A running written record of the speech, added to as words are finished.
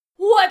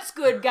What's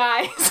good,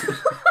 guys?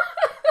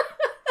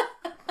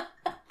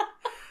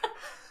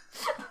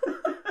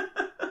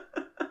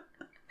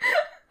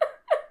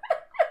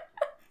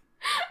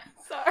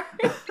 Sorry.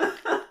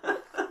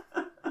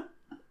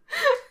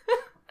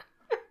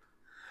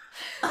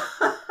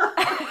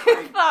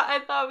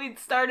 I thought we'd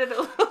started a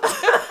little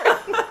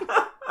different.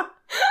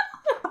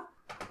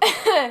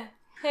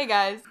 Hey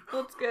guys,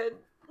 what's good?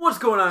 What's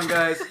going on,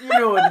 guys? You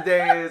know what the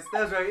day is.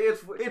 That's right,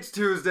 it's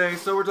Tuesday,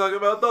 so we're talking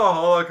about the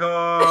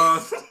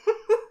Holocaust.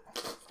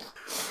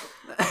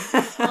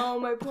 Oh,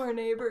 my poor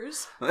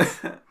neighbors.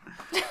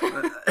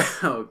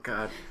 Oh,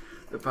 God.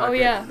 The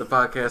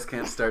podcast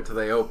can't start till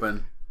they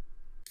open.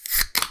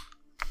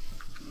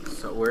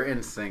 So we're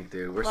in sync,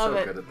 dude. We're Love so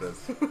it. good at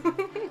this.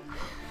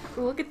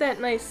 Look at that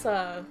nice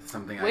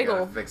Something wiggle. I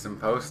gotta fix in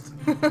post.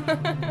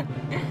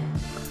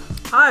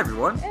 Hi,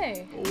 everyone.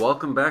 Hey.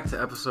 Welcome back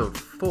to episode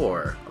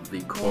 4 of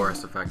the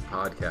Chorus Effect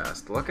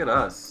podcast. Look at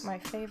us. My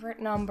favorite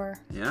number.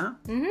 Yeah?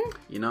 Mm-hmm.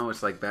 You know,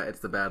 it's like it's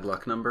the bad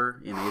luck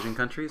number in Asian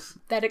countries.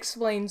 That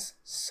explains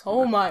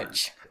so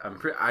much.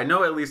 I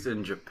know at least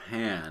in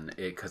Japan,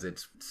 because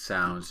it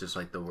sounds just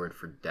like the word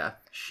for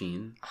death,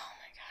 Shin. Oh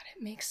my god,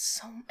 it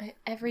makes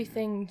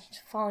everything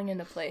falling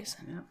into place.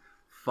 Yeah.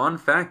 Fun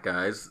fact,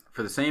 guys,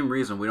 for the same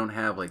reason we don't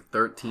have like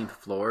 13th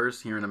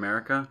floors here in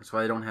America, that's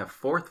why they don't have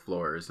 4th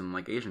floors in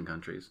like Asian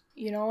countries.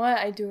 You know what?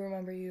 I do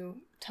remember you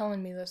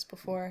telling me this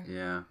before.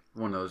 Yeah,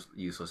 one of those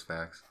useless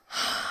facts.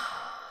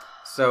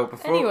 So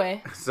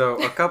Anyway.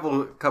 So a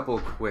couple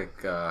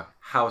quick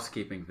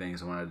housekeeping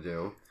things I want to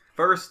do.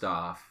 First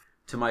off,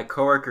 to my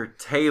coworker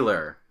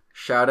Taylor,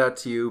 shout out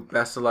to you,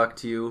 best of luck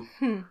to you.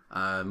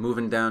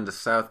 Moving down to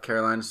South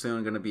Carolina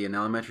soon, going to be an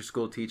elementary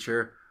school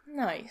teacher.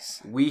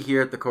 Nice. We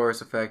here at the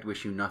Chorus Effect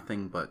wish you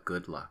nothing but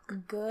good luck.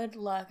 Good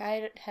luck.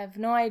 I have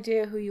no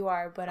idea who you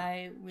are, but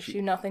I wish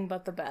you nothing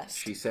but the best.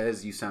 She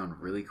says you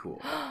sound really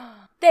cool.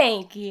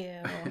 Thank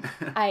you.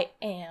 I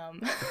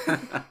am.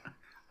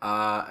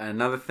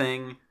 Another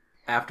thing,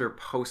 after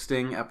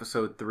posting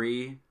episode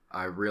 3,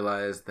 I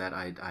realized that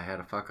I had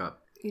a fuck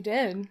up. You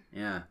did?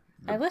 Yeah.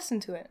 I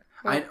listened to it.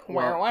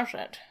 Where was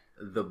it?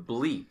 The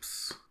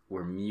bleeps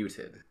were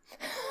muted.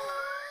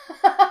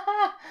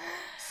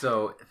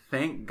 So,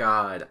 thank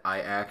God I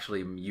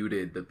actually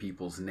muted the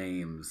people's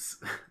names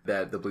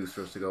that the bleeps were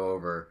supposed to go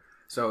over.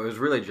 So, it was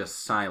really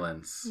just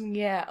silence.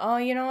 Yeah. Oh,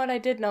 you know what? I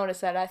did notice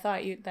that. I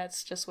thought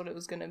that's just what it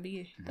was going to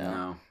be,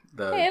 though.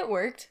 No. Hey, it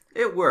worked.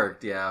 It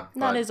worked, yeah.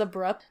 Not as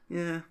abrupt.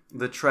 Yeah.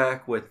 The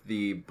track with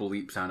the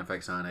bleep sound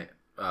effects on it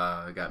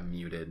got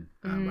muted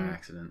by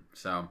accident.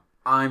 So,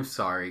 I'm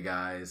sorry,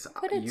 guys.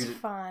 But it's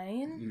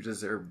fine. You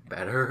deserve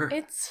better.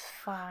 It's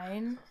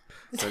fine.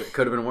 So it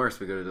could have been worse.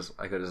 I could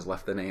have just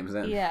left the names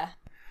in. Yeah.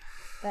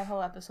 That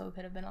whole episode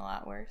could have been a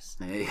lot worse.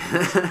 Hey.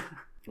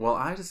 Well,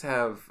 I just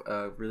have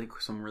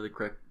some really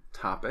quick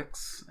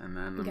topics, and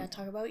then We gotta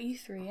talk about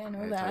E3. I know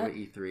talk that. about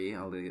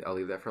E3. I'll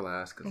leave that for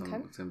last because Okay.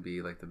 it's gonna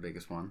be like the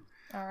biggest one.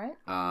 All right.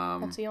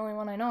 That's the only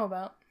one I know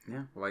about.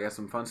 Yeah. Well, I got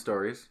some fun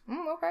stories.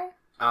 Okay.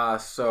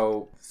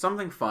 So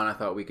something fun I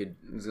thought we could.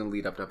 This is gonna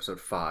lead up to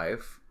episode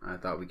 5. I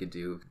thought we could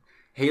do.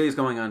 Haley's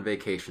going on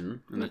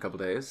vacation in a couple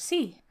days.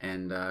 See.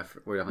 And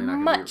we're definitely not going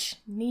to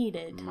Much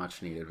needed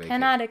vacation.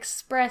 Cannot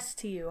express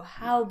to you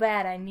how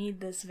bad I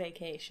need this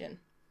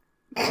vacation.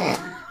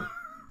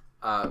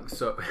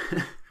 So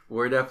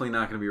we're definitely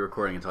not going to be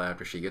recording until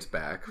after she gets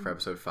back for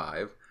episode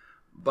 5.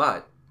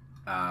 But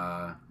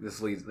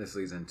this leads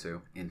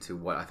into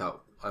what I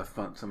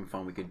thought some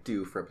fun we could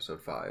do for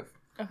episode 5.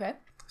 Okay.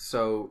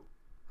 So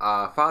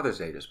Father's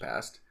Day just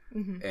passed.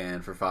 Mm-hmm.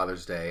 And for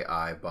Father's Day,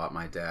 I bought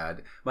my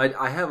dad.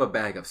 I have a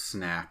bag of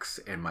snacks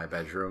in my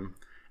bedroom,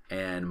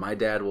 and my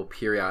dad will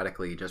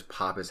periodically just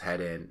pop his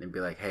head in and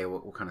be like, "Hey,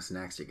 what kind of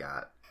snacks you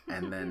got?"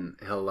 And then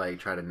he'll like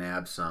try to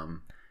nab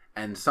some.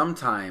 And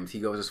sometimes he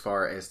goes as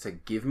far as to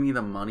give me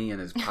the money in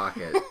his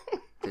pocket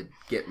to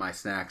get my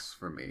snacks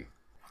for me.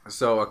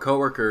 So a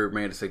coworker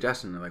made a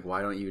suggestion. They're like,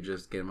 "Why don't you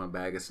just get him a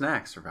bag of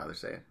snacks for Father's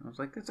Day?" I was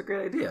like, "That's a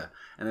great idea,"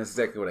 and that's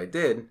exactly what I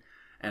did.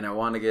 And I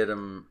want to get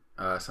him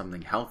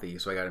something healthy,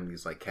 so I got him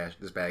this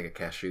bag of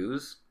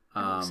cashews.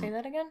 Say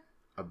that again?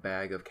 A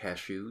bag of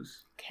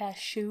cashews.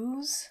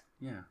 Cashews?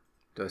 Yeah.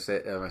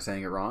 Am I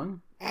saying it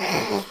wrong?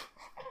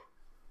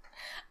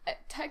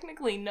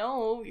 Technically,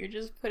 no. You're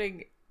just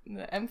putting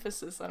the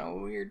emphasis on a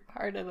weird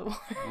part of the word.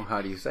 Well,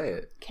 how do you say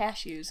it?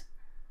 Cashews.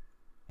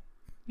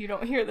 You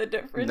don't hear the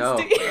difference, No.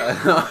 do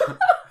you?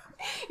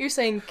 You're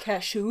saying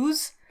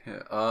cashews?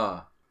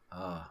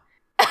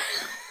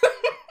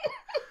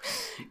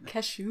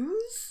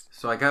 Cashews?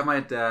 So I got my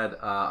dad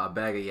a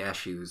bag of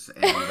yashoos,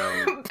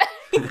 and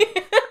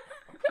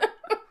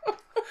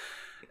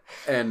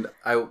and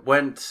I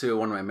went to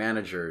one of my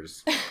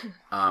managers,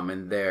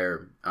 and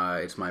there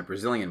it's my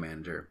Brazilian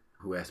manager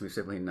who asked me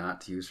specifically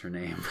not to use her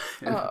name.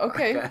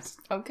 Okay. Podcast.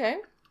 Okay.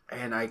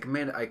 And I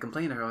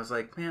complained to her. I was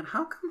like, "Man,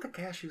 how come the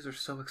cashews are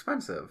so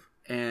expensive?"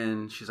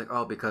 And she's like,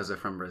 "Oh, because they're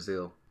from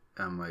Brazil."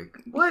 I'm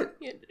like, "What?"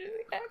 You do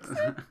the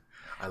accent?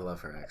 I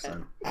love her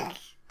accent.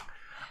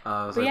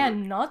 But yeah,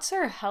 nuts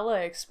are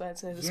hella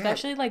expensive, Yeah.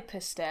 especially like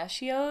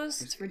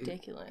pistachios. It's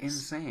ridiculous.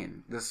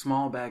 Insane. The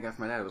small bag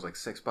after my dad was like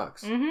 $6.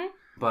 Mm-hmm.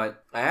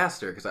 But I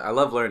asked her, because I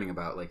love learning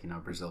about, like,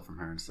 Brazil from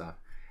her and stuff.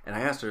 And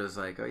I asked her, I was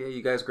like, oh yeah,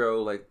 you guys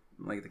grow like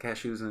the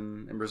cashews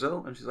in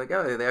Brazil? And she's like,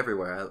 oh, they're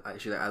everywhere.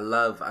 She's like, I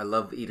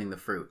love eating the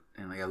fruit,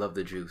 and like I love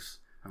the juice.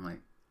 I'm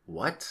like,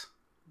 what?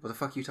 What the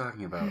fuck are you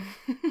talking about?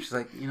 She's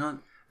like,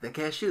 the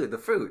cashew, the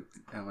fruit.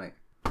 And I'm like,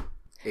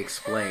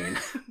 explain.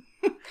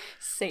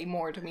 Say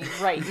more to me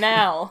right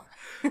now.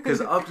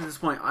 Because up to this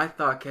point, I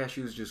thought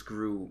cashews just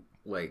grew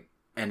like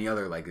any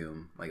other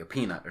legume, like a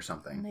peanut or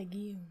something.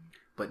 Legume.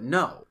 But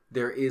no,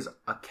 there is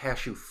a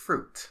cashew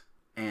fruit.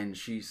 And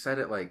she said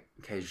it like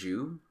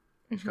cashew.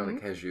 She called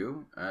it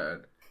cashew.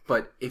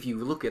 But if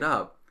you look it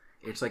up,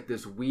 it's like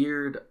this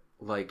weird,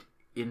 like,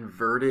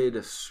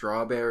 inverted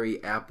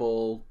strawberry,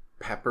 apple,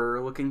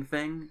 pepper looking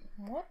thing.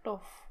 What the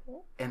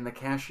fuck? And the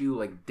cashew,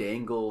 like,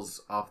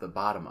 dangles off the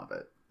bottom of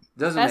it.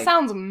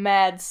 Sounds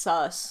mad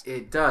sus.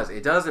 It does.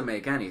 It doesn't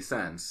make any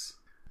sense.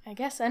 I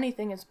guess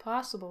anything is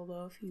possible,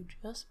 though, if you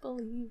just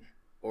believe.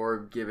 Or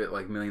give it,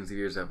 like, millions of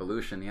years of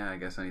evolution. Yeah, I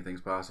guess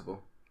anything's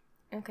possible.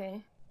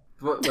 Okay.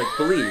 But, like,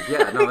 believe.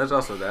 Yeah, no, there's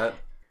also that.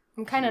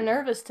 I'm kind of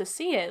nervous to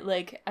see it.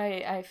 Like,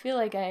 I feel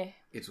like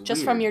It's just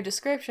weird. from your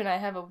description, I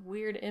have a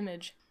weird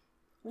image.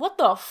 What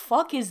the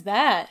fuck is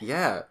that?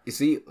 Yeah. You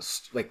see,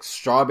 like,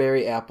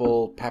 strawberry,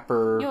 apple,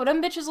 pepper. Yo,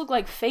 them bitches look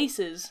like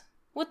faces.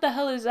 What the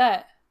hell is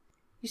that?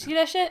 You see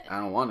that shit? I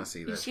don't want to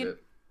see that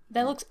shit.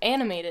 That looks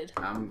animated.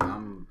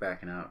 I'm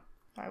backing out.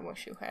 I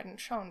wish you hadn't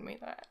shown me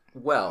that.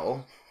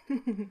 Well,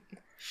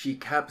 she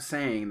kept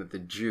saying that the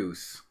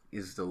juice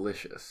is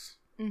delicious.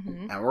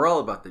 Mm-hmm. And we're all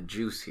about the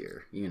juice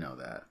here. You know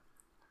that.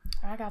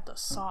 I got the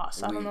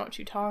sauce. I don't know what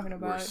you're talking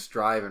about. We're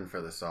striving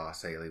for the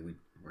sauce, Hayley.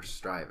 We're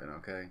striving,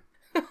 okay?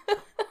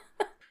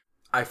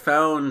 I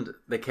found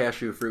the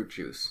cashew fruit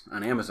juice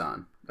on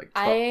Amazon. Like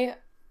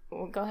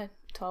well, go ahead.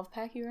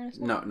 12-pack you were gonna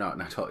say? No, not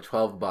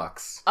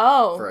 $12.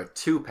 Oh. For a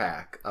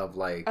 2-pack of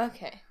like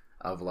okay.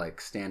 Of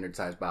like standard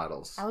size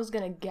bottles. I was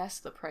gonna guess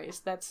the price.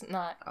 That's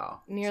not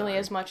nearly sorry.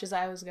 as much as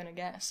I was gonna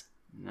guess.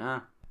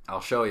 Nah.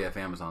 I'll show you if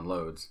Amazon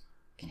loads.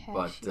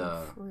 Cashew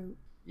fruit.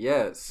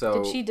 Yeah,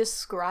 so... Did she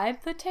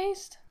describe the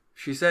taste?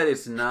 She said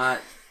it's not...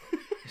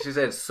 She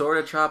said it's sort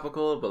of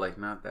tropical, but like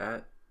not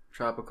that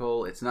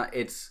tropical. It's not...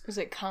 It's... Is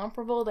it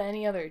comparable to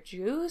any other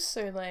juice,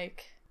 or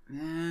like...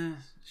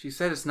 She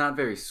said it's not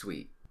very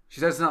sweet. She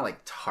said it's not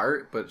like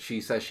tart, but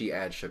she says she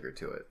adds sugar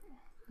to it.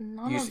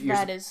 None of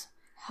that is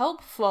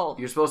helpful.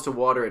 You're supposed to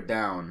water it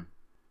down.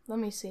 Let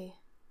me see.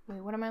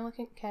 Wait, what am I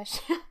looking?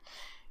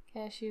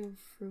 Cashew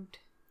fruit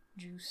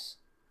juice.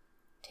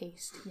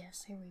 Taste.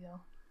 Yes, here we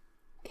go.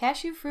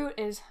 Cashew fruit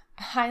is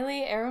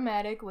highly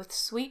aromatic with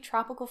sweet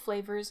tropical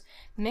flavors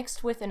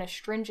mixed with an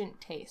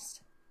astringent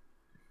taste.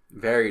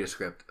 Very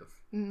descriptive.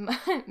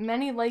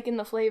 Many liken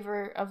the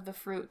flavor of the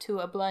fruit to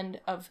a blend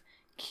of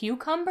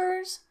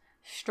cucumbers,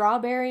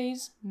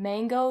 strawberries,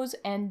 mangoes,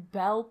 and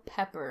bell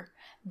pepper.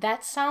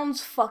 That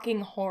sounds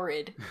fucking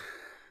horrid.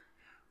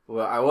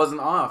 Well, I wasn't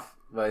off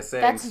by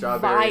saying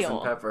strawberries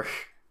and pepper.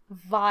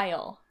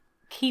 Vile.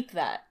 Keep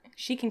that.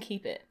 She can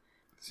keep it.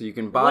 So you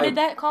can buy... What did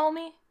that call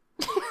me?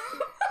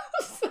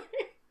 Sorry.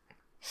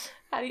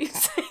 How do you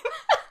say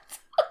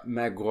that?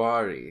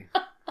 Maguari.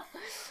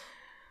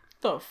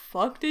 The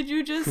fuck did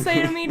you just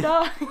say to me,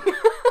 dog?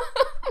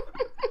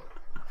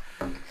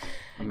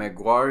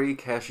 Maguari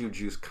cashew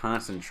juice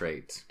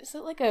concentrate. Is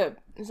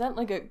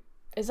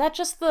that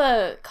just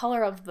the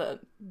color of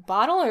the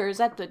bottle, or is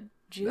that the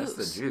juice?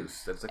 That's the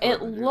juice. That's the color of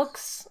the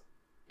juice.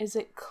 Is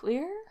it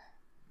clear?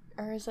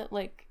 Or is it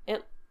like,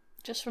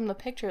 just from the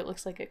picture, it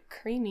looks like a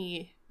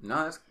creamy...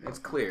 No, it's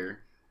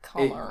clear.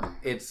 Color.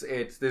 There's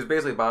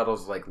basically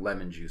bottles like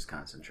lemon juice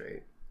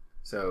concentrate.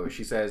 So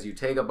she says you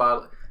take a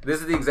bottle.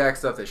 This is the exact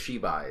stuff that she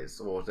buys,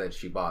 or that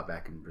she bought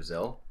back in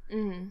Brazil.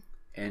 Mm-hmm.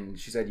 And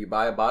she said you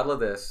buy a bottle of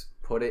this,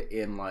 put it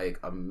in like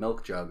a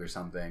milk jug or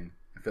something,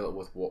 and fill it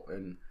with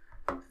and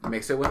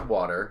mix it with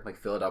water, like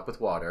fill it up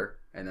with water,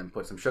 and then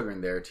put some sugar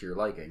in there to your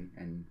liking,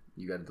 and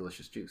you got a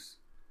delicious juice.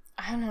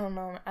 I don't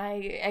know.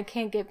 I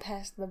can't get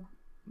past the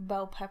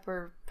bell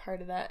pepper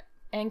part of that,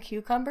 and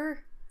cucumber.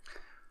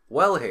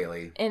 Well,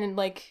 Hayley. And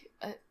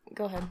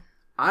go ahead.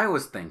 I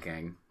was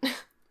thinking,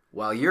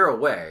 while you're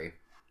away,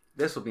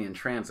 this will be in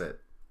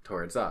transit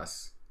towards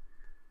us.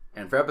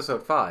 And for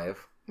episode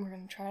 5... We're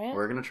going to try it?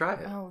 We're going to try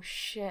it. Oh,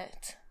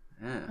 shit.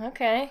 Yeah.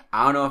 Okay.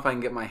 I don't know if I can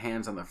get my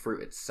hands on the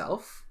fruit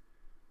itself.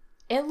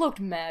 It looked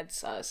mad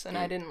sus, and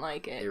I didn't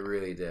like it. It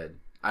really did.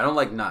 I don't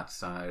like nuts,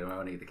 so I don't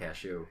want to eat the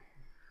cashew.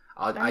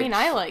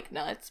 I like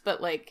nuts,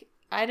 but,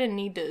 I didn't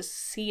need to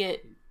see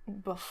it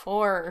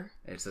before.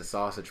 It's the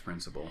sausage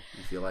principle.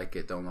 If you like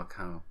it, don't look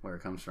where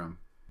it comes from.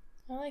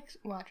 I like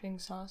watching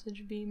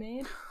sausage be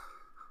made.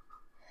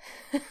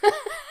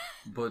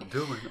 But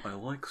Dylan, I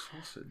like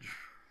sausage.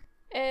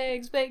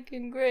 Eggs,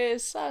 bacon,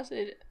 grits,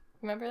 sausage.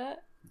 Remember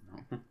that?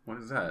 No. What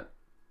is that?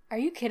 Are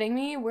you kidding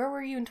me? Where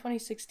were you in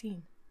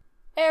 2016?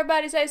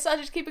 Everybody say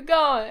sausage, keep it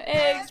going.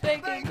 Eggs,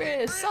 bacon,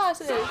 grits,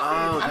 sausage.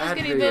 Oh, I'm that just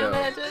getting video.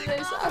 bit of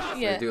say sausage.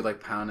 Yeah. They do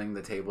like pounding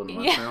the table in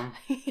the Yeah. lunchroom.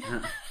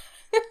 Yeah.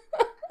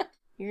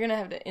 You're gonna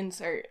have to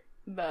insert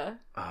the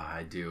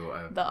I do.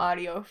 the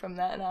audio from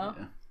that now.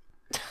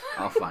 Yeah.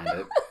 I'll find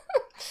it.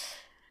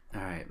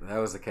 All right, that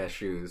was the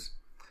cashews.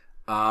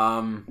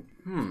 All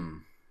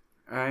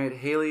right,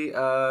 Hayley.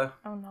 Oh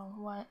no,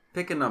 what?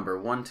 Pick a number,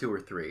 1, 2, or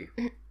 3.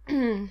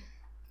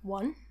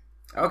 1.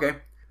 Okay.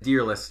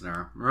 Dear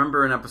listener,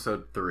 remember in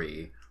episode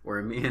 3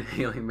 where me and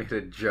Hayley made a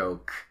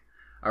joke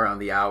around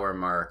the hour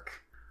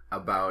mark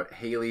about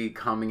Hayley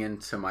coming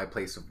into my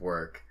place of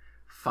work,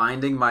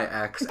 finding my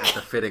ex at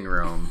the fitting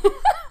room,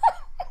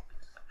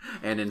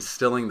 and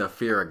instilling the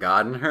fear of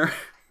God in her?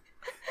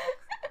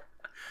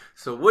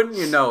 So wouldn't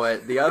you know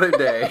it, the other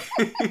day,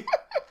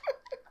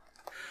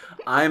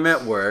 I'm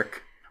at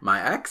work,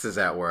 my ex is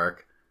at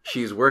work,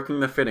 she's working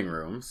the fitting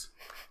rooms,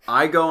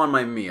 I go on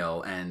my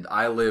meal, and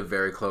I live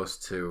very close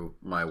to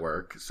my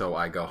work, so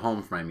I go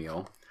home for my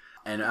meal,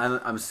 and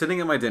I'm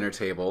sitting at my dinner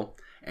table,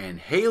 and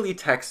Hayley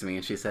texts me,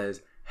 and she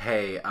says,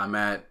 hey, I'm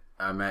at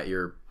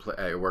your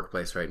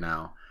workplace right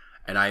now,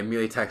 and I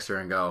immediately text her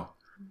and go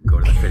to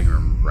the fitting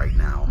room right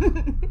now.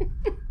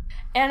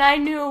 And I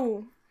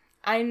knew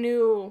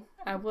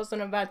I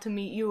wasn't about to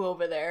meet you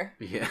over there.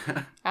 Yeah.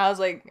 I was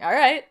like, all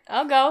right,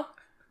 I'll go.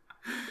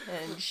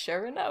 And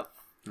sure enough,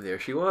 There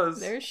she was.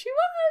 there she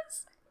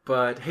was.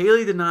 But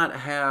Hayley did not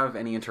have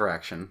any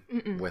interaction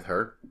with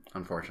her,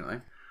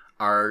 unfortunately.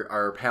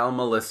 Our pal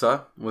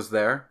Melissa was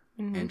there,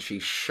 and she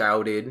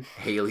shouted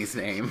Hayley's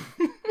name.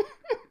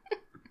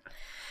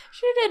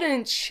 She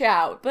didn't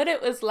shout, but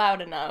it was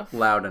loud enough.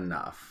 Loud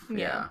enough,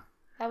 yeah.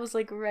 I was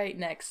like right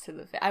next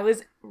to I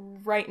was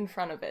right in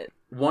front of it.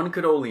 One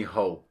could only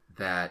hope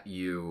that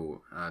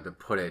you, to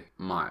put it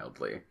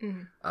mildly,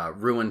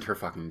 ruined her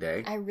fucking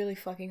day. I really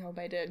fucking hope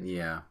I did.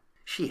 Yeah.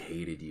 She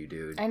hated you,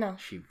 dude. I know.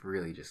 She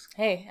really just...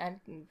 Hey, I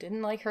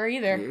didn't like her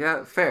either.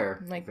 Yeah,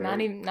 fair. Like, fair.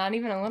 not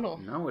even a little.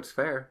 No, it's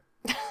fair.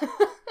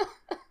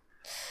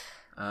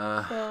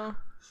 So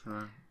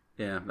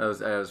yeah, I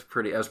was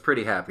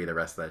pretty happy the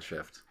rest of that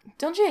shift.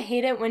 don't you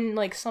hate it when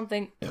like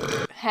something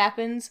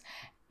happens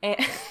and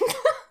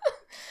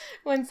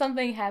when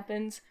something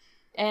happens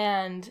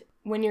and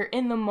when you're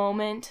in the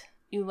moment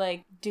you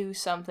like do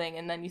something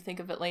and then you think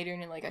of it later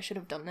and you're like, I should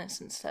have done this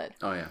instead.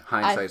 Oh yeah,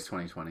 hindsight's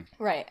 20/20.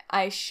 Right.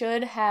 I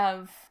should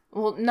have.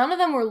 Well, none of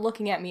them were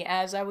looking at me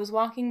as I was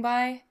walking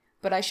by,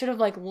 but I should have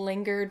like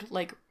lingered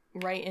like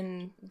right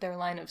in their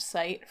line of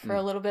sight for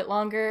a little bit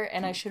longer,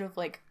 and I should have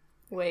like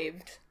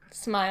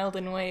smiled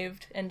and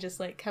waved, and just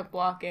like kept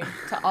walking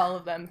to all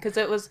of them because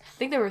it was. I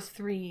think there were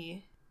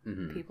 3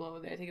 people over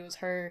there. I think it was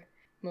her,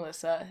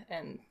 Melissa,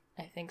 and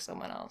I think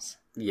someone else.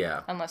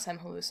 Yeah. Unless I'm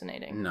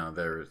hallucinating. No,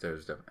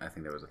 I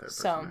think there was a third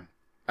person So, there.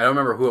 I don't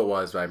remember who it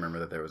was, but I remember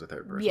that there was a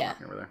third person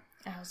walking over there.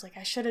 I was like,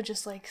 I should have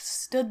just like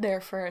stood there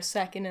for a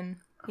second and,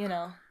 you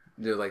know.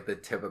 Do like the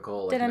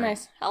typical like, Did a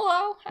nice,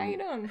 hello, how you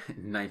doing?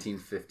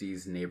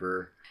 1950s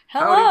neighbor.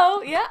 Hello,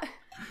 Howdy. yeah.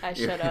 I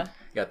should have.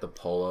 You got the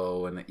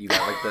polo and you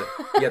got like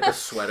you got the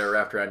sweater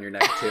wrapped around your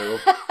neck too.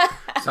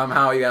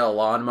 Somehow you got a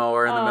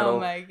lawnmower in the middle. Oh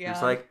my god.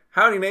 It's like,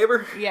 howdy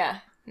neighbor. Yeah.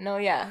 No,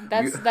 yeah.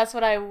 That's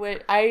what I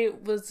would. I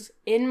was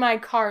in my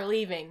car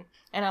leaving,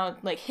 and I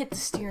would like hit the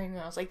steering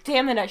wheel. I was like,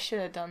 damn it, I should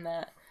have done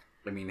that.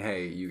 I mean,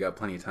 hey, you got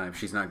plenty of time.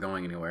 She's not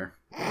going anywhere.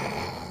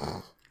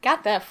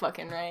 Got that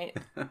fucking right.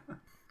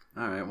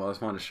 All right. Well, I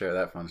just wanted to share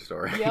that fun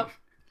story. Yep.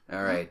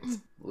 All right.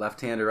 Left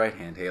hand or right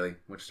hand, Hayley?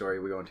 Which story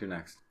are we going to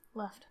next?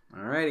 Left.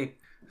 Alrighty.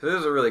 So this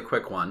is a really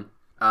quick one.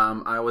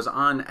 I was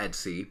on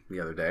Etsy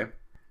the other day,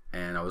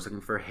 and I was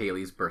looking for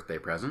Hayley's birthday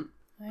present.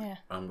 Oh,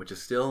 yeah. Which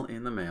is still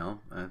in the mail.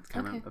 I'm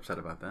kind of upset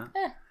about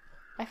that.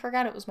 I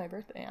forgot it was my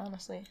birthday,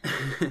 honestly.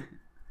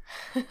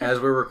 As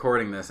we're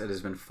recording this, it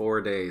has been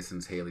 4 days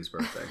since Hayley's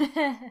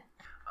birthday.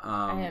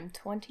 I am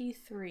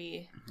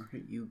 23. Look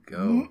at you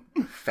go.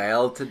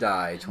 Failed to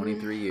die,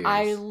 23 years.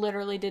 I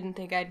literally didn't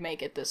think I'd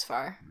make it this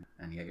far.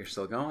 And yet you're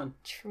still going.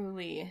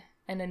 Truly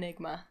an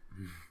enigma.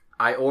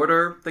 I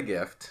order the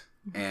gift,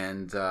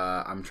 and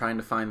I'm trying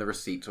to find the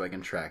receipt so I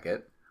can track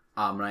it.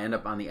 And I end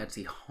up on the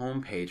Etsy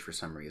homepage for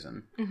some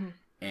reason. Mm-hmm.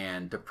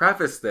 And to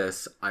preface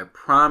this, I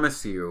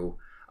promise you,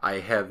 I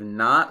have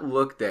not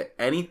looked at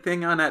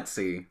anything on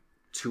Etsy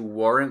to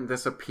warrant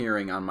this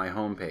appearing on my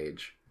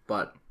homepage.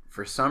 But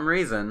for some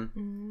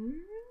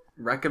reason,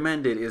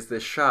 recommended is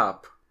this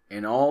shop,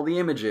 and all the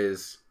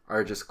images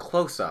are just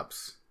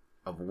close-ups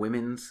of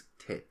women's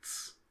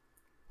tits.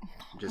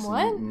 Just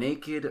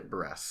naked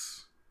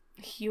breasts.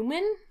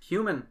 Human?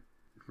 Human.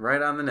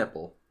 Right on the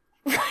nipple.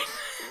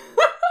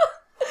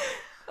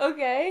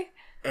 Okay.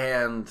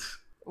 And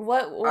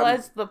what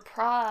was the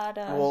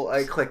product? Well,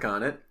 I click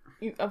on it.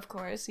 Of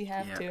course, you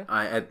have to.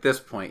 At this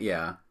point,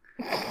 yeah.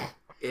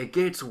 It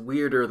gets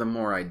weirder the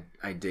more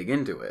I dig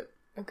into it.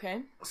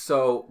 Okay.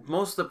 So,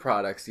 most of the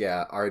products,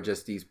 are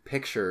just these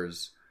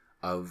pictures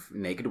of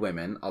naked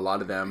women. A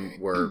lot of them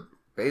were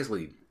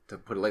basically, to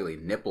put it lightly,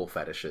 nipple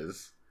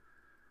fetishes.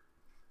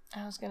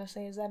 I was gonna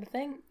say, is that a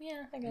thing?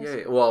 Yeah, I guess.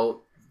 Yeah,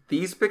 well,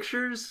 these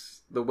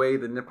pictures, the way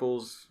the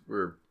nipples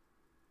were...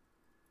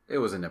 It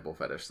was a nipple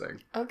fetish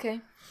thing.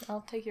 Okay.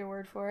 I'll take your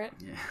word for it.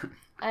 Yeah.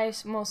 I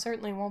most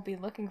certainly won't be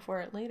looking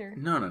for it later.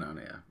 No,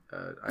 yeah.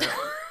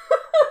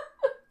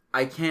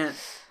 I can't...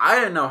 I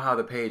didn't know how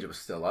the page was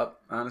still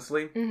up,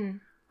 honestly. Mm-hmm.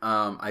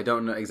 I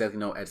don't exactly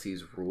know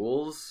Etsy's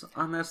rules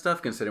on that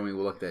stuff, considering we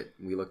looked at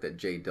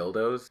J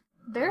Dildos.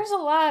 There's a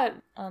lot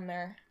on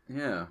there.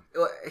 Yeah.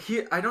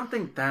 I don't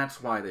think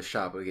that's why this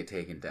shop would get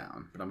taken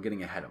down, but I'm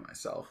getting ahead of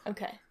myself.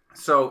 Okay.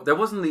 So, that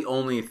wasn't the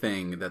only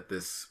thing that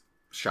this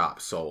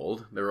shop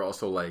sold. There were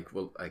also,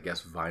 I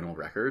guess vinyl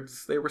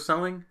records they were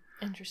selling.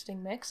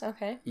 Interesting mix,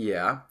 okay.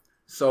 Yeah.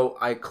 So,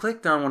 I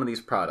clicked on one of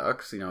these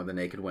products, the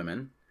Naked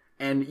Women,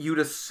 and you'd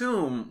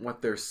assume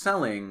what they're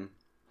selling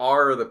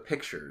are the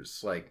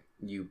pictures. Like,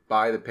 you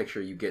buy the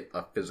picture, you get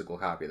a physical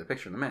copy of the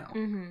picture in the mail.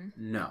 Mm-hmm.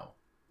 No.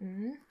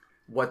 Mm-hmm.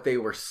 What they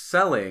were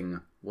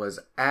selling was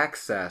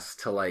access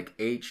to,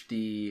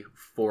 HD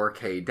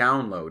 4K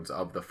downloads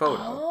of the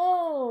photo.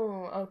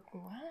 Oh,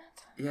 what?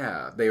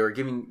 Yeah,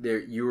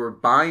 you were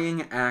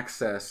buying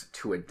access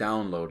to a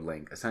download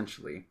link,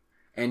 essentially.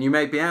 And you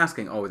might be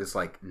asking, oh, is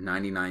this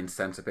 99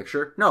 cents a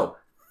picture? No,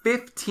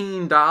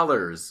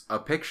 $15 a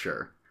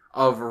picture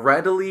of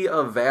readily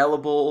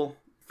available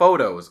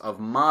photos of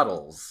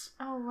models.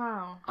 Oh,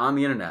 wow. On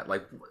the internet.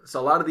 So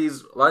a lot of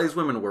these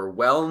women were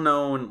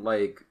well-known,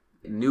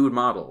 nude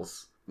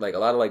models. A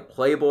lot of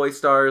Playboy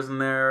stars in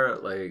there.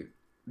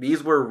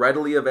 These were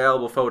readily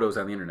available photos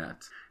on the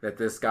internet that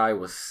this guy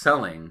was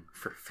selling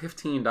for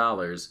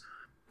 $15.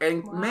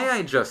 And wow. May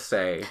I just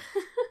say,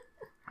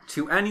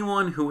 to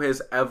anyone who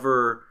has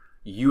ever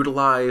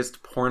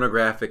utilized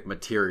pornographic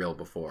material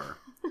before,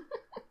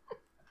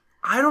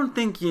 I don't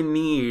think you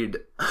need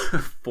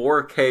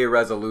 4K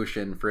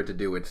resolution for it to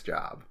do its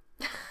job.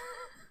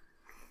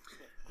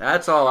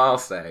 That's all I'll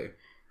say.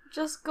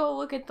 Just go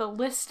look at the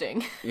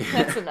listing. Yeah.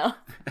 That's enough.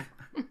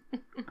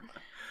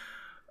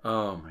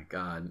 Oh my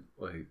god.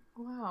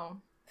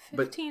 Wow.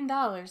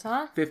 $15,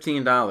 huh?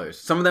 $15.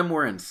 Some of them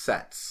were in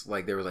sets.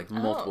 There was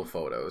multiple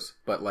photos.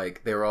 But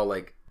they were all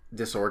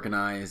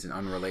disorganized and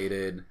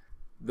unrelated.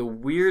 The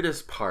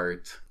weirdest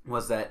part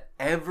was that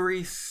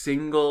every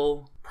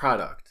single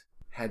product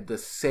had the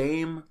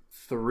same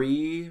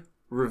 3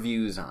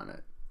 reviews on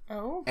it.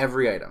 Oh.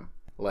 Every item.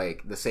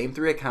 The same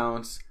 3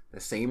 accounts, the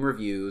same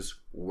reviews,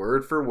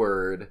 word for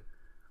word,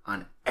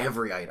 on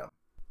every item.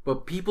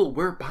 But people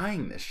were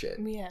buying this shit.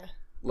 Yeah.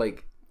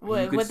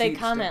 Would they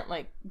comment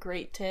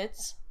great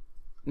tits?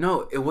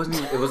 No, it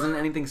wasn't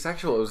anything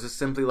sexual. It was just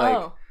simply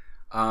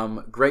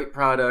great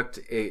product.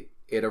 It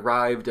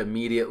arrived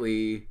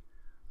immediately.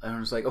 And I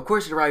was like, of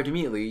course it arrived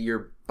immediately.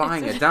 You're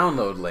buying a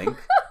download link.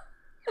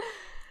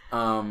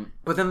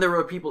 But then there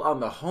were people on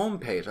the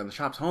homepage, on the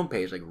shop's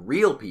homepage,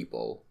 real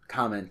people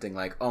commenting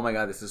oh my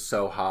god, this is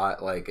so hot.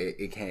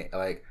 It can't,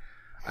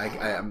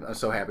 I'm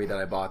so happy that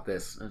I bought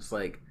this. And it's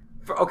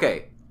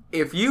okay,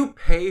 if you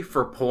pay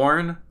for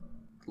porn,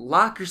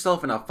 lock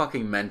yourself in a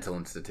fucking mental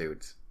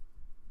institute.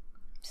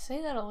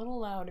 Say that a little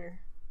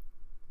louder.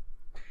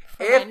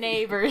 For my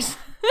neighbors.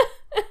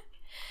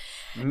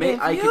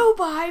 If you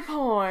buy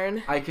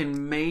porn. I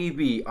can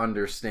maybe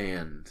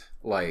understand,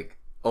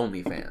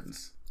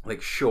 OnlyFans.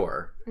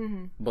 Sure.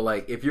 Mm-hmm.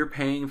 But, if you're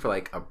paying for,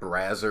 a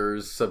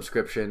Brazzers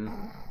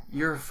subscription,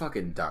 you're a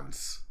fucking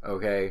dunce,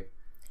 okay?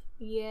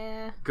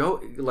 Yeah. Go,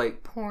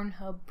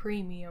 Pornhub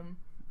Premium.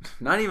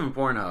 Not even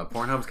Pornhub.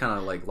 Pornhub's kind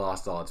of,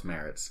 lost all its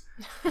merits.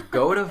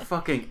 Go to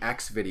fucking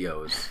X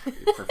videos,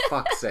 for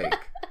fuck's sake.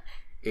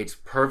 It's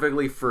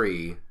perfectly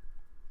free,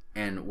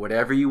 and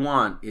whatever you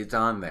want, it's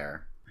on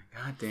there.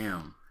 God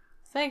damn.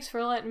 Thanks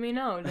for letting me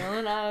know,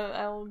 Dylan.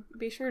 I'll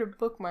be sure to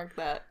bookmark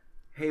that.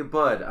 Hey,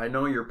 bud, I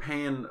know you're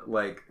paying,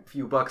 a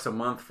few bucks a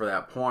month for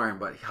that porn,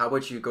 but how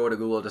about you go to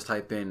Google, just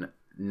type in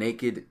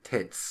naked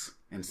tits,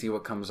 and see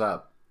what comes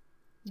up?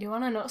 You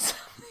want to know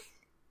something?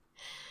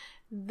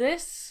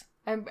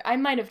 I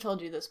might have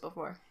told you this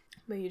before,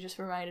 but you just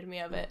reminded me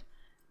of it.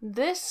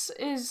 This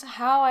is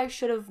how I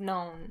should have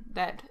known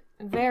that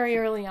very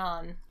early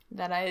on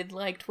that I had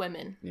liked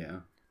women. Yeah.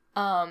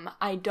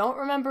 I don't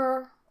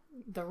remember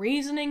the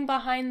reasoning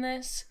behind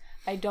this.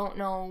 I don't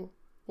know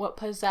what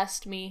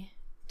possessed me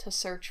to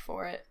search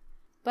for it.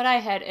 But I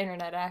had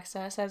internet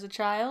access as a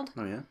child.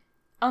 Oh, yeah?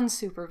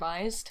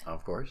 Unsupervised.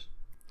 Of course.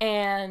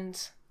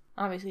 And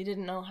obviously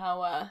didn't know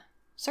how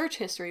search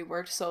history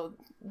worked, so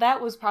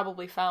that was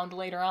probably found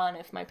later on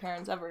if my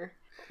parents ever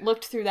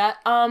looked through that.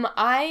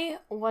 I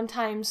one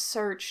time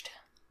searched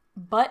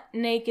butt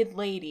naked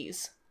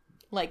ladies,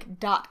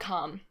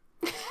 .com.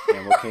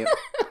 And what came?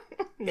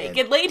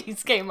 Naked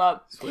ladies came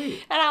up.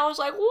 Sweet. And I was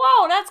like,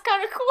 whoa, that's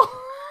kind of cool.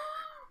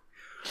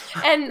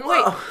 And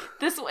wait,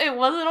 it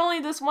wasn't only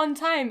this one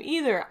time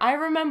either. I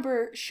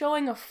remember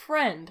showing a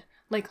friend,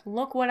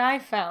 look what I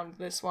found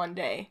this one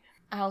day.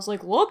 I was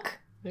like, look,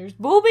 there's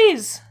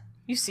boobies.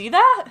 You see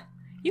that?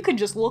 You can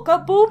just look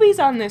up boobies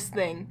on this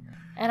thing.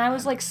 And I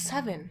was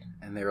 7.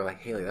 And they were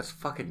like, Hayley, that's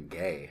fucking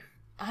gay.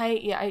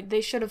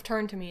 They should have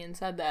turned to me and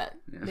said that.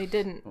 Yeah. They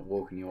didn't.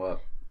 Woken you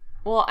up.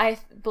 Well, I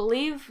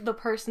believe the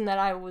person that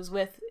I was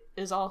with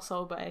is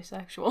also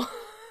bisexual.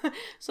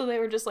 So they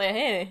were just like,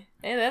 hey,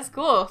 that's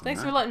cool.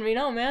 Thanks for letting me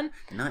know, man.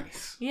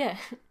 Nice. Yeah.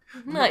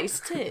 Nice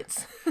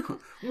tits.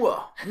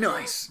 Whoa,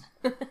 nice.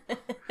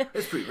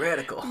 That's pretty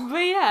radical. But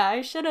yeah,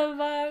 I should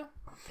have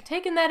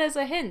taken that as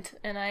a hint,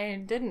 and I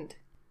didn't.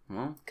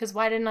 Well. Because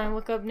why didn't I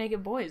look up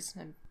naked boys?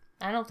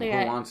 I don't think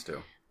who wants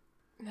to?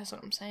 That's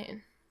what I'm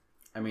saying.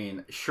 I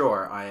mean,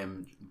 sure, I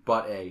am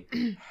but a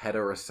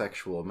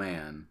heterosexual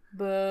man.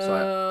 Boo.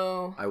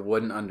 So I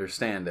wouldn't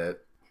understand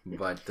it,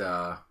 but...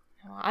 well,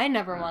 I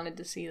never wanted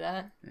to see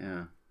that.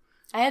 Yeah.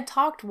 I had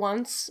talked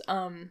once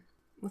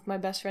with my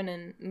best friend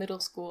in middle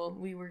school.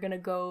 We were going to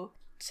go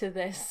to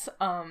this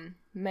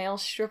male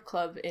strip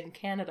club in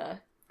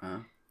Canada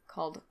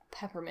called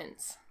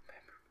Peppermints.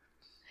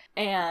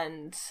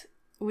 And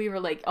we were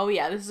like, oh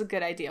yeah, this is a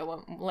good idea.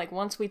 Like,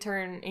 once we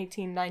turn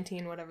 18,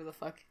 19, whatever the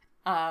fuck,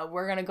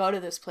 we're going to go to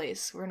this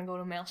place. We're going to go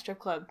to a male strip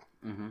club.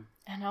 Mm-hmm.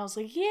 And I was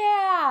like,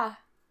 yeah.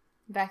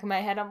 Back in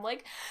my head, I'm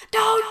like,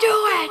 don't do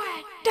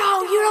it!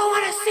 You don't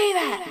want to see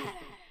that!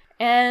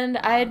 And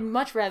I'd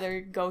much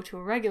rather go to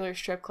a regular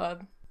strip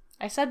club.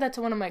 I said that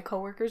to one of my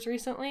coworkers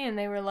recently, and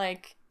they were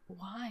like,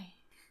 why?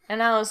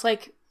 And I was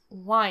like,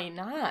 why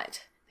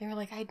not? They were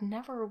like, I would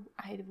never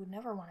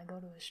want to go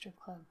to a strip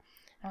club.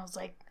 And I was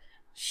like,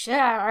 shit,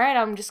 alright,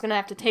 I'm just gonna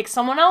have to take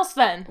someone else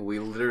then.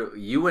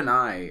 You and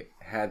I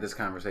had this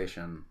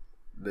conversation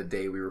the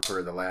day we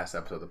recorded the last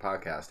episode of the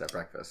podcast at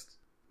breakfast.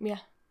 Yeah.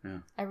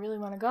 I really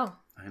want to go.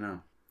 I know.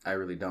 I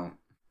really don't.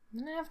 I'm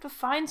gonna have to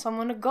find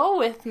someone to go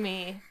with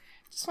me.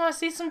 Just want to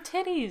see some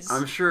titties.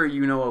 I'm sure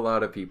you know a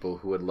lot of people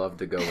who would love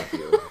to go with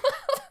you.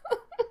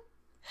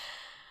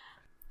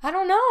 I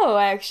don't know,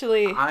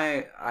 actually.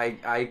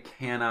 I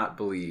cannot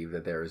believe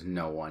that there is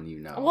no one you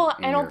know. Well,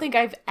 I don't think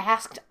I've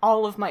asked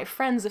all of my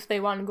friends if they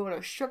want to go to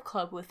a strip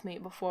club with me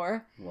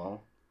before.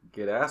 Well,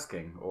 get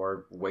asking,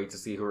 or wait to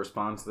see who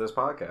responds to this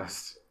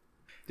podcast.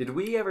 Did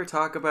we ever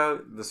talk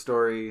about the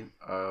story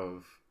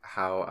of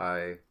how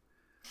I...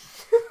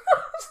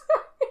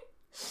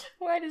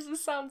 Why does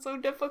this sound so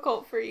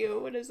difficult for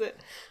you? What is it?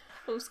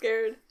 I'm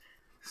scared.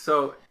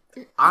 So,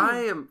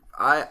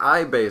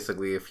 I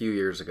basically, a few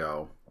years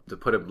ago, to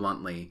put it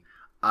bluntly,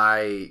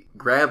 I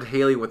grabbed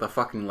Hayley with a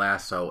fucking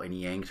lasso and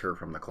yanked her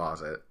from the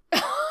closet.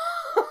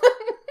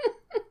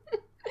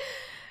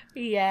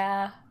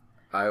 Yeah.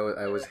 I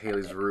was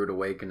Hayley's rude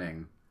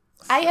awakening.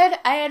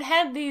 I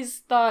had these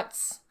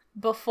thoughts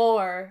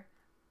before,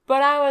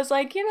 but I was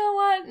like, you know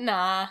what?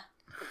 Nah.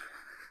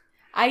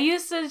 I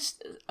used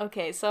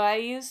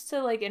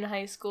to, like, in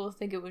high school,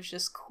 think it was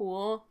just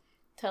cool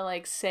to,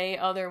 like, say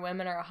other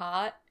women are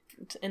hot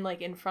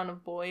in front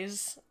of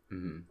boys.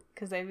 Mm-hmm.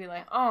 Because they'd be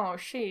like, oh,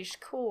 she's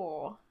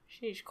cool.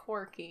 She's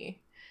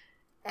quirky.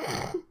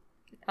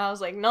 I was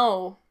like,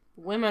 no,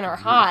 women are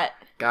hot.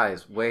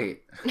 Guys,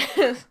 wait.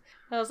 I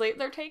was like,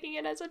 they're taking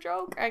it as a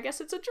joke. I guess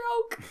it's a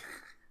joke.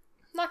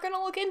 I'm not going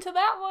to look into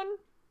that one.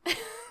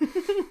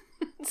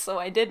 So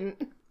I didn't.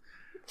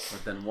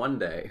 But then one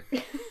day...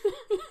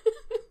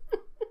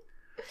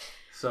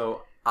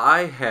 So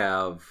I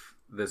have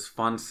this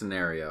fun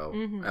scenario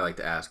I like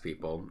to ask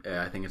people.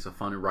 I think it's a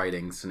fun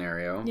writing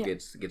scenario. Yeah.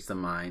 Gets the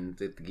mind,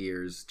 the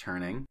gears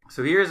turning.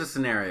 So here's a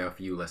scenario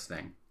for you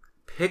listening.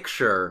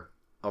 Picture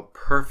a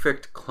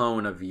perfect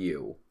clone of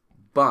you,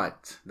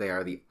 but they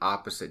are the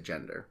opposite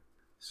gender.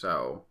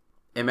 So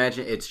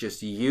imagine it's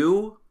just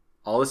you,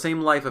 all the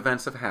same life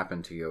events have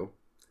happened to you.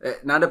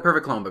 Not a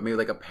perfect clone, but maybe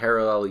like a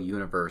parallel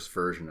universe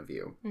version of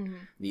you. Mm-hmm.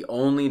 The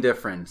only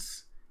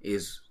difference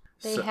is...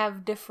 They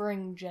have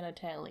differing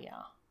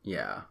genitalia.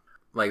 Yeah.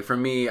 Like, for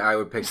me, I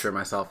would picture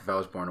myself if I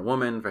was born a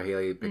woman. For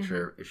Hayley,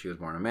 picture if she was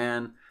born a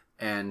man.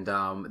 And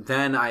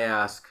then I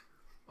ask,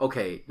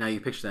 okay, now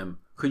you picture them.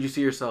 Could you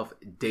see yourself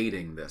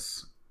dating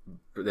this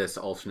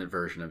alternate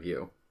version of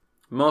you?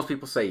 Most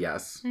people say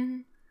yes. Mm-hmm.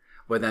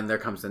 But then there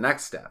comes the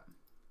next step.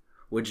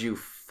 Would you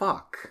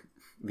fuck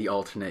the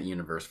alternate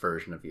universe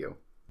version of you?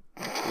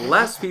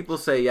 Less people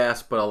say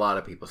yes, but a lot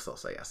of people still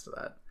say yes to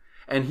that.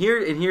 And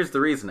here's the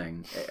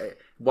reasoning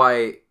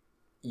why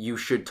you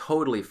should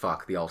totally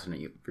fuck the alternate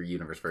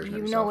universe version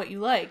of yourself. You know what you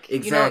like.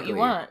 Exactly. You know what you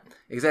want.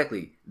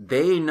 Exactly.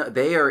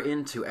 They are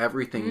into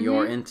everything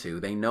you're into.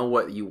 They know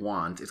what you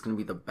want. It's going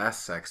to be the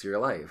best sex of your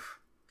life.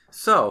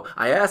 So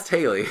I asked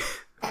Hayley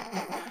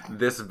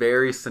this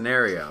very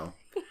scenario,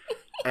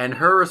 and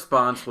her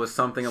response was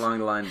something along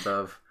the lines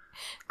of,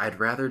 "I'd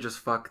rather just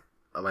fuck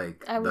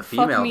the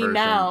female fuck me version."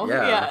 Now.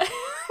 Yeah.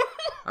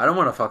 I don't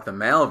want to fuck the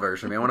male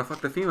version of me. I want to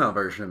fuck the female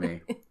version of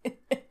me.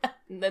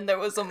 And then there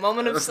was a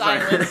moment of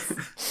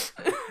silence.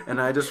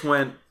 And I just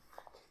went,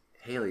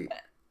 Hayley,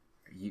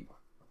 you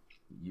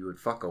would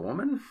fuck a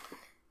woman?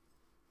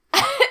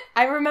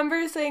 I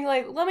remember saying,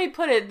 like, let me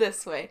put it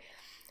this way.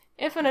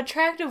 If an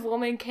attractive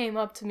woman came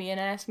up to me and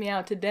asked me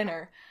out to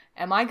dinner,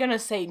 am I going to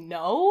say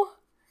no?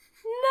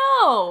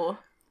 No!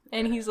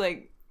 And he's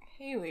like,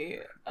 Hayley,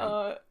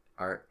 Are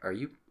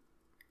you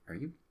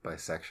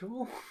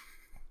bisexual?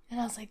 And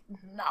I was like,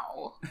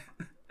 no.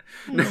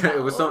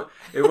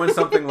 It went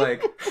something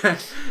like,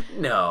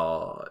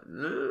 no.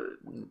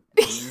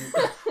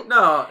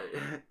 No.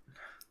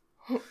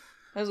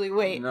 I was like,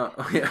 wait. No.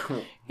 Yeah.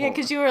 Yeah,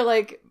 because you were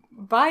like,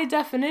 by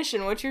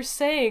definition, what you're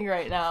saying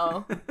right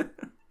now,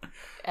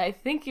 I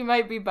think you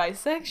might be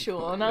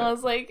bisexual. And I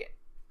was like,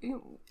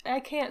 I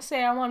can't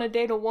say I want to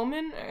date a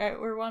woman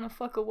or want to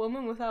fuck a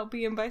woman without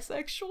being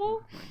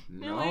bisexual.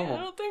 No. Like, I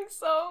don't think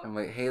so. I'm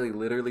like, Hayley,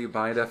 literally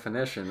by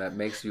definition, that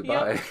makes you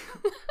bi.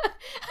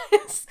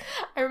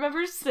 I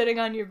remember sitting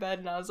on your bed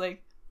and I was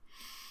like,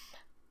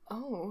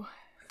 oh,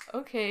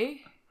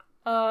 okay.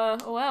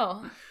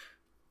 Well,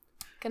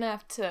 gonna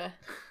have to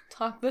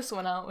talk this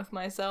one out with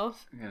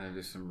myself. I'm gonna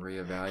do some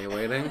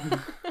reevaluating.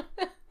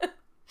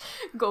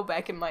 Go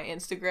back in my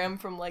Instagram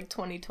from like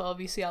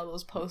 2012. You see all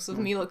those posts of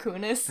Mila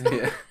Kunis.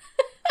 Yeah.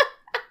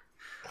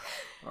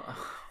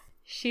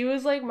 She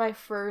was like my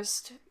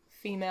first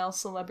female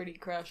celebrity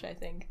crush, I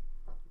think.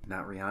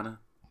 Not Rihanna?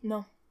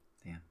 No.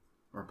 Damn.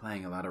 We're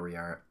playing a lot of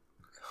Rihanna.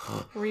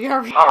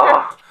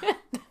 Rihanna.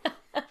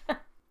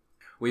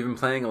 We've been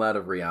playing a lot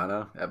of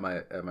Rihanna at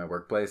my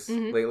workplace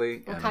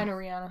lately. What kind of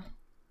Rihanna?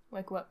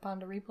 Like what?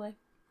 Panda Replay?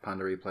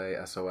 Panda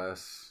Replay,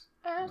 SOS,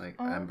 like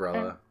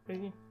Umbrella. Oh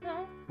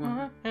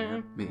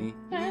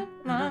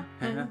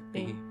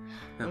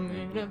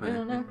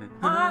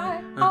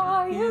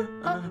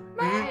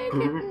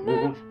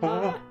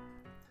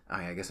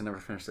yeah, I guess I never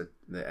finished the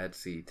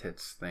Etsy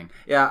tits thing.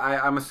 Yeah,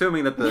 I'm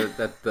assuming that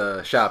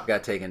the shop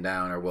got taken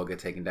down or will get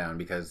taken down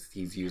because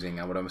he's using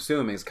what I'm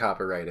assuming is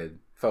copyrighted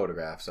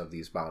photographs of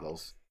these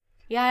models.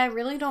 Yeah, I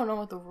really don't know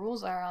what the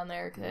rules are on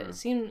there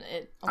because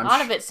a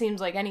lot of it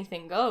seems like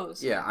anything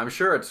goes. Yeah, I'm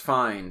sure it's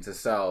fine to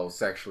sell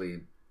sexual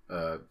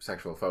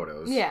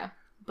photos. Yeah,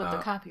 but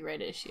the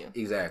copyright issue.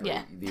 Exactly.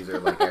 Yeah. These are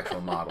like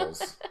actual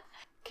models.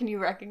 Can you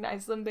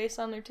recognize them based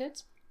on their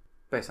tits?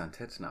 Based on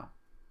tits, no.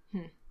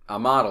 A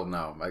model,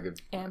 no. I could.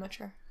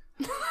 Amateur.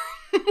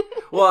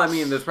 Well, I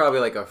mean, there's probably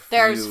like a few.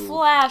 There's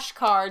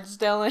flashcards,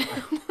 Dylan.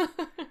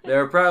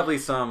 There are probably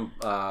some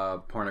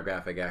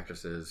pornographic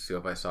actresses who,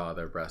 if I saw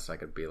their breasts, I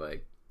could be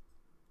like,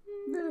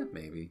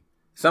 maybe.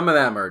 Some of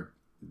them are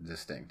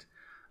distinct.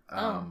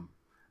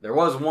 There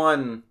was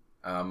one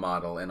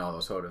model in all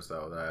those photos,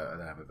 though,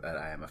 that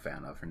I am a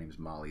fan of. Her name's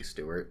Molly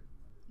Stewart.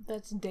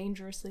 That's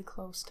dangerously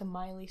close to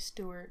Miley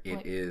Stewart.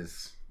 It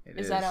is.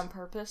 Is that on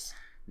purpose?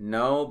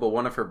 No, but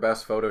one of her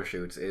best photo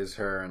shoots is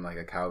her in like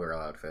a cowgirl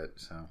outfit.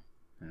 So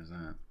there's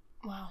that.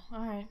 Wow.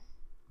 All right.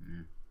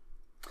 Yeah.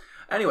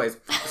 Anyways,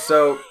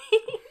 so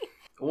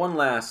one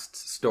last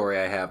story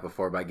I have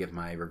before I give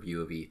my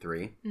review of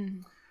E3.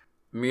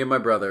 Me and my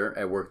brother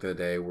at work the other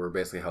day were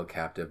basically held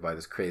captive by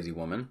this crazy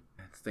woman.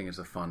 I think it's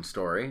a fun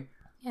story.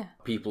 Yeah.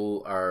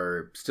 People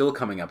are still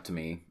coming up to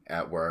me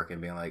at work and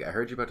being like, I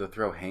heard you about to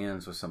throw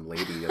hands with some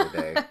lady the other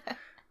day.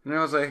 And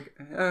I was like,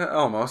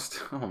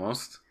 almost.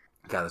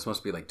 God, this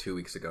must be like 2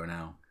 weeks ago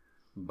now.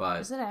 But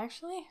is it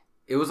actually?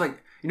 It was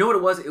like, you know what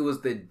it was? It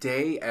was the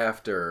day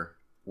after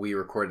we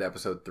recorded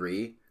episode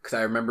 3. Because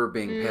I remember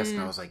being pissed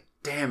and I was like,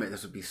 damn it,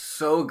 this would be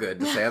so good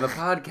to say on the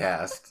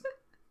podcast.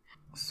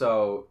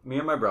 So, me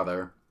and my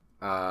brother,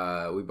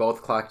 we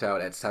both clocked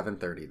out at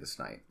 7:30 this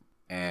night.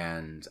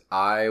 And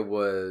I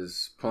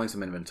was pulling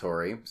some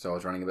inventory, so I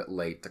was running a bit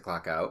late to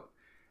clock out.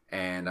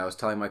 And I was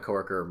telling my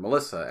coworker,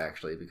 Melissa,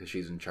 actually, because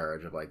she's in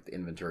charge of like the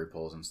inventory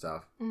pulls and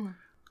stuff.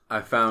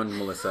 I found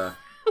Melissa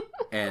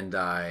and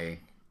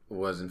I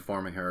was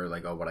informing her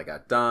like, what I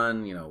got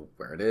done,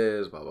 where it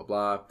is, blah, blah,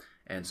 blah.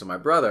 And so my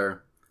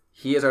brother,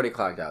 he has already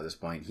clocked out at this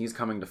point. He's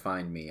coming to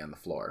find me on the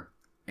floor.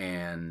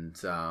 And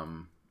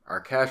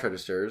our cash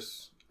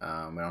registers, we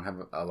don't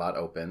have a lot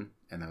open.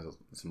 And there's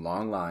some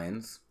long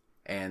lines.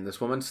 And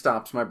this woman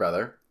stops my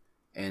brother.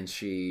 And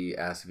she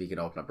asks if he can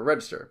open up a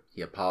register.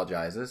 He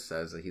apologizes,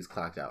 says that he's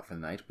clocked out for the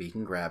night, but he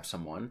can grab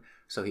someone.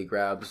 So he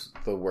grabs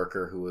the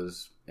worker who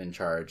was in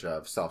charge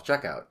of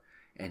self-checkout,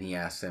 and he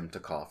asks him to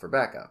call for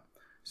backup.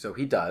 So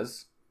he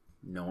does.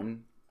 No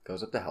one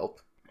goes up to help,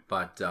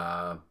 but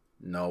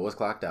Noah was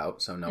clocked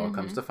out, so Noah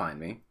comes to find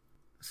me.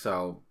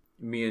 So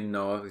me and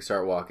Noah, we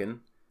start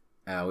walking.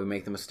 We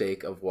make the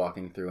mistake of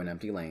walking through an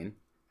empty lane,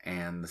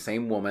 and the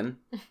same woman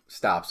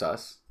stops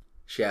us.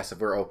 She asks if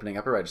we're opening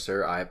up a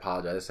register. I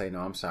apologize. Say, no,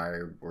 I'm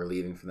sorry. We're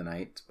leaving for the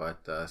night, but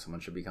someone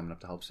should be coming up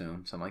to help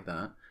soon. Something like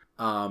that.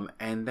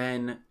 And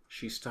then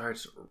she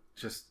starts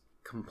just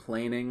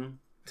complaining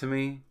to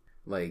me,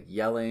 like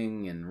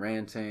yelling and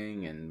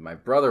ranting. And my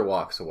brother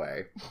walks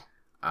away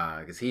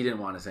because he didn't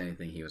want to say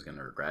anything he was going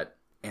to regret.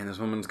 And this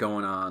woman's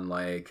going on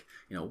like,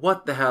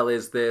 what the hell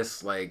is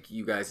this? Like,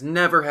 you guys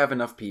never have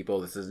enough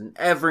people. This is an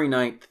every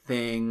night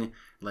thing.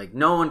 Like,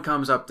 no one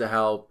comes up to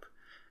help.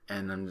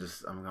 And I'm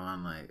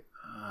going like,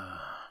 oh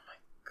my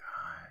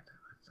God,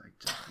 I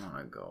just want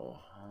to go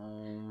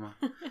home.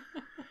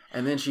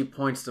 And then she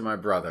points to my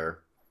brother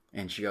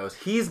and she goes,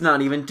 he's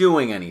not even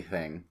doing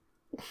anything.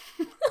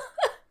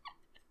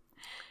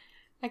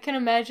 I can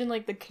imagine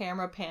like the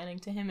camera panning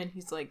to him and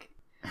he's like,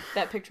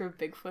 that picture of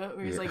Bigfoot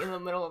where he's like in the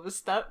middle of a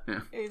step.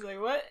 Yeah. And he's like,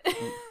 what?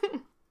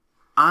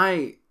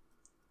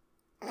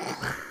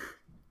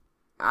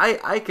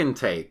 I can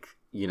take,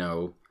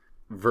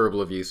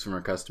 verbal abuse from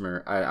a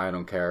customer. I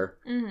don't care.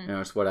 Mm-hmm.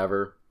 It's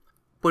whatever.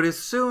 But as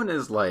soon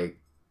as, like,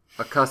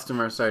 a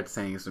customer starts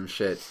saying some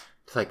shit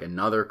to, like,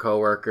 another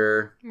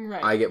coworker,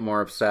 Right. I get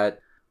more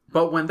upset.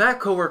 But when that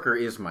coworker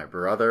is my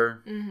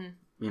brother, mm-hmm.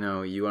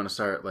 You want to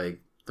start, like,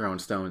 throwing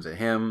stones at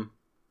him,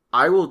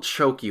 I will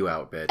choke you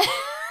out, bitch.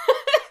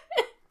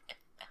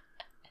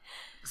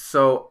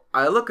 So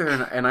I look at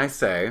her and I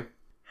say,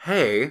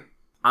 hey,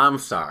 I'm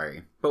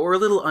sorry, but we're a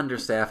little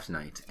understaffed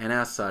tonight, and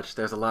as such,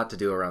 there's a lot to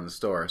do around the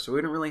store, so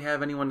we don't really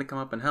have anyone to come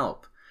up and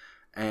help.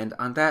 And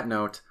on that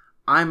note,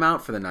 I'm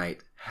out for the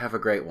night. Have a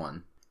great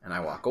one. And I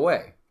walk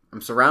away.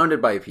 I'm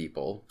surrounded by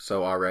people,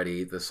 so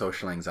already the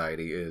social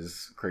anxiety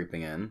is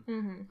creeping in.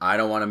 Mm-hmm. I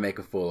don't want to make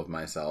a fool of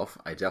myself.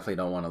 I definitely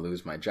don't want to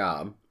lose my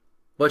job.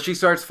 But she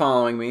starts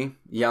following me,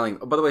 yelling.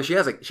 Oh, by the way, she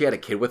had a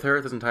kid with her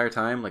this entire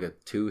time, like a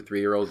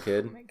 2-3-year-old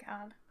kid. Oh my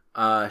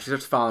god. She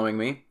starts following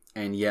me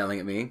and yelling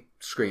at me,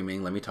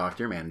 screaming, "Let me talk to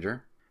your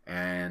manager."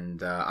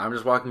 And I'm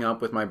just walking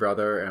up with my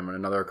brother and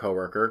another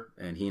coworker,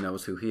 and he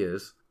knows who he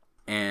is.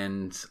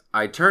 And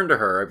I turn to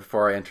her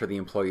before I enter the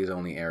employees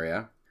only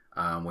area,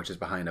 which is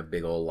behind a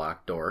big old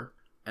locked door.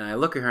 And I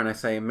look at her and I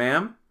say,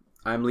 "Ma'am,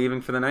 I'm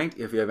leaving for the night.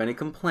 If you have any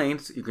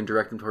complaints, you can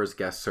direct them towards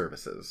guest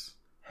services.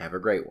 Have a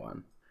great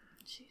one."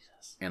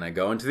 Jesus. And I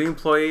go into the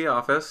employee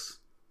office,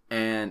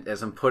 and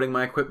as I'm putting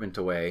my equipment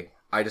away,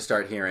 I just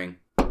start hearing,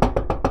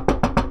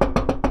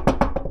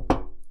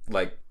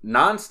 like,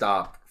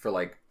 nonstop for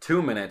like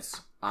 2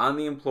 minutes on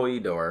the employee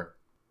door,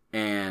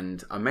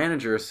 and a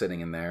manager is sitting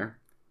in there,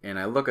 and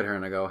I look at her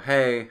and I go,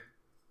 "Hey,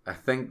 I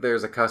think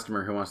there's a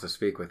customer who wants to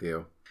speak with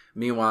you."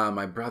 Meanwhile,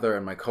 my brother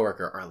and my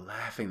coworker are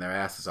laughing their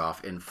asses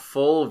off in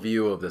full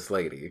view of this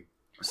lady.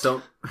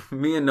 So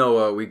me and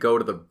Noah, we go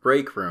to the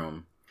break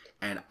room,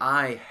 and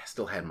I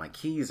still had my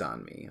keys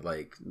on me,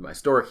 like my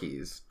store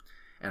keys,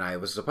 and I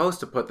was supposed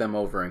to put them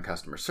over in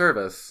customer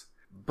service,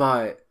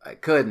 but I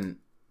couldn't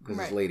because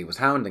this lady was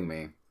hounding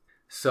me.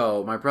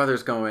 So my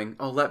brother's going,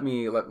 "Oh, let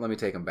me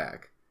take him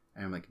back,"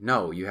 and I'm like,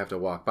 "No, you have to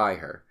walk by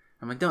her."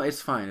 I'm like, "No,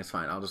 it's fine.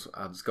 I'll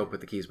just go put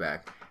the keys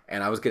back."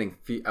 And I was getting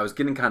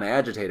kind of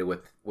agitated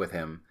with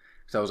him.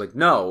 So I was like,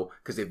 "No,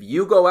 because if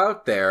you go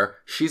out there,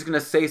 she's going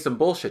to say some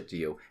bullshit to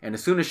you. And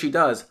as soon as she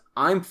does,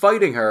 I'm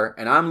fighting her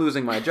and I'm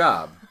losing my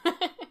job."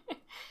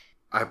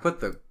 I put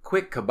the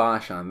quick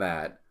kibosh on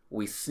that.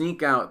 We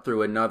sneak out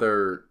through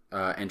another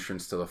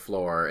entrance to the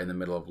floor in the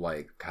middle of,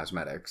 like,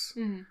 cosmetics.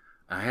 Mm-hmm.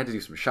 I had to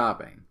do some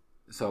shopping.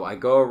 So I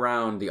go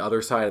around the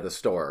other side of the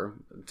store,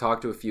 talk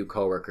to a few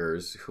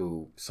coworkers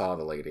who saw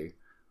the lady.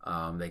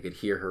 They could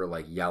hear her,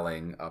 like,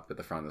 yelling up at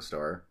the front of the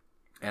store.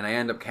 And I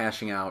end up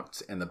cashing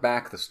out in the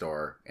back of the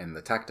store in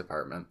the tech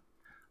department.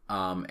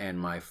 And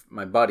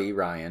my buddy,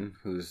 Ryan,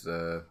 who's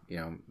the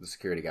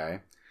security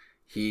guy,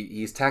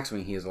 he's texting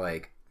me. He's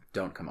like,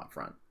 "Don't come up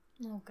front."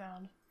 Oh,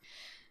 God.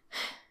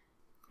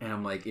 And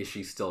I'm like, "Is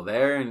she still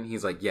there?" And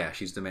he's like, "Yeah,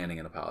 she's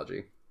demanding an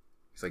apology."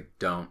 He's like,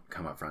 "Don't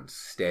come up front.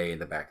 Stay in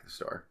the back of the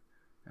store."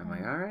 I'm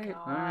like, all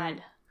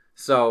right.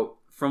 So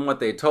from what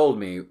they told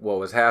me, what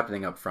was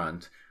happening up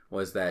front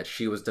was that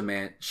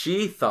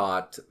she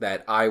thought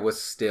that I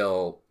was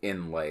still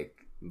in,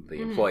 like,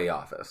 the employee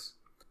office.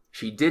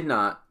 She did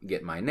not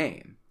get my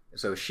name.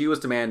 So she was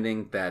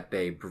demanding that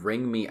they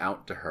bring me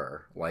out to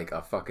her like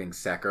a fucking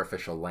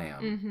sacrificial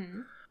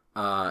lamb.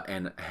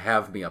 And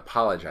have me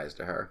apologize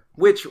to her,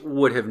 which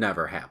would have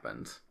never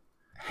happened.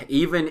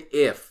 Even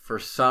if, for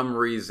some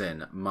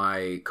reason,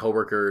 my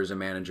coworkers and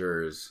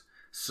managers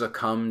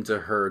succumbed to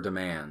her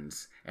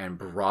demands and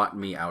brought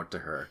me out to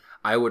her,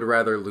 I would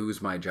rather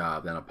lose my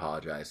job than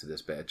apologize to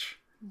this bitch.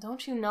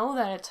 Don't you know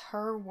that it's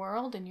her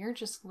world and you're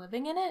just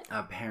living in it?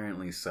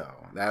 Apparently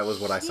so. That was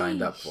what I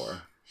signed up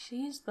for.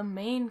 She's the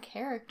main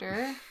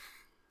character.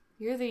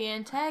 You're the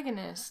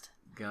antagonist.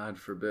 God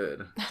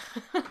forbid.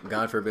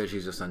 God forbid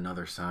she's just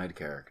another side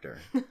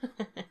character.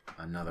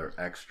 Another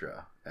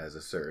extra, as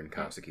a certain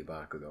Katsuki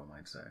Bakugo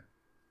might say.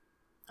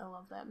 I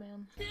love that,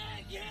 man.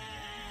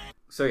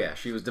 So yeah,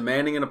 she was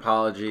demanding an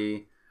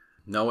apology.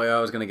 No way I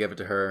was going to give it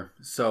to her.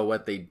 So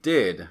what they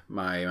did,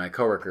 my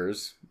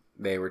coworkers,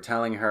 they were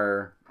telling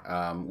her,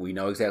 "We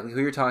know exactly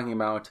who you're talking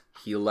about.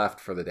 He left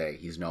for the day.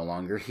 He's no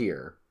longer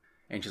here."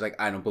 And she's like,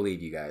 "I don't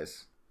believe you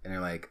guys." And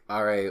they're like,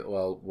 "All right,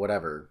 well,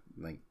 whatever.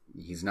 Like,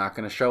 he's not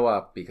going to show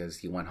up because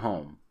he went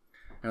home."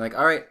 And they're like,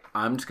 "All right,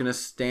 I'm just going to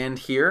stand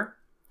here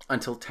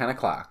until 10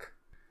 o'clock.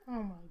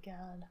 Oh my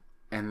God.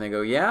 And they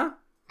go, "Yeah?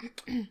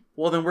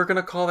 Well, then we're going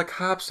to call the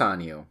cops on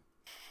you."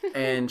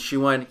 And she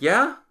went,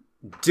 "Yeah?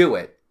 Do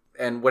it."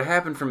 And what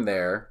happened from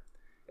there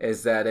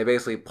is that they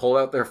basically pulled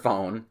out their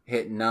phone,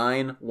 hit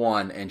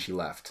 911, and she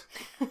left.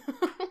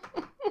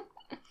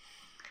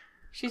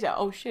 She said,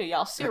 "Oh shit,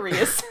 y'all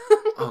serious?"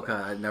 Oh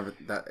God,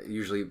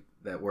 usually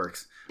that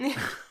works.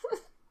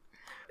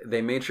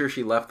 They made sure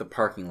she left the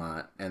parking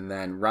lot, and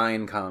then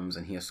Ryan comes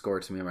and he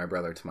escorts me and my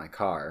brother to my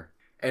car.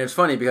 And it's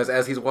funny because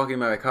as he's walking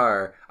by my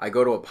car, I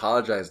go to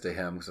apologize to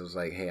him because I was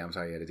like, "Hey, I'm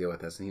sorry you had to deal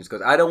with this." And he just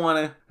goes, I don't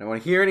want to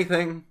hear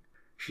anything.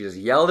 She just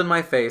yelled in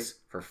my face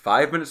for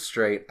 5 minutes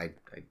straight. I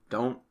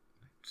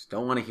just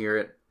don't want to hear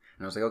it.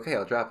 And I was like, okay,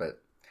 I'll drop it.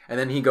 And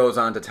then he goes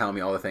on to tell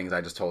me all the things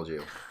I just told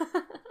you.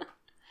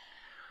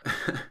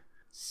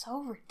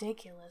 So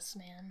ridiculous,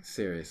 man.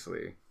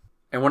 Seriously.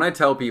 And when I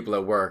tell people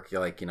at work,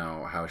 like,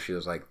 how she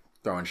was like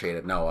throwing shade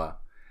at Noah,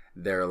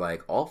 they're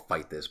like, I'll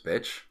fight this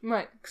bitch.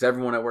 Right. Because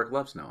everyone at work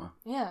loves Noah.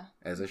 Yeah.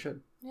 As they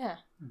should. Yeah.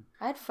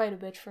 I'd fight a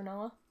bitch for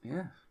Noah.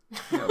 Yeah.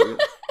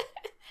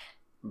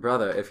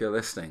 Brother, if you're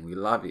listening, we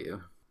love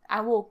you.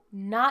 I will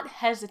not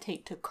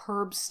hesitate to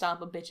curb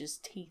stomp a bitch's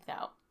teeth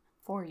out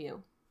for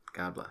you.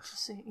 God bless.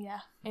 See, yeah.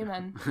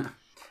 Amen.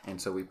 And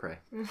so we pray.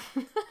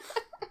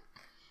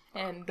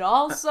 And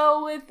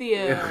also with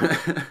you.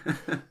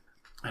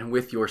 And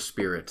with your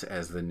spirit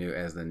as the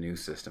new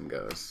system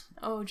goes.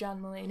 Oh,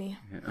 John Mulaney.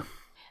 Yeah.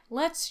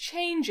 Let's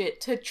change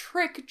it to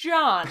Trick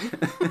John.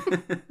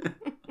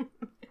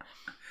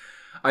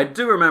 I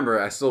do remember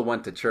I still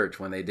went to church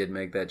when they did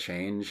make that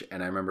change,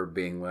 and I remember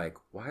being like,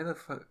 why the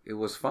fuck? It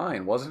was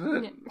fine,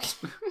 wasn't it?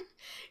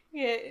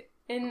 Yeah.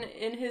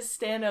 In his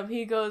stand-up,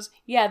 he goes,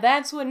 yeah,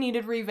 that's what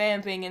needed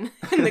revamping in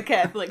the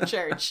Catholic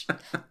Church.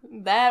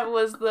 That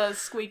was the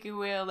squeaky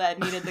wheel that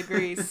needed the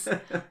grease.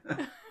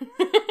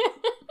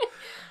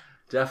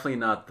 Definitely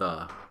not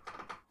the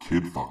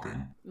kid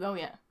fucking. Oh,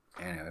 yeah.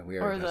 Anyway,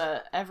 or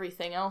the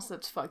everything else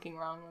that's fucking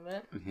wrong with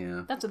it.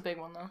 Yeah. That's a big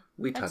one, though.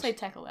 I'd say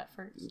tackle that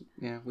first.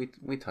 Yeah,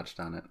 we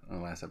touched on it in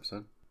the last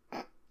episode.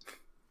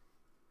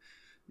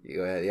 You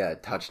go ahead, yeah,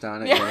 touched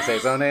on it. Yeah. You want to say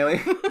something, Hayley?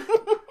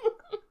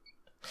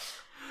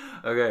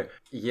 Okay.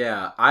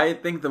 Yeah, I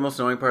think the most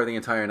annoying part of the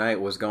entire night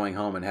was going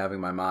home and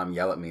having my mom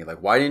yell at me,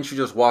 like, why didn't you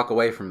just walk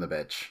away from the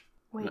bitch?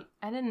 Wait,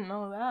 I didn't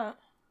know that.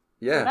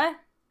 Yeah. Did I?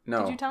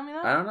 No. Did you tell me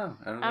that? I don't know.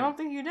 I don't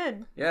think you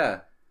did. Yeah.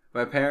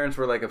 My parents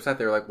were, like, upset.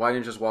 They were like, why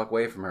didn't you just walk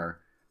away from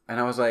her? And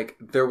I was like,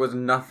 there was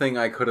nothing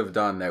I could have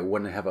done that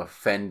wouldn't have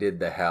offended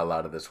the hell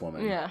out of this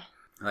woman. Yeah.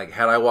 Like,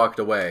 had I walked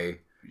away,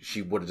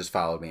 she would have just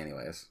followed me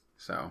anyways.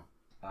 So,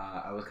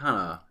 I was kind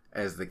of,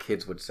 as the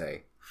kids would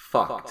say,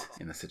 fucked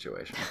in the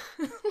situation.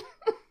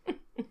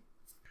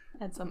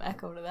 Had some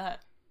echo to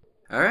that.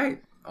 All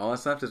right. All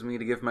that's left is me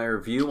to give my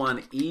review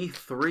on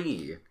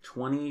E3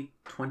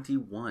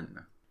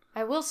 2021.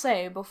 I will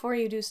say, before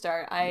you do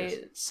start,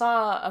 I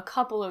saw a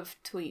couple of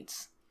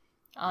tweets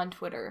on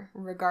Twitter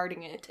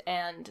regarding it,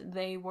 and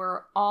they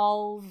were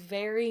all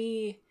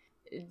very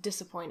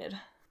disappointed.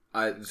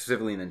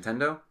 Specifically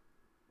Nintendo?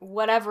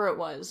 Whatever it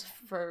was,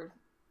 for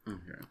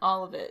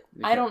all of it.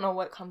 Okay. I don't know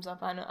what comes up.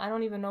 I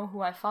don't even know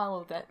who I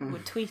follow that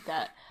would tweet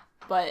that.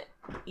 But,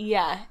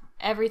 yeah,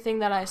 everything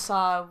that I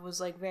saw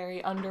was, like,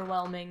 very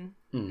underwhelming.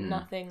 Mm-hmm.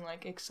 Nothing,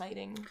 like,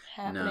 exciting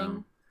happening.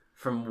 No.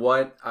 From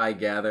what I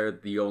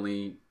gathered, the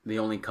only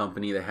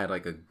company that had,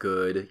 like, a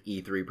good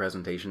E3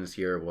 presentation this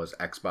year was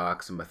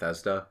Xbox and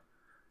Bethesda.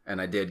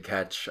 And I did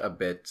catch a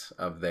bit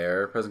of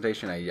their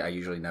presentation. I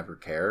usually never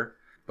care.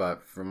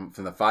 But from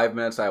the 5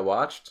 minutes I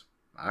watched,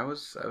 I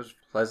was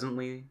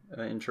pleasantly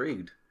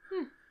intrigued.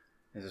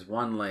 There's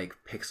one, like,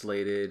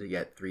 pixelated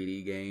yet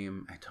 3D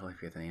game. I totally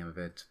forget the name of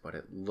it, but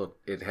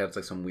it had,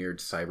 like, some weird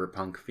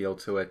cyberpunk feel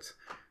to it,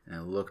 and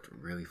it looked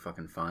really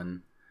fucking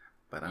fun.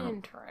 But I don't.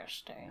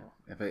 Interesting.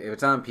 If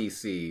it's on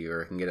PC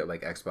or I can get it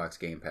like Xbox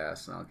Game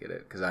Pass, then I'll get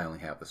it because I only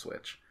have the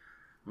Switch.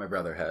 My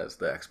brother has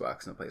the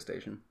Xbox and the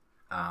PlayStation.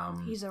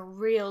 He's a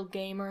real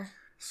gamer.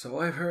 So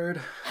I've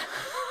heard.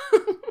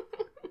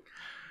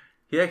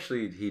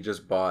 He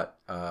just bought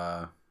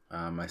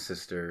my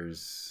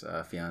sister's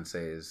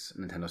fiance's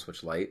Nintendo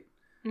Switch Lite.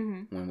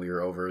 Mm-hmm. When we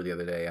were over the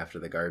other day after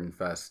the Garden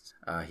Fest,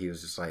 he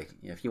was just like,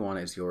 if you want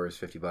it, it's yours,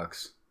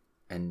 $50.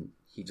 And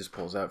he just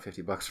pulls out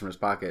 $50 from his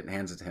pocket and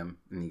hands it to him.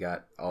 And he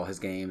got all his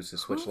games,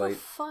 his Switch Lite. Who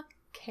the fuck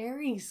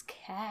carries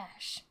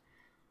cash?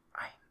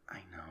 I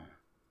know.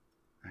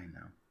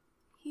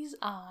 He's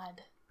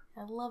odd.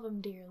 I love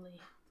him dearly.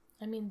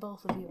 I mean,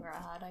 both of you are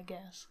odd, I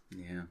guess.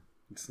 Yeah.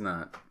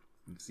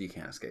 You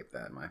can't escape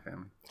that in my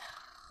family.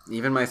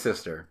 Even my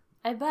sister.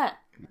 I bet.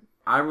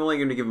 I'm only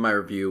going to give my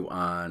review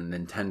on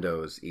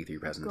Nintendo's E3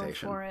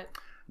 presentation. Go for it.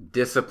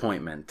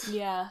 Disappointment.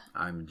 Yeah.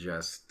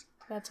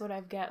 That's what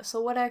I've got. So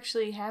what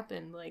actually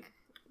happened?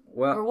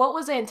 Or what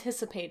was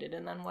anticipated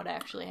and then what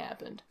actually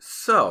happened?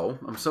 So,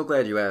 I'm so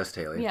glad you asked,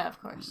 Hayley. Yeah,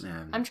 of course.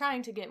 I'm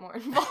trying to get more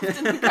involved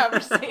in the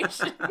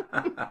conversation.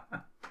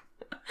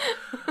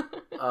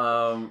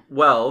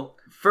 Well,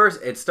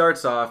 first, it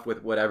starts off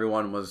with what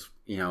everyone was,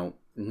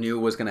 knew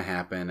was going to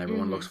happen.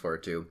 Everyone looks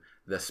forward to.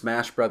 The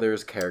Smash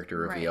Brothers character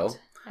reveal. Right.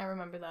 I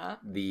remember that.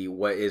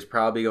 What is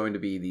probably going to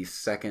be the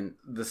second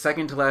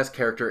to last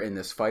character in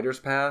this Fighter's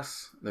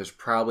Pass. There's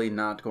probably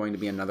not going to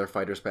be another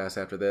Fighter's Pass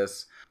after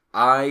this.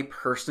 I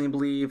personally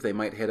believe they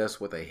might hit us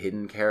with a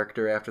hidden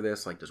character after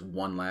this, like just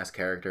one last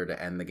character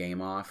to end the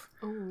game off.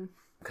 Ooh.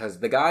 Because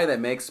the guy that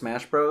makes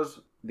Smash Bros.,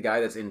 the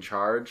guy that's in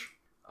charge,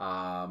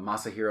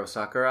 Masahiro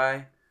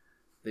Sakurai,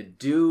 the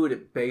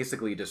dude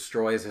basically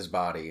destroys his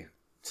body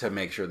to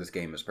make sure this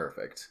game is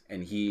perfect.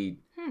 And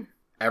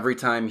every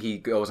time he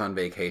goes on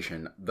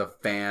vacation, the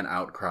fan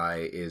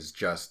outcry is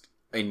just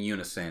in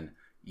unison,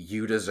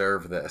 you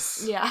deserve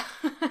this. Yeah.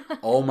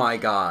 Oh my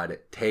God,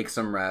 take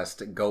some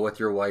rest, go with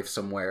your wife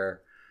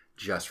somewhere,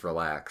 just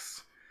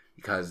relax.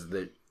 Because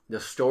the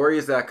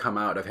stories that come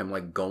out of him,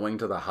 like, going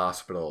to the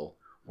hospital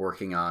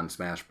working on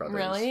Smash Brothers.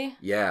 Really?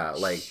 Yeah,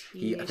 like,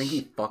 I think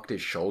he fucked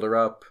his shoulder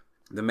up.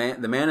 The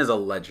man is a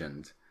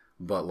legend,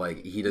 but,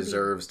 like, he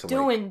deserves to,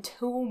 doing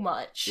too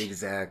much.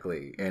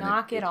 Exactly. And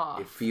knock it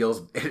off.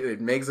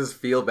 It makes us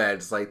feel bad.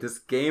 It's like, this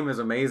game is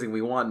amazing,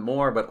 we want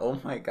more, but oh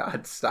my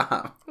God,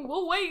 stop.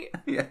 We'll wait.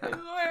 Yeah. I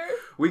swear.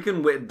 We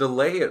can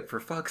delay it, for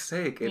fuck's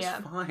sake. It's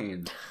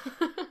fine.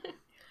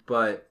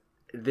 But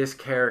this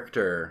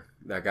character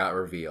that got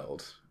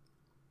revealed,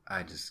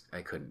 I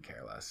couldn't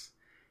care less.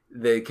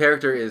 The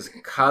character is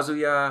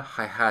Kazuya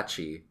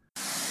Heihachi.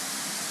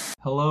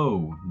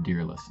 Hello,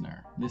 dear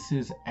listener. This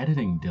is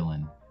Editing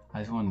Dylan. I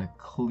just wanted to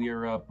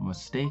clear up a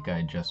mistake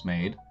I just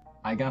made.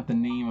 I got the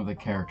name of the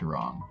character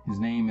wrong. His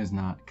name is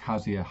not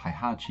Kazuya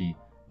Heihachi,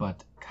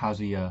 but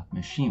Kazuya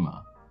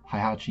Mishima.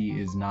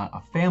 Heihachi is not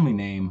a family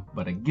name,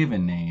 but a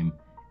given name,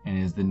 and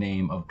is the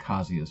name of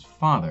Kazuya's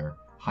father,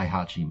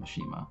 Heihachi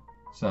Mishima.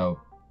 So,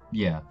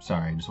 yeah,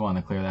 sorry, just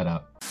wanted to clear that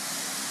up.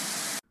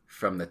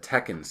 From the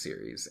Tekken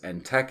series,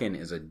 and Tekken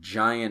is a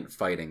giant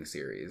fighting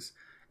series.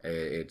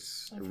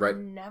 I've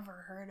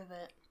never heard of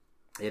it.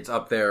 It's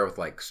up there with,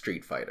 like,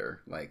 Street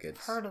Fighter. Like,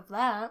 it's heard of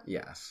that.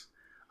 Yes.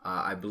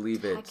 I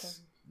believe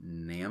it's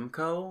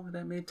Namco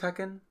that made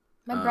Tekken.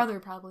 My brother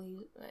probably...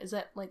 Is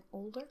that, like,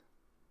 older?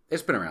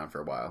 It's been around for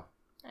a while.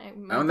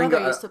 My brother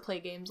used to play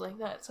games like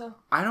that, so...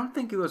 I don't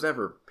think it was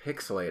ever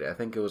pixelated. I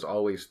think it was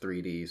always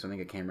 3D, so I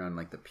think it came around,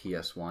 like, the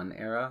PS1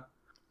 era.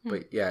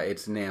 But, yeah,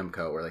 it's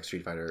Namco, where, like,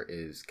 Street Fighter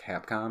is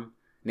Capcom.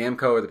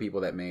 Namco are the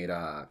people that made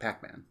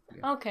Pac-Man.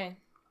 Yeah. Okay.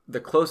 The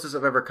closest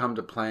I've ever come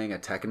to playing a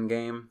Tekken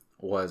game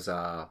was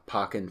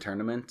Pokken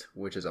Tournament,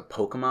 which is a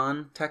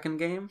Pokemon Tekken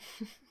game.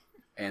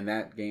 And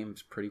that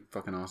game's pretty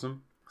fucking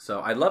awesome.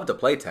 So I'd love to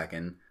play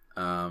Tekken.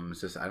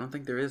 It's just I don't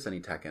think there is any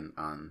Tekken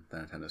on the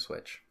Nintendo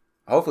Switch.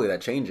 Hopefully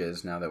that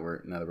changes now that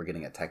we're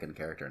getting a Tekken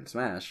character in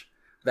Smash.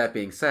 That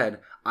being said,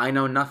 I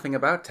know nothing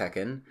about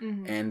Tekken,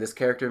 and this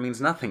character means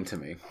nothing to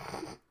me.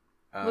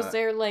 Was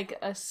there, like,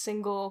 a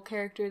single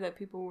character that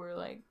people were,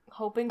 like,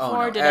 hoping for?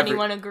 No, Did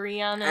anyone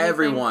agree on anything?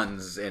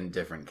 Everyone's in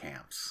different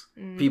camps.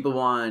 People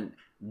want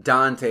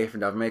Dante from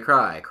Devil May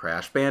Cry,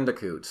 Crash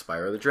Bandicoot,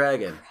 Spyro the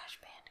Dragon,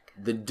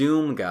 the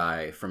Doom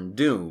guy from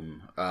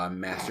Doom,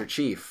 Master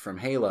Chief from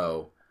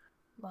Halo,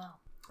 wow,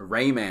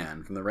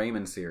 Rayman from the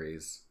Rayman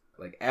series.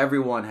 Like,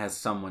 everyone has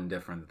someone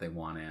different that they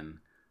want in,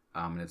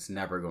 and it's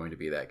never going to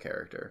be that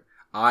character.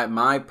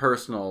 My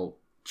personal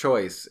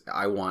choice,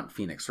 I want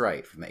Phoenix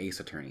Wright from the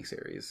Ace Attorney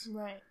series.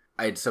 Right.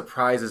 It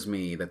surprises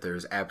me that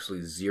there's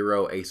absolutely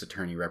zero Ace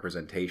Attorney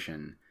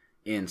representation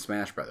in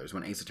Smash Brothers,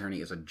 when Ace Attorney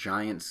is a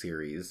giant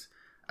series.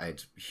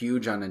 It's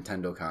huge on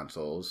Nintendo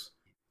consoles.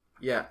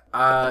 Yeah,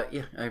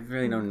 I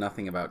really know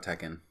nothing about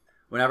Tekken.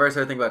 Whenever I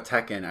start thinking about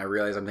Tekken, I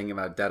realize I'm thinking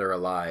about Dead or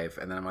Alive,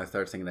 and then when I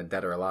start thinking of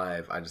Dead or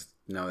Alive, I just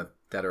know that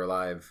Dead or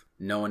Alive,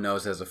 no one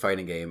knows as a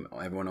fighting game.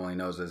 Everyone only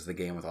knows as the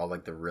game with all,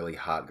 like, the really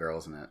hot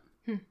girls in it.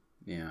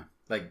 Yeah.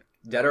 Like,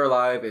 Dead or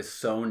Alive is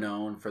so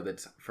known for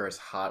its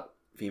hot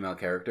female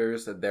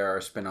characters that there are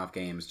spin-off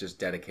games just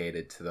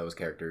dedicated to those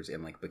characters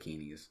in, like,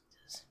 bikinis.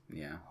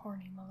 Yeah.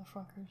 Horny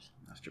motherfuckers.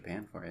 That's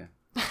Japan for you.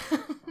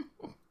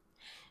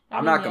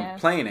 I'm not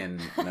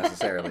complaining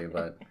necessarily,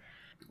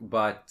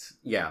 but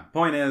yeah.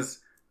 Point is,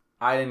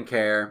 I didn't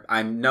care.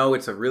 I know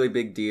it's a really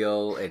big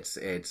deal. It's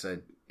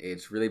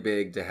really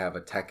big to have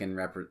a Tekken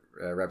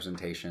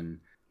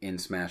representation in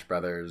Smash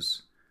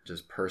Brothers.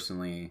 Just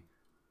personally,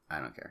 I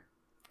don't care.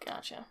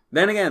 Gotcha.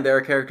 Then again, there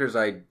are characters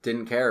I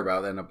didn't care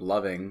about that I ended up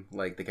loving,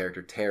 like the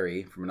character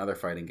Terry from another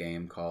fighting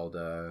game called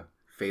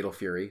Fatal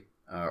Fury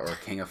or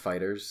King of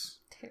Fighters.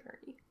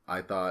 Terry.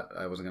 I thought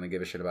I wasn't going to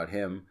give a shit about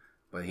him,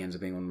 but he ends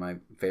up being one of my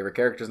favorite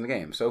characters in the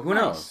game. So who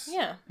knows?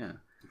 Yeah.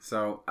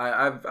 So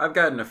I've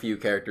gotten a few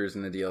characters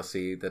in the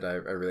DLC that I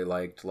really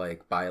liked,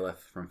 like Byleth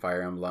from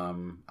Fire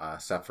Emblem,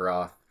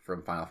 Sephiroth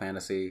from Final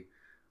Fantasy.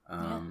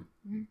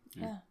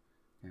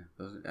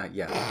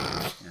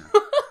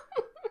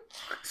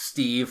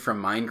 Steve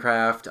from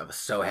Minecraft. I was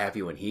so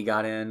happy when he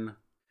got in.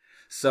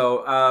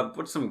 So,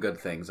 what's some good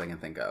things I can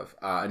think of?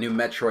 A new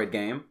Metroid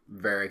game.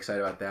 Very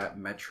excited about that.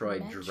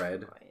 Metroid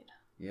Dread.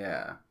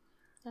 Yeah.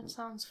 That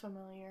sounds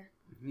familiar.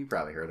 You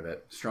probably heard of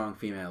it. Strong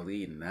female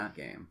lead in that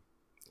game.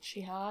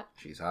 She hot?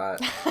 She's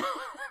hot.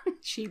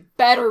 She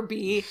better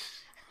be.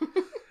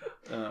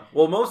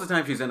 Well, most of the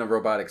time she's in a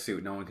robotic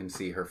suit. No one can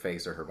see her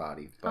face or her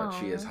body. But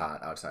she is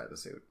hot outside of the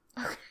suit.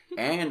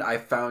 And I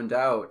found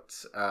out,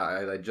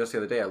 just the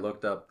other day, I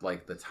looked up,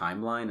 like, the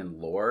timeline and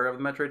lore of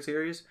the Metroid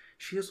series.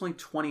 She is only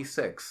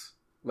 26.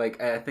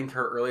 Like, I think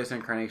her earliest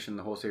incarnation in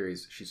the whole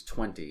series, she's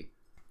 20.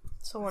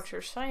 So what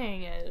you're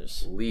saying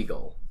is...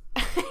 legal.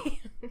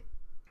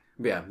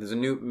 Yeah, there's a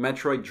new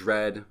Metroid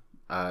Dread.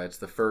 It's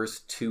the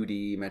first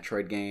 2D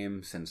Metroid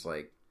game since,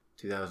 like,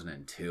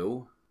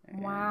 2002.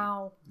 And,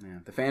 wow. Yeah,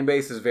 the fan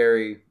base is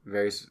very,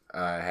 very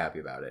happy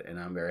about it, and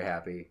I'm very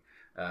happy.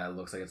 It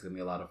looks like it's going to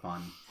be a lot of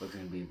fun. Looks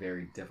going to be a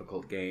very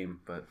difficult game,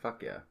 but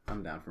fuck yeah.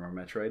 I'm down for more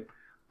Metroid.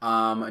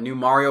 A new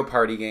Mario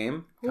Party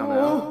game coming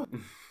out.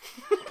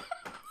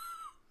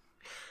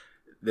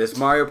 This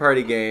Mario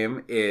Party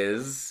game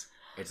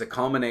it's a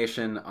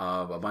culmination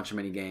of a bunch of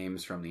mini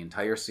games from the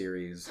entire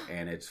series,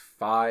 and it's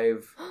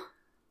five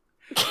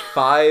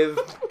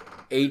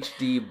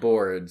HD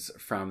boards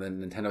from the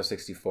Nintendo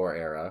 64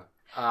 era.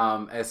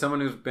 As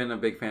someone who's been a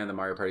big fan of the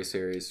Mario Party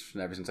series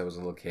ever since I was a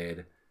little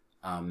kid,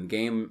 the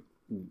game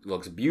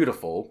looks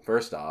beautiful,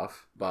 first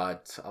off,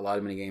 but a lot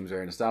of mini games are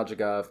very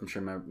nostalgic of. I'm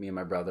sure me and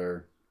my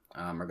brother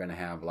are going to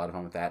have a lot of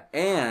fun with that.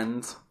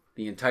 And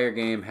the entire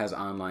game has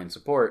online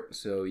support,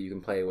 so you can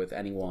play with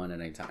anyone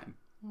at any time.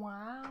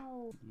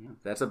 Wow. Yeah,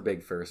 that's a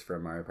big first for a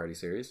Mario Party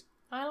series.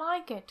 I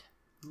like it.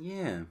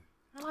 Yeah.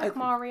 I like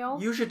Mario.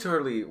 You should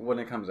totally, when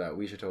it comes out,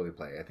 we should totally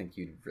play. I think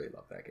you'd really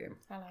love that game.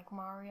 I like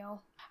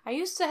Mario. I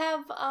used to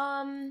have,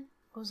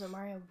 what was it,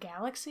 Mario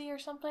Galaxy or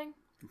something?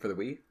 For the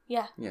Wii?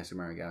 Yeah. Yeah,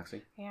 Super Mario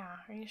Galaxy. Yeah,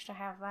 I used to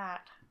have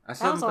that. I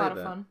still That was a lot haven't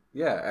of played fun.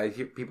 Yeah, I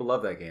hear people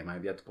love that game. I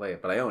have yet to play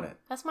it, but I own it.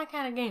 That's my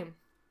kind of game.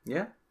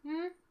 Yeah?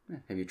 Hmm? Yeah.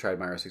 Have you tried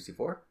Mario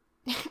 64?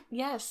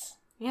 Yes.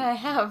 Yeah, I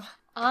have.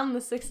 On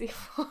the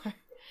 64.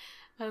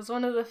 That was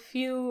one of the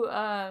few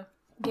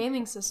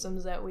gaming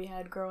systems that we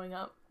had growing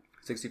up.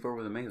 64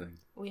 was amazing.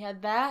 We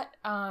had that.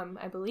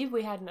 I believe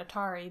we had an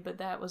Atari, but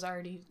that was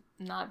already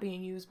not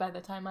being used by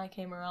the time I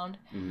came around.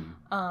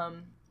 Mm-hmm.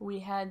 We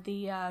had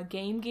the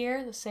Game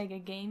Gear, the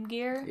Sega Game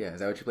Gear. Yeah, is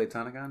that what you played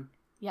Sonic on?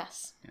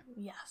 Yes. Yeah.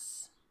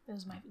 Yes.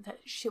 That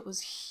shit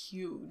was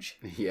huge.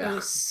 Yeah. It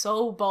was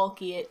so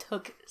bulky. It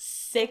took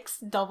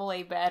 6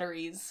 AA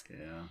batteries.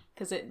 Yeah.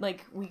 Because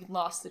we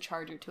lost the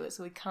charger to it,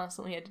 so we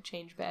constantly had to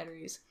change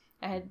batteries.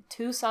 I had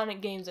 2 Sonic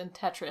games and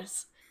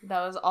Tetris. That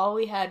was all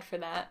we had for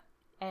that.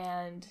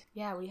 And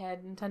yeah, we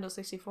had Nintendo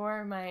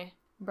 64. My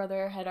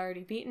brother had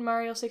already beaten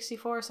Mario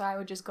 64, so I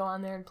would just go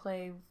on there and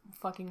play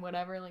fucking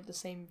whatever, like the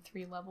same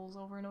 3 levels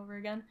over and over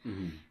again.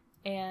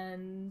 Mm-hmm.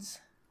 And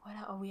what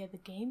else? Oh, we had the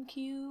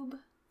GameCube.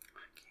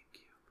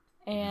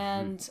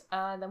 And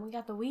then we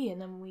got the Wii,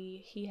 and then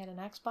he had an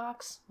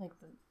Xbox, like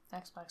the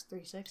Xbox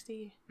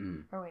 360.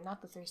 Or wait,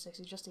 not the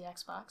 360, just the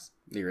Xbox.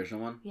 The original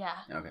one? Yeah.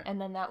 Okay.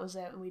 And then that was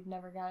it. We'd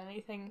never got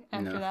anything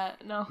after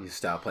that. No. You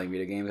stopped playing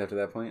video games after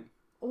that point?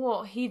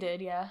 Well, he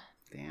did, yeah.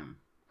 Damn.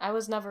 I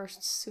was never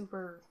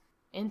super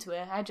into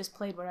it. I just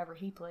played whatever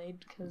he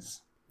played,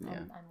 because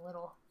I'm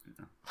little.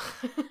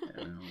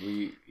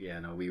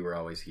 Yeah. We were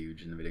always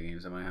huge in the video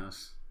games at my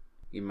house.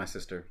 Even my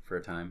sister, for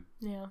a time.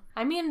 Yeah.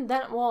 I mean,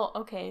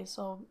 okay,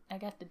 so I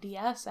got the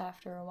DS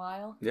after a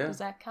while. Yeah. Does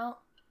that count?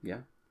 Yeah.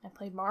 I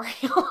played Mario.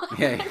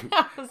 Yeah.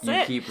 That was you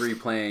it. keep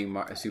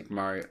replaying Super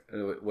Mario,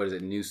 what is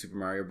it, New Super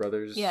Mario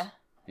Brothers? Yeah.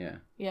 Yeah.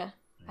 Yeah.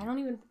 I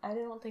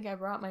don't think I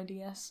brought my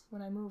DS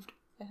when I moved.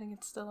 I think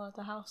it's still at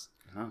the house.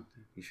 Oh,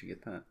 you should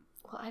get that.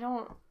 Well, I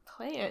don't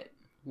play it.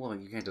 Well,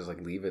 you can't just,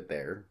 leave it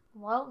there.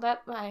 Well,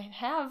 that I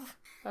have.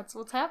 That's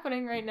what's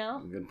happening right now.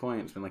 Good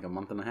point. It's been like a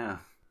month and a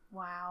half.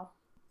 Wow.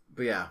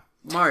 But yeah,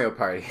 Mario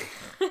Party.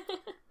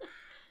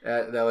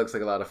 That looks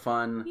like a lot of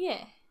fun.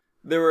 Yeah.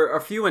 There were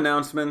a few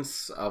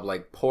announcements of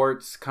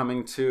ports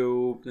coming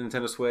to the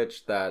Nintendo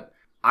Switch that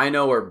I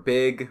know are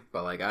big,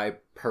 but I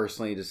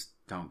personally just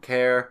don't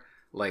care.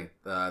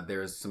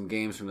 There's some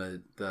games from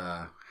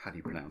the how do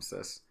you pronounce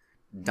this?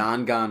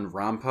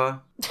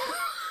 Danganronpa.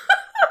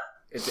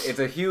 It's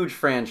a huge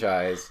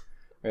franchise.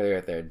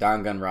 Right there,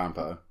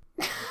 Danganronpa.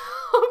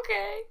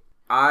 Okay.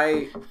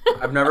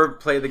 I've never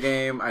played the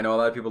game. I know a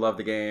lot of people love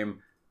the game.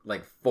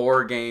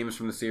 4 games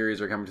from the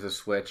series are coming to the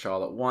Switch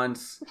all at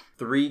once.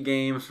 3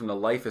 games from the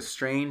Life is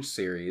Strange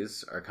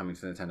series are coming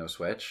to the Nintendo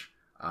Switch.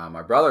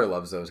 My brother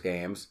loves those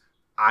games.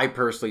 I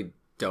personally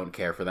don't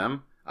care for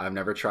them. I've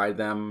never tried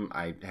them.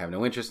 I have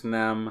no interest in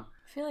them.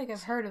 I feel like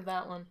I've heard of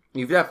that one.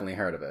 You've definitely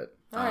heard of it.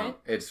 All right.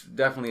 It's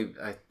definitely,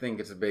 I think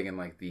it's big in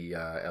the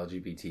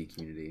LGBT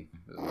community.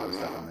 There's a lot of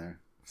stuff in there.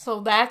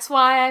 So that's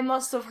why I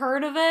must have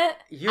heard of it?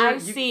 I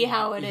see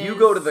how it is. You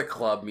go to the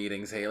club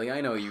meetings, Hayley.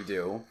 I know you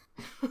do.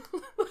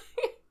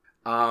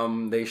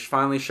 They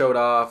finally showed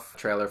off a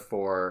trailer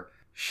for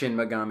Shin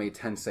Megami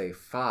Tensei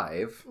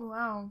 5.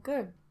 Wow,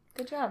 good.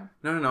 Good job.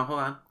 No, hold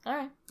on. All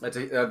right.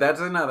 That's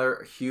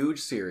another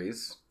huge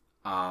series.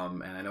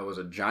 And I know it was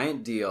a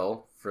giant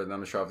deal for them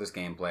to show off this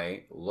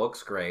gameplay.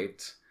 Looks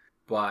great.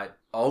 But,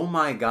 oh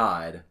my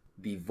god,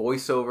 the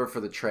voiceover for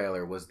the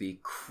trailer was the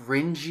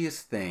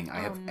cringiest thing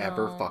I have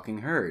ever fucking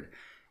heard.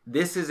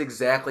 This is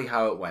exactly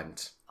how it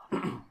went.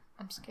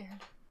 I'm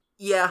scared.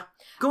 Yeah,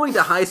 going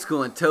to high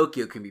school in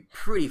Tokyo can be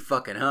pretty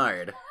fucking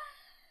hard.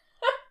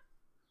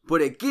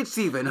 But it gets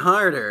even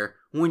harder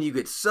when you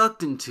get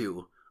sucked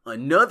into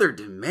another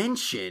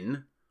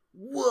dimension.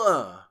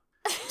 Whoa.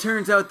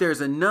 Turns out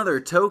there's another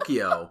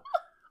Tokyo.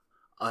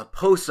 A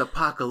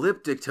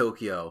post-apocalyptic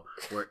Tokyo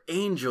where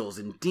angels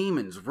and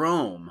demons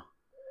roam.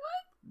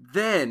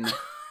 Then,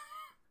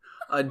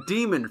 a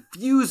demon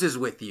fuses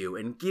with you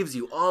and gives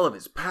you all of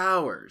his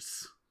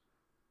powers.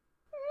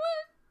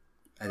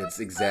 And it's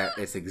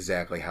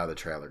exactly how the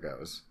trailer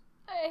goes.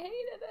 I hated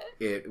it.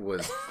 It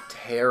was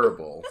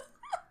terrible.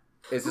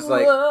 It's just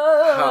like,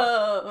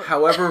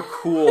 however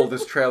cool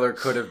this trailer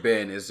could have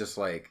been is just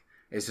like,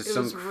 it's just it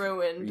was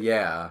ruined.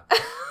 Yeah.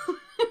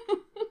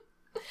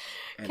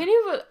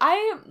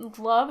 I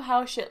love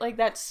how shit like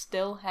that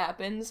still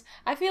happens.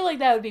 I feel like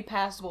that would be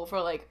passable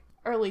for like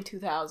early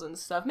 2000s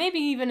stuff, maybe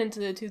even into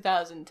the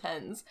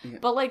 2010s. Yeah.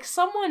 But like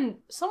someone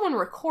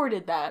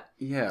recorded that.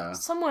 Yeah.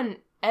 Someone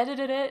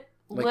edited it,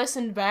 like,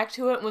 listened back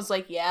to it, and was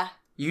like, yeah.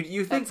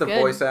 You think the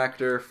voice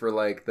actor for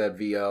like that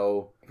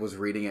VO was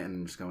reading it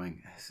and just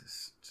going, this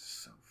is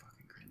just so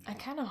fucking cringy. I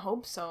kind of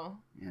hope so.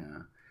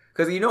 Yeah.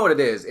 Because you know what it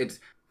is? It's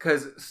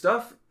because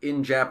stuff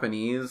in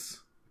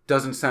Japanese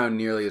doesn't sound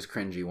nearly as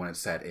cringy when it's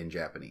set in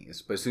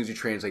Japanese. But as soon as you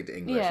translate to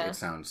English, it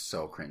sounds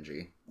so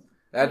cringy.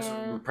 That's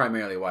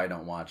primarily why I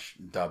don't watch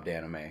dubbed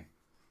anime.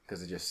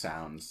 Because it just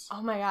sounds...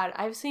 Oh my god,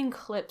 I've seen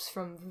clips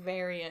from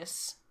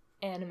various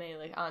anime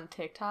like on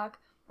TikTok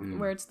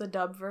where it's the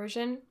dubbed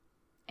version.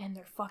 And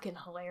they're fucking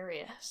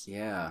hilarious.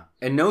 Yeah.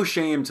 And no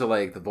shame to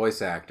like the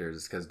voice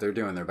actors because they're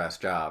doing their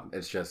best job.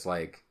 It's just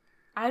like...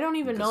 I don't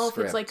even know if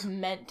it's like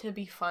meant to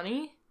be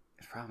funny.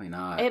 It's probably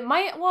not. It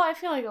might... Well, I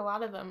feel like a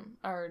lot of them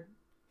are...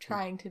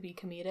 trying to be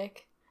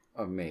comedic.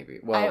 Oh, maybe.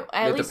 Well,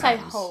 at least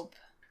depends. I hope.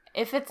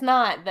 If it's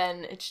not,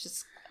 then it's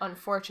just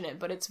unfortunate,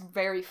 but it's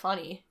very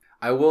funny.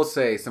 I will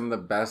say some of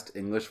the best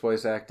English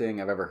voice acting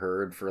I've ever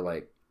heard for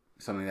like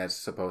something that's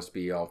supposed to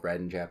be all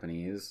read in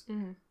Japanese.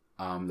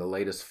 The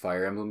latest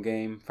Fire Emblem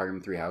game, Fire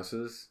Emblem Three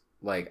Houses.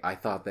 Like, I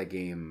thought that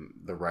game,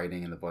 the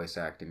writing and the voice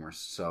acting were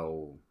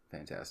so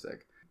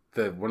fantastic.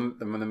 One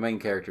of the main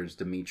characters,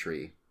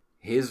 Dimitri,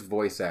 his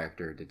voice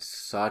actor did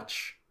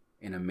such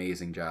an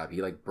amazing job.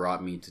 He like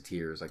brought me to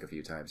tears like a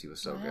few times. He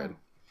was so good.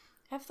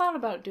 I've thought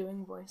about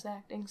doing voice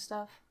acting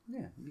stuff.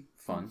 Yeah, it'd be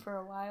fun for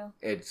a while.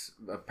 It's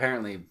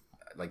apparently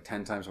like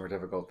 10 times more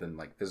difficult than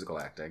like physical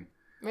acting.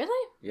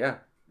 Really? Yeah.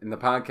 In the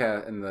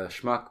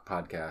Schmuck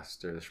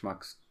podcast or the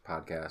Schmucks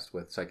podcast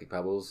with Psychic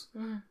Pebbles,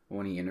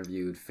 when he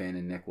interviewed Finn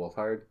and Nick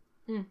Wolfhard.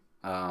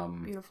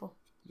 Beautiful.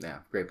 Yeah,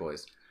 great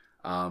boys.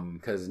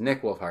 Because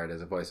Nick Wolfhard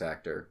is a voice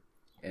actor,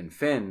 and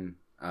Finn,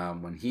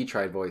 when he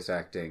tried voice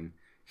acting,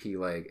 he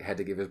like had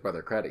to give his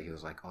brother credit. He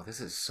was like, "Oh, this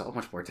is so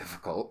much more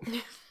difficult."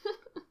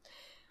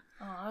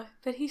 Aw,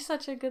 but he's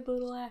such a good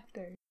little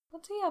actor.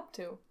 What's he up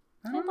to?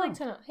 I'd like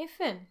to know. Hey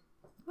Finn,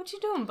 what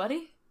you doing,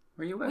 buddy?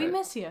 Where you at? We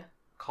miss you.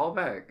 Call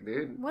back,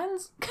 dude.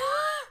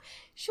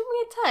 Shoot me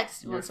a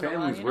text. Your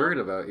family's worried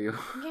about you.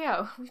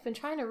 Yeah, we've been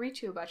trying to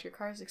reach you about your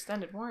car's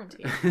extended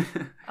warranty.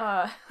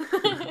 But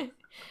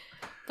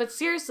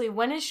seriously,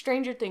 when is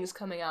Stranger Things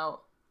coming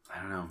out?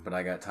 I don't know, but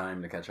I got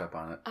time to catch up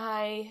on it.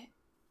 I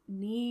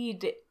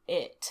need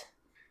it.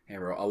 Hey,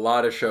 bro, a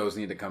lot of shows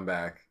need to come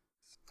back.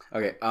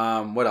 Okay,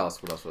 what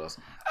else?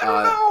 I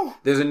don't know!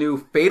 There's a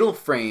new Fatal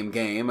Frame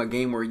game, a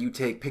game where you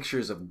take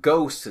pictures of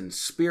ghosts and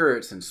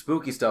spirits and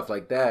spooky stuff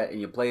like that, and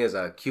you play as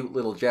a cute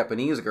little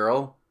Japanese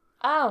girl.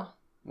 Oh.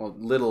 Well,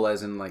 little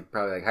as in like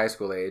probably like high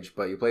school age,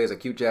 but you play as a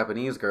cute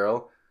Japanese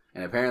girl,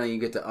 and apparently you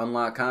get to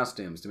unlock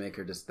costumes to make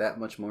her just that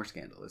much more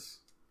scandalous.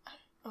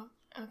 Oh,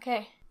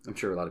 okay. I'm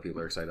sure a lot of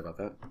people are excited about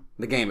that.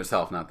 The game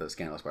itself, not the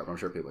scandalous part, but I'm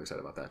sure people are excited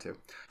about that too.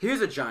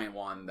 Here's a giant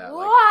one that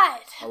like...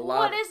 What? A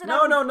lot... What is it?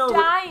 No.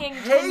 Dying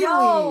Hayley! To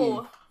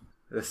know.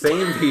 The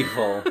same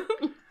people...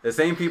 the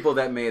same people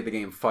that made the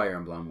game Fire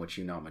Emblem, which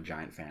you know I'm a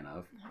giant fan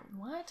of.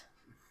 What?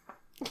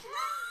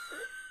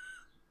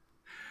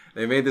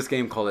 They made this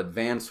game called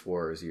Advance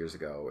Wars years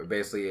ago.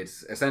 Basically,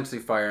 it's essentially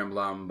Fire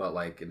Emblem, but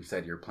like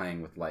instead you're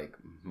playing with like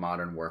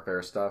modern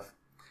warfare stuff.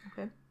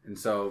 Okay. And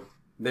so...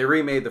 they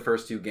remade the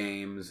first two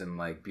games and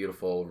like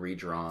beautiful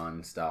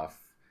redrawn stuff,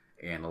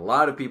 and a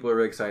lot of people are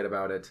really excited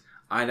about it.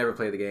 I never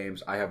played the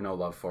games. I have no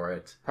love for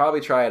it.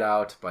 Probably try it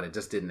out, but it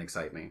just didn't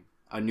excite me.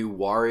 A new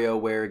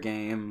WarioWare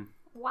game.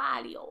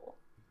 Wario.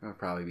 That'll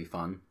probably be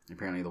fun.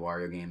 Apparently the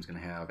Wario game's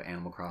going to have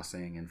Animal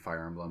Crossing and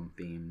Fire Emblem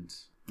themed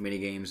mini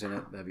games in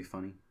it. That'd be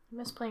funny. I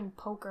miss playing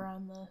poker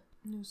on the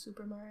new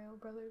Super Mario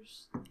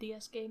Brothers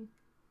DS game.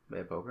 They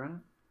have poker on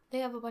it? They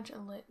have a bunch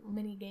of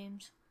mini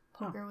games.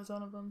 Poker was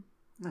one of them.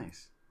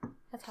 Nice.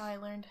 That's how I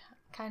learned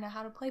kind of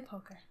how to play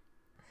poker.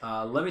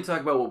 Let me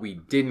talk about what we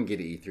didn't get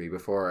at E3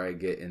 before I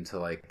get into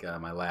like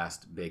my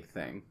last big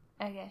thing.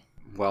 Okay.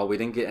 Well, we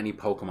didn't get any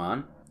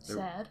Pokemon.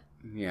 Sad.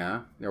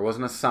 Yeah. There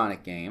wasn't a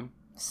Sonic game.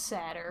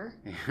 Sadder.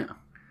 Yeah.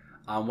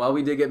 While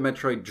we did get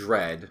Metroid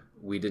Dread,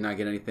 we did not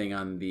get anything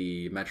on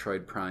the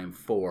Metroid Prime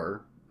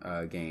 4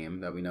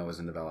 game that we know is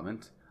in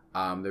development.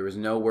 There was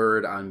no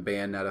word on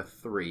Bayonetta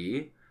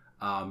 3.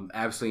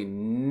 Absolutely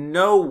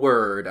no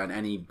word on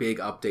any big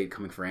update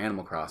coming for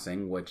Animal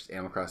Crossing, which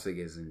Animal Crossing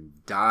is in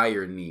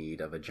dire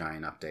need of a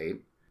giant update.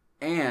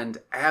 And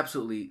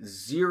absolutely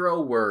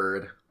zero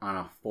word on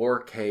a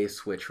 4K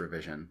Switch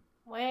revision.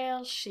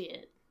 Well,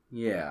 shit.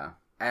 Yeah,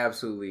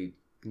 absolutely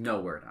no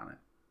word on it.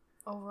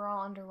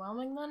 Overall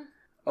underwhelming then?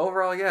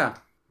 Overall, yeah.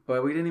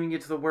 But we didn't even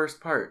get to the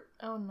worst part.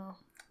 Oh no.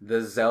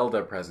 The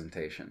Zelda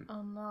presentation.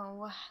 Oh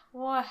no.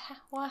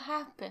 What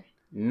happened?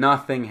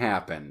 Nothing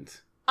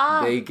happened.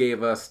 They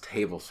gave us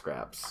table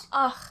scraps.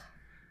 Ugh.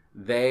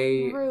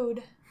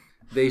 Rude.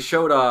 They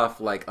showed off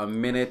like a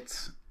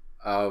minute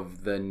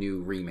of the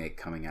new remake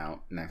coming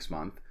out next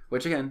month,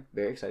 which again,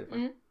 very excited for.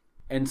 Mm-hmm.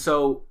 And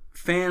so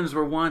fans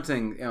were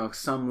wanting,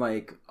 some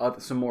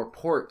more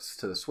ports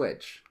to the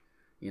Switch.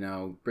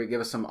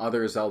 Give us some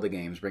other Zelda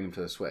games, bring them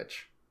to the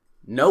Switch.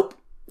 Nope.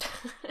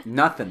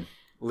 Nothing.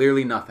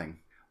 Literally nothing.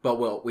 But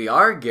what we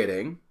are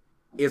getting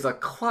is a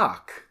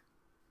clock.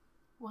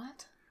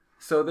 What?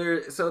 So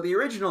the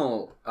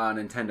original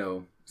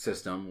Nintendo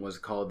system was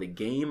called the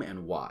Game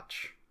 &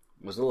 Watch.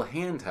 It was a little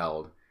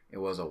handheld. It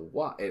was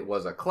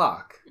a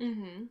clock,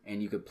 mm-hmm.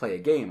 and you could play a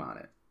game on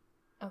it.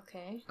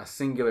 Okay. A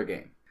singular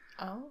game.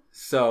 Oh.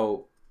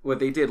 So what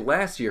they did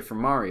last year for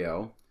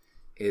Mario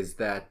is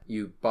that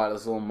you bought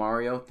this little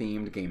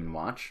Mario-themed Game &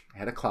 Watch. It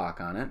had a clock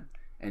on it,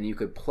 and you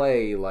could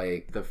play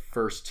like the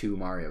first 2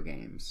 Mario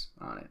games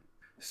on it.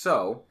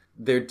 So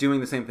they're doing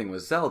the same thing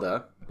with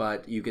Zelda,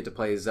 but you get to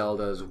play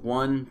Zeldas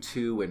 1,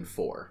 2, and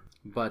 4.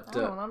 But I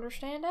don't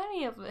understand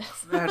any of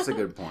this. That's a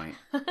good point.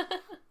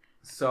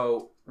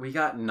 So we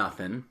got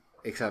nothing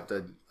except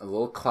a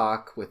little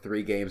clock with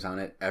 3 games on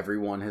it.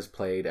 Everyone has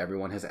played,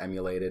 everyone has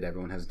emulated,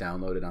 everyone has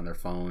downloaded on their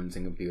phones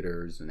and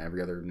computers and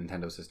every other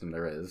Nintendo system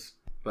there is.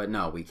 But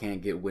no, we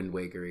can't get Wind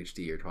Waker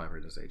HD or Twilight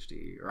Princess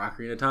HD or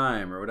Ocarina of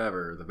Time or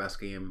whatever, the best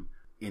game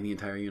in the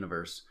entire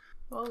universe.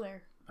 Well,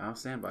 there. I'll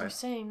stand by. You're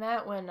saying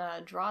that when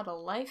Draw to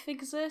Life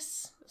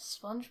exists?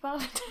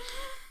 SpongeBob?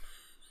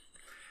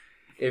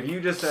 If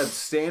you just said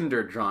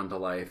standard Drawn to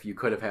Life, you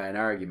could have had an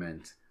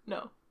argument.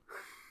 No.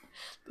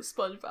 The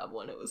SpongeBob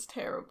one, it was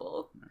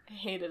terrible. I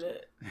hated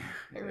it.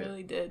 I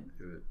really did.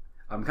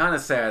 I'm kind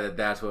of sad that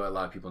that's what a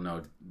lot of people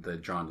know the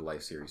Drawn to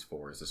Life series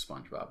for, is the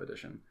SpongeBob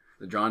edition.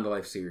 The Drawn to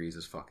Life series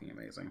is fucking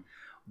amazing.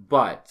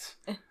 But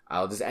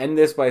I'll just end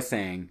this by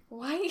saying...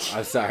 Why?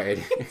 I'm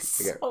sorry.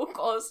 It's so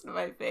close to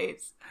my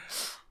face.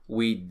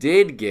 We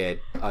did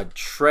get a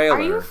trailer.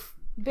 Are you...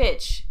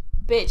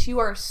 Bitch, you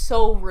are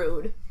so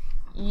rude.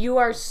 You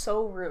are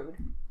so rude.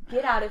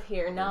 Get out of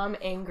here. Now I'm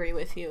angry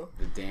with you.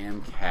 The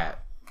damn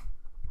cat.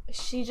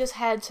 She just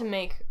had to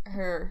make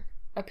her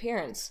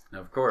appearance.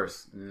 Of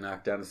course.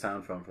 Knocked down the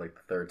sound phone for like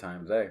the 3rd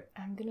time today.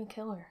 I'm gonna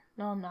kill her.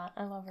 No, I'm not.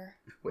 I love her.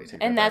 Wait,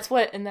 take and that's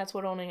back.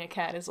 what owning a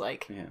cat is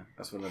like. Yeah,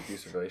 that's what an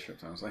abusive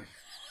relationship sounds like.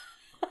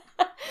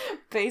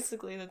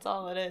 Basically, that's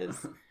all it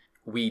is.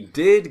 We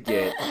did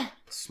get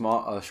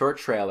a short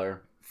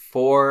trailer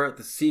for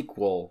the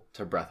sequel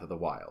to Breath of the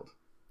Wild.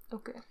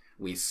 Okay.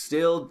 We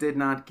still did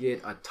not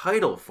get a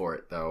title for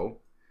it, though,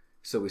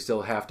 so we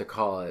still have to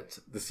call it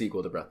the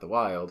sequel to Breath of the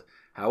Wild.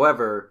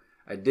 However,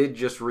 I did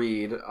just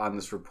read on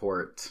this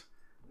report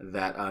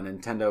that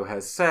Nintendo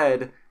has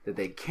said that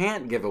they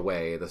can't give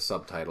away the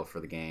subtitle for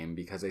the game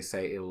because they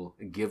say it'll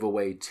give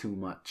away too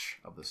much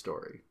of the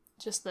story.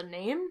 Just the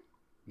name?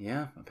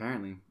 Yeah,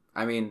 apparently.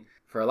 I mean,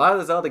 for a lot of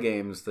the Zelda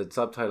games, the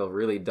subtitle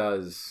really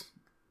does...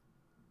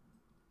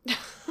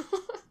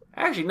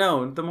 Actually,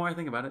 no, the more I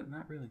think about it,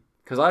 not really.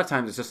 Because a lot of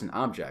times it's just an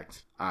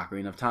object.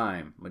 Ocarina of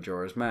Time,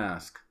 Majora's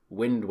Mask,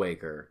 Wind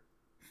Waker,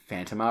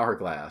 Phantom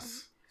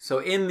Hourglass. So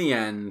in the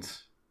end,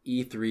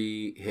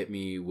 E3 hit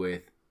me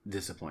with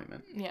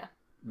disappointment. Yeah.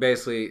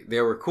 Basically,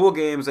 there were cool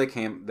games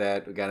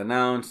that got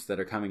announced that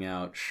are coming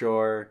out,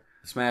 sure.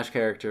 Smash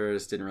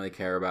characters, didn't really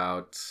care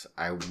about.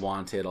 I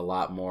wanted a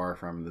lot more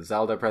from the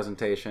Zelda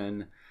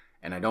presentation,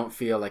 and I don't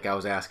feel like I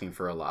was asking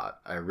for a lot.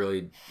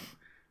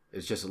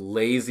 It's just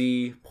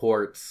lazy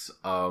ports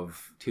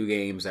of 2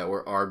 games that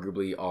were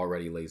arguably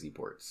already lazy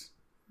ports.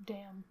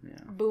 Damn.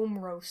 Yeah. Boom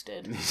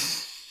roasted.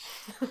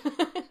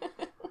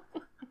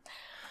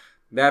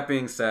 That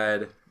being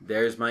said,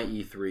 there's my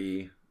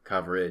E3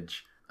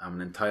 coverage. I'm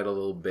an entitled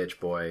little bitch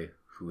boy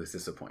who is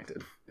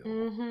disappointed.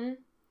 Mm-hmm.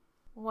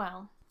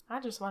 Well, I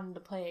just wanted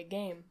to play a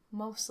game,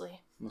 mostly.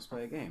 Let's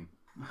play a game.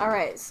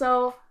 Alright,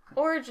 so,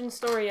 origin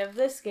story of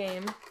this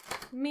game.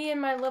 Me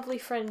and my lovely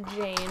friend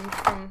Jane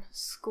from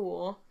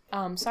school.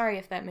 Sorry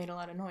if that made a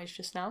lot of noise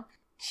just now.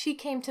 She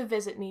came to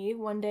visit me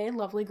one day,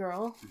 lovely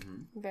girl.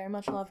 Mm-hmm. Very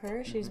much love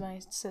her. She's my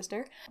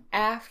sister.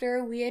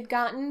 After we had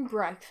gotten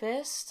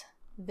breakfast,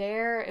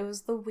 it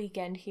was the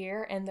weekend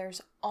here, and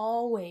there's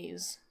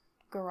always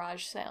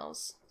garage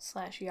sales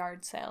 /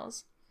 yard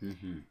sales.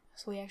 Mm-hmm.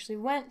 So we actually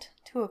went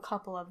to a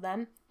couple of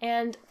them,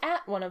 and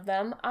at one of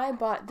them, I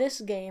bought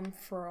this game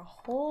for a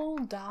whole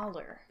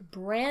 $1.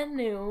 Brand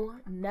new,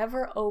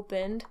 never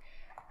opened,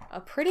 a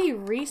pretty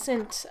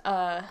recent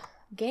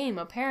game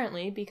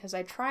apparently, because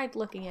I tried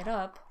looking it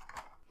up,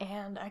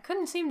 and I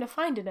couldn't seem to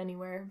find it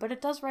anywhere, but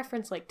it does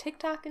reference like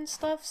TikTok and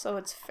stuff, so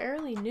it's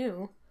fairly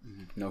new.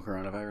 Mm-hmm. No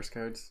coronavirus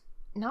cards?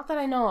 Not that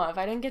I know of.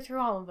 I didn't get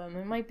through all of them.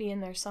 It might be in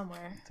there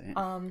somewhere.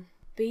 Damn.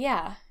 But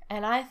yeah,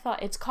 and I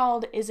thought it's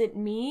called Is It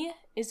Me?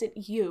 Is It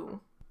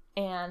You?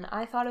 And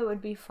I thought it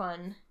would be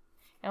fun.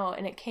 Oh,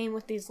 and it came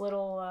with these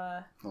little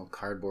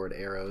cardboard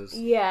arrows.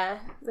 Yeah,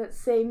 that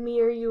say me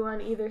or you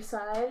on either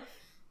side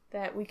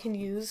that we can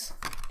use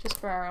just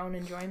for our own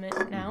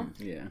enjoyment now.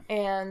 Yeah.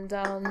 And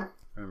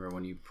remember,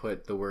 when you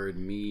put the word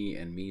me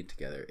and me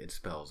together, it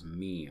spells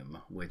meme,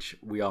 which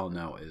we all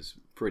know is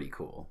pretty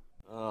cool.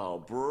 Oh,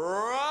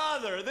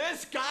 brother,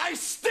 this guy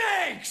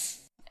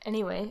stinks!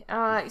 Anyway,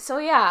 so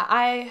yeah,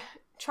 I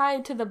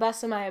tried to the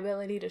best of my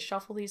ability to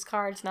shuffle these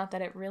cards. Not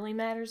that it really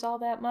matters all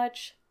that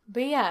much.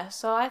 But yeah,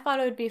 so I thought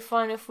it would be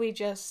fun if we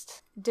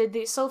just did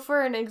these. So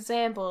for an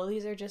example,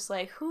 these are just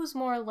like, who's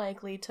more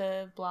likely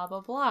to blah,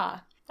 blah,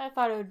 blah. I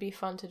thought it would be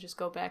fun to just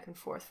go back and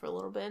forth for a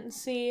little bit and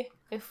see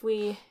if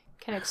we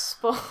can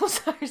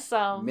expose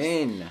ourselves.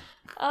 Min.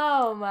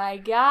 Oh my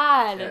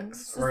god.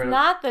 This is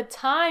not the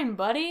time,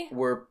 buddy.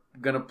 We're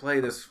gonna play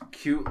this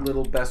cute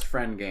little best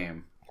friend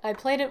game. I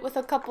played it with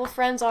a couple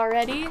friends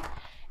already,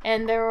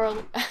 and there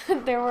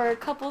were a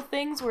couple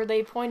things where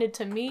they pointed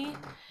to me,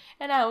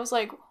 and I was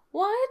like,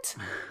 what?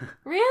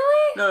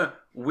 Really? No,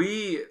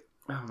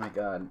 oh my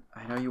god.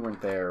 I know you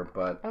weren't there,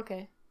 but...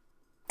 Okay.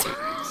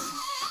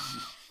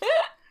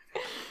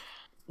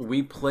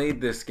 We played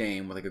this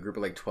game with like a group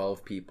of like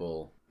 12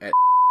 people at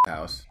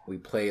house. We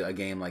played a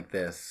game like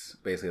this,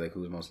 basically like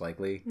who's most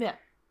likely. Yeah.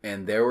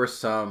 And there were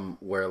some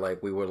where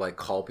like we would like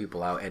call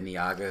people out, and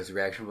Niaga's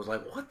reaction was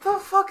like, what the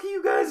fuck are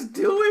you guys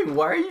doing?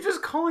 Why are you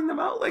just calling them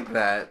out like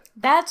that?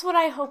 That's what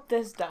I hope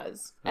this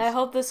does. I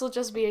hope this will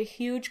just be a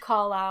huge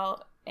call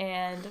out.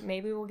 And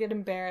maybe we'll get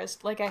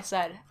embarrassed. Like I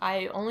said,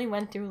 I only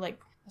went through like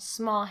a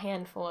small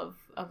handful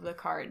of the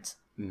cards.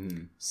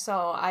 Mm-hmm.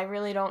 So I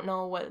really don't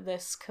know what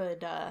this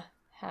could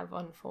have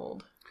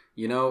unfold.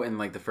 You know, in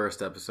like the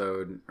first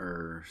episode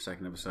or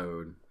second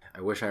episode,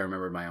 I wish I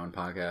remembered my own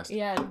podcast.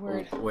 Yeah,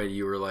 word. Where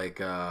you were like,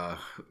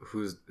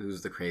 who's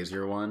the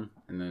crazier one?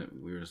 And then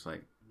we were just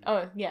like...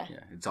 Oh, yeah.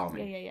 Yeah, it's all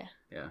me.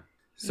 Yeah.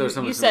 So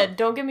you said,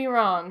 don't get me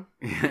wrong.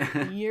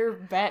 You're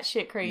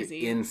batshit crazy.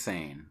 You're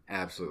insane.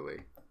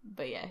 Absolutely.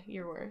 But yeah,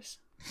 you're worse.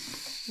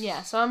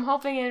 Yeah, so I'm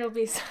hoping it'll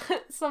be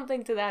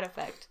something to that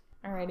effect.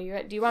 Alright,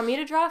 do you want me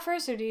to draw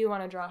first, or do you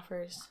want to draw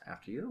first?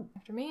 After you.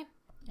 After me?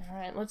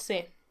 Alright, let's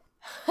see.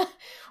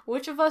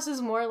 Which of us is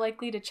more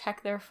likely to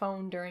check their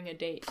phone during a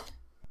date?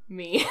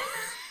 Me.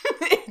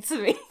 It's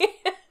me.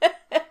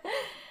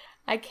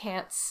 I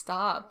can't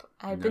stop.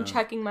 I've been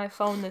checking my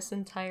phone this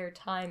entire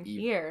time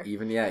here.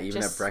 Even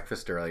at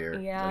breakfast earlier.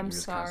 Yeah, I'm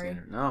sorry.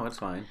 No, it's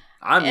fine.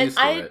 I'm used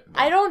to it.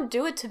 I don't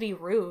do it to be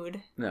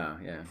rude. No,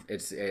 yeah.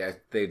 It's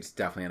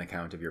definitely an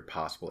account of your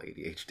possible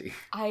ADHD.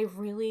 I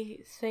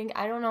really think...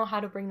 I don't know how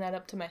to bring that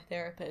up to my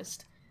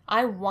therapist.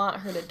 I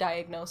want her to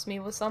diagnose me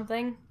with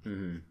something.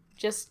 Mm-hmm.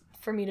 Just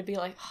for me to be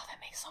like, oh, that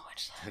makes so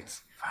much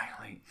sense.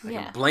 Finally.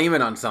 I can blame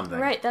it on something.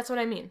 Right, that's what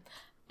I mean.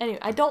 Anyway,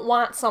 I don't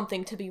want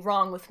something to be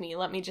wrong with me.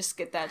 Let me just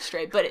get that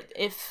straight. But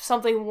if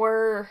something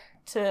were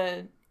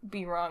to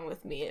be wrong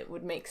with me, it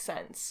would make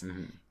sense.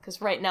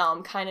 Because right now,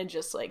 I'm kind of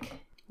just, like,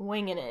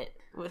 winging it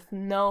with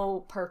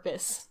no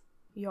purpose.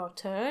 Your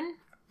turn.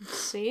 Let's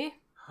see.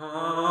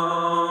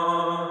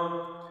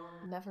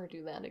 Never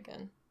do that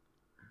again.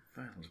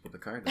 Fine, let's put the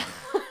card down.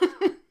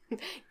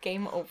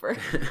 Game over.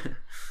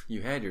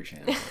 You had your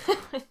chance.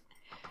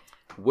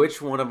 Which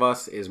one of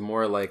us is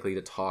more likely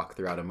to talk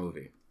throughout a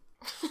movie?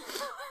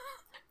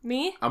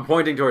 Me? I'm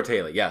pointing towards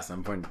Hayley. Yes,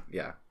 I'm pointing.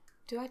 Yeah.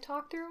 Do I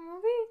talk through a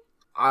movie?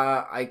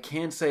 I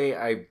can't say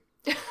I...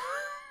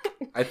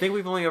 I think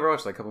we've only ever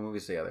watched like a couple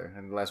movies together.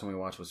 And the last one we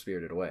watched was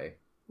Spirited Away.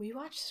 We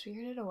watched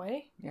Spirited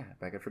Away? Yeah,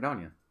 back at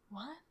Fredonia.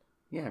 What?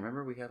 Yeah,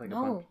 remember we had like a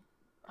bunch...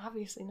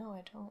 Obviously, no,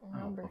 I don't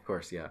remember. Oh, of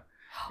course, yeah.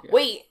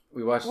 Wait!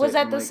 We watched Was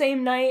that the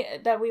same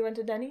night that we went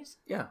to Denny's?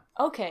 Yeah.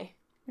 Okay.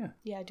 Yeah.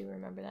 Yeah, I do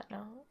remember that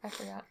now. I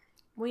forgot.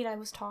 Wait, I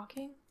was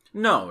talking?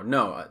 No.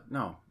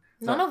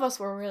 None of us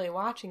were really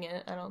watching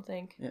it, I don't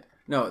think. Yeah.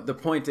 No, the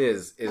point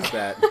is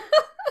that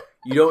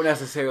you don't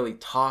necessarily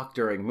talk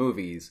during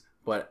movies,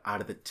 but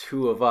out of the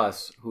two of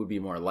us, who would be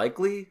more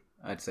likely?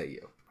 I'd say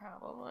you.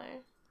 Probably.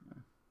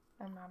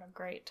 I'm not a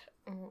great...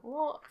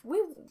 Well,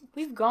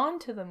 we've gone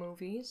to the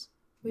movies.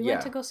 We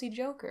went to go see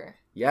Joker.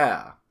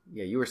 Yeah.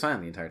 Yeah, you were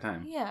silent the entire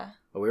time. Yeah.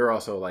 But we were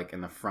also, like,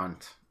 in the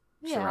front,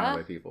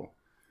 surrounded by people.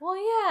 Well,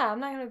 yeah, I'm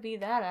not going to be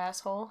that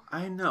asshole.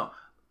 I know.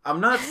 I'm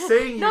not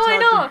saying you No, I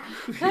know.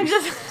 I'm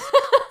just...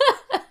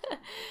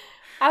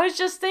 I was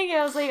just thinking,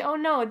 I was like, oh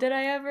no, did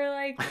I ever,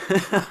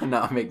 like...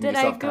 Not making you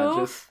self-conscious?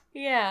 Goof?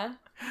 Yeah.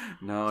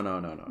 No.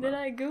 Did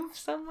I goof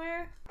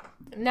somewhere?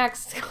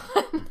 Next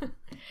one.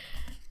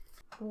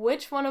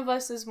 Which one of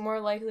us is more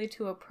likely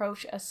to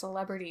approach a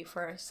celebrity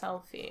for a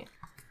selfie?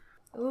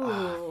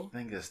 Ooh. I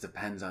think this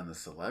depends on the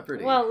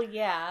celebrity. Well,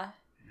 yeah.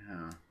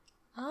 Yeah.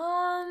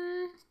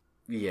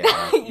 You.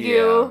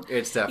 Yeah,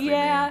 it's definitely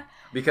me.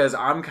 Because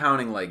I'm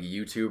counting, like,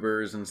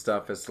 YouTubers and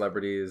stuff as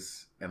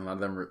celebrities, and a lot of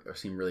them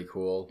seem really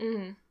cool.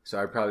 Mm-hmm.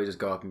 So I'd probably just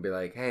go up and be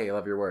like, hey, I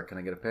love your work. Can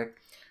I get a pic?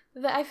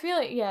 I feel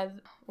like,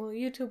 well,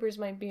 YouTubers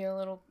might be a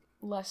little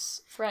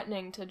less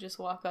threatening to just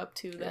walk up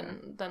to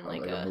than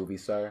like a movie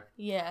star?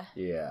 Yeah.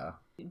 Yeah.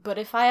 But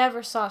if I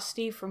ever saw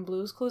Steve from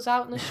Blue's Clues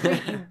out in the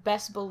street, you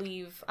best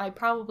believe I'd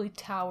probably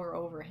tower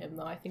over him,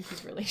 though. I think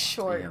he's really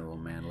short. Yeah, a little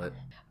manlet.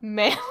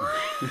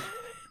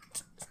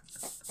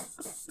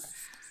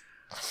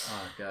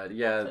 Oh, God.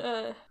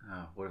 Yeah.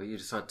 What if you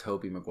just saw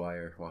Tobey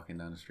Maguire walking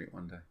down the street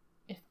one day?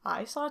 If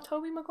I saw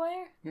Tobey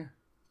Maguire? Yeah.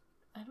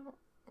 I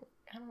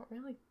don't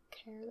really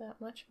care that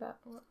much about...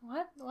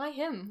 What? Why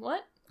him?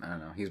 What? I don't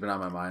know. He's been on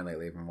my mind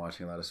lately. I've been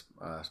watching a lot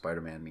of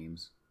Spider-Man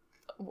memes.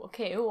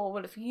 Okay, well,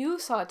 what if you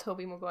saw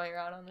Tobey Maguire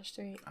out on the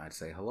street? I'd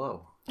say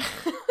hello.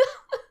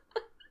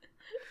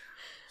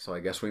 So I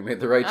guess we made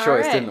the right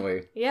choice, didn't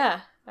we?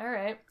 Yeah,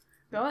 alright.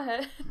 Go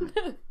ahead.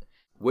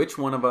 Which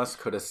one of us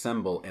could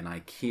assemble an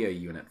IKEA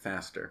unit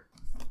faster?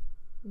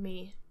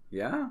 Me.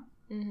 Yeah?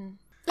 Mm-hmm.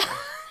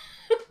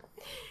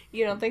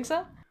 You don't think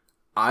so?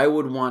 I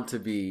would want to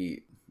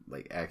be,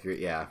 like, accurate.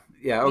 Yeah.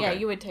 Yeah, okay. Yeah,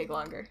 you would take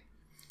longer.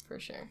 For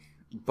sure.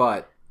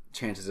 But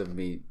chances of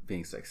me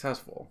being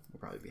successful will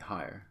probably be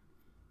higher.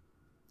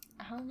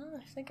 I don't know.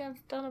 I think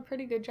I've done a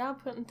pretty good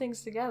job putting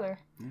things together.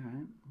 All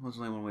right. Well, there's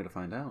only one way to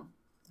find out.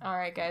 All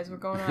right, guys. We're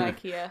going to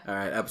IKEA. All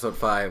right. Episode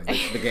 5.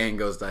 The gang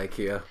goes to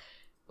IKEA.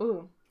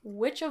 Ooh.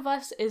 Which of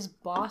us is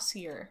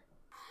bossier?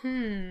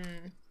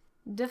 Define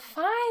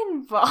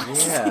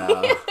bossy.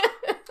 Yeah.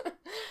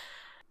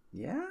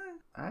 Yeah.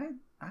 I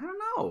don't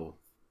know.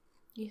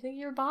 You think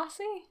you're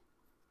bossy?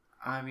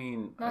 I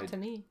mean... Not to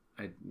me.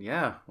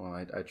 Yeah. Well,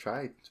 I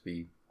try to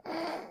be...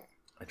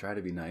 I try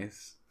to be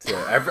nice to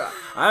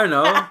I don't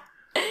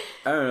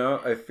know.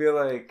 I feel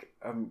like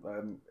I'm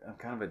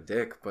kind of a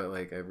dick, but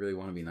like I really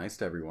want to be nice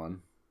to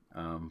everyone.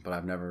 But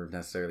I've never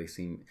necessarily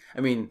seen.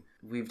 I mean,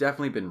 we've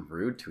definitely been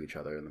rude to each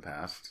other in the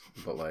past,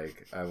 but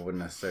like I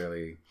wouldn't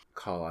necessarily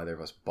call either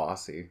of us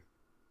bossy.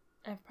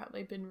 I've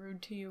probably been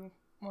rude to you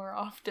more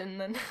often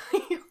than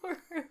you were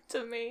rude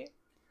to me.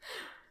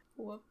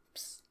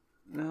 Whoops.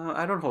 No,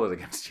 I don't hold it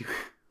against you.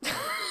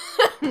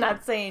 I'm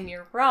not saying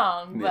you're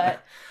wrong,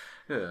 but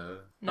yeah.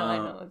 No, I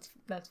know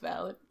that's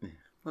valid.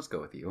 Let's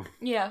go with you.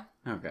 Yeah.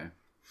 Okay.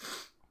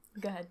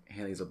 Go ahead.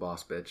 Haley's a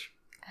boss bitch.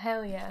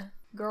 Hell yeah.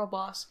 Girl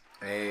boss.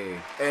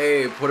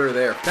 Hey, put her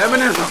there.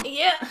 Feminism!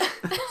 Yeah.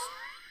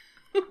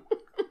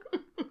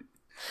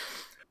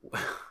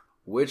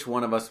 Which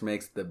one of us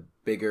makes the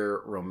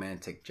bigger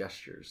romantic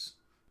gestures?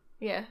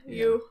 Yeah,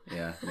 you.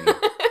 Yeah, me.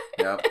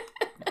 Yep.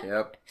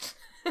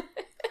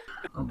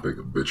 I'll bake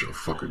a bitch a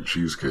fucking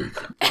cheesecake.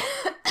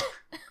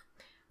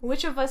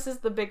 Which of us is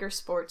the bigger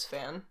sports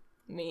fan?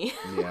 Me.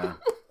 Yeah.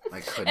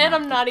 I couldn't. And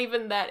I'm not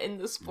even that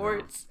into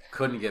sports. No,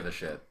 couldn't give a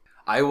shit.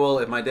 I will,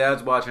 if my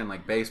dad's watching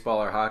like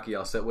baseball or hockey,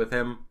 I'll sit with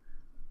him.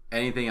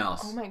 Anything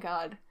else? Oh my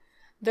god.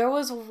 There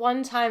was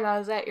one time I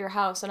was at your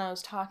house and I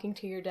was talking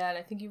to your dad.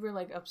 I think you were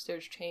like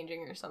upstairs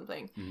changing or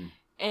something. Mm-hmm.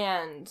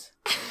 And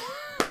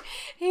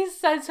he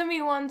said to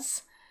me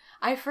once,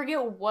 I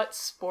forget what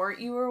sport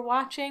you were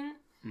watching.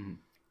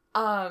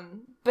 Mm-hmm.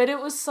 But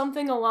it was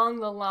something along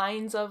the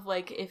lines of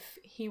like if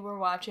he were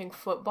watching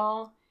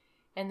football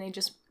and they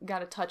just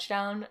got a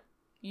touchdown,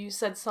 you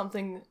said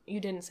something, you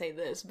didn't say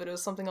this, but it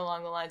was something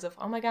along the lines of,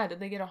 oh my god, did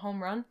they get a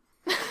home run?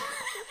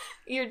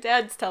 Your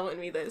dad's telling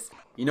me this.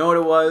 You know what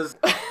it was?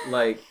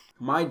 Like,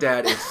 my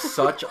dad is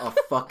such a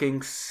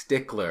fucking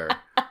stickler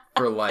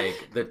for,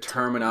 like, the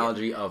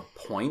terminology of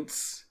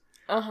points.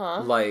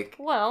 Uh-huh. Like...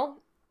 Well...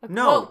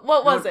 No.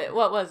 What was it?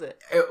 What was it?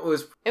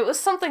 It was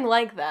something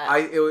like that.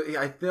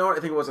 I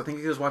think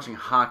he was watching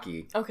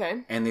hockey.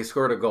 Okay. And they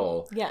scored a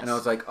goal. Yes. And I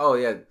was like, oh,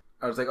 yeah.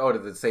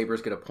 Did the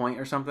Sabres get a point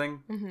or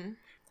something? Mm-hmm.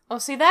 Oh,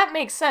 see, that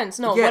makes sense.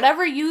 No, yeah.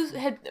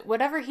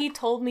 Whatever he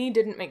told me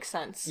didn't make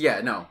sense.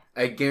 Yeah, no.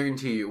 I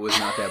guarantee you it was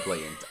not that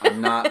blatant.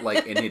 I'm not,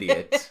 like, an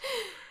idiot.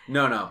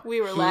 No.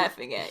 We were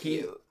laughing at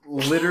you.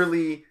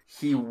 Literally,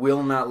 he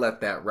will not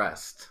let that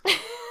rest.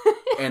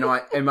 And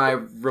my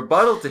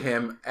rebuttal to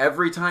him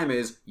every time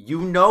is, you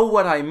know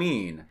what I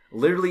mean.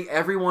 Literally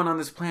everyone on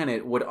this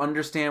planet would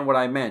understand what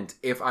I meant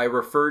if I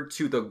referred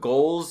to the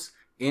goals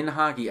in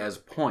hockey as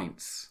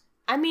points.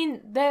 I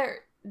mean,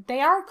 they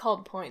are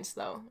called points,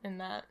 though, in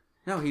that.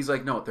 No, he's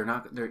like, no, they're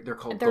not. They're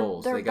called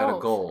goals. They got a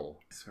goal.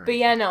 But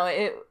yeah, no,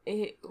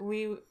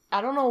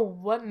 I don't know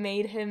what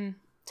made him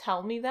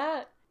tell me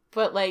that,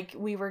 but like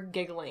we were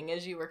giggling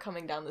as you were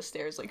coming down the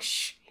stairs, like,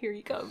 shh, here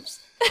he comes.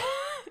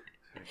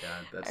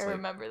 God, I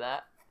remember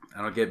that.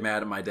 I don't get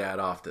mad at my dad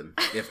often,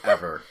 if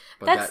ever.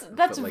 But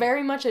that's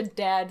very much a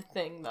dad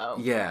thing, though.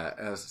 Yeah,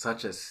 as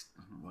such as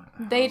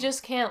they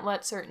just can't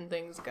let certain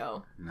things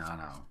go.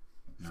 No.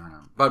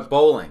 But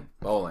bowling.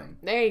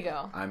 There you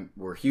go.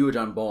 We're huge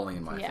on bowling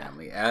in my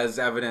family, as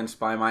evidenced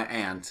by my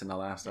aunt in the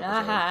last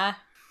episode.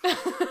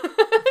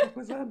 What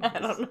was that? I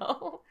don't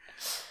know.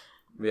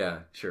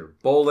 Yeah, sure.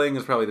 Bowling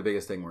is probably the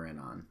biggest thing we're in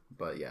on,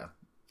 but yeah,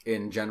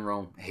 in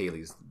general,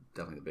 Haley's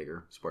definitely the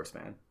bigger sports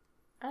fan.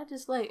 I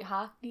just like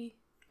hockey.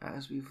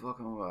 As we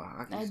fucking with a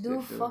hockey stick. I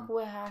do fuck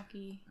with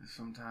hockey.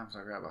 Sometimes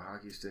I grab a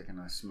hockey stick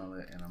and I smell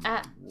it and I'm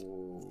like,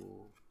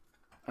 whoa.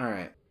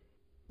 Alright.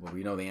 Well,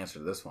 we know the answer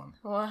to this one.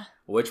 What?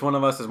 Which one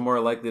of us is more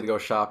likely to go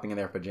shopping in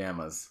their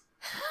pajamas?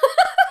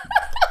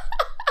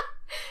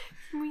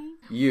 Me.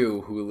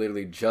 You, who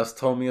literally just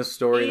told me a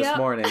story this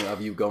morning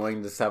of you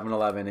going to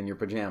 7-Eleven in your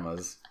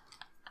pajamas.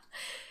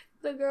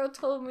 The girl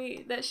told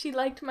me that she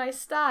liked my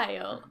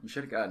style. You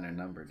should have gotten her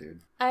number,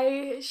 dude.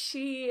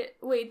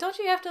 Wait, don't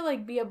you have to,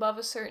 like, be above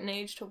a certain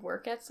age to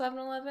work at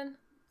 7-Eleven?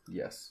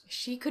 Yes.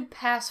 She could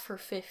pass for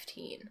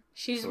 15.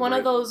 She's So one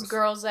of those right-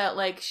 girls that,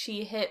 like,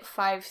 she hit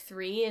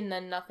 5'3" and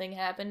then nothing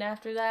happened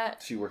after that.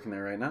 Is she working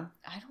there right now?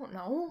 I don't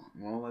know.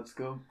 Well, let's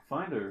go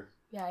find her.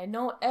 Yeah, I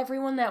know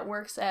everyone that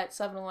works at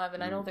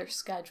 7-Eleven. I know their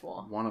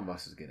schedule. One of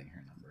us is getting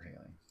her number,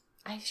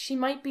 Haley. She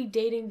might be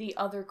dating the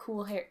other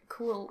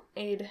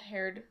Kool-Aid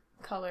haired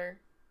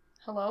color.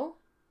 Hello?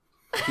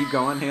 Keep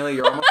going, Haley.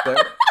 You're almost there.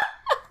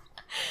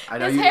 I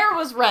know His hair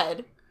was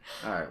red.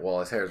 All right. Well,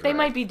 his hair's They red.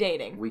 might be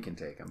dating. We can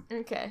take him.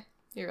 Okay,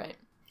 you're right.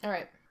 All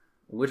right.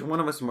 Which one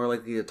of us is more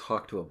likely to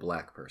talk to a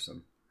black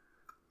person?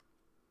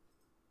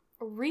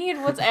 Read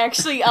what's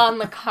actually on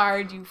the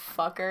card, you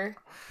fucker.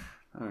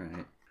 All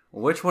right.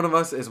 Which one of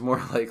us is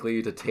more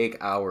likely to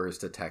take hours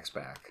to text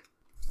back?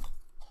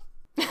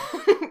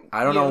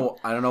 I don't know.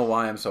 I don't know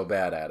why I'm so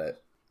bad at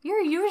it.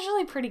 You're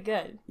usually pretty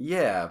good.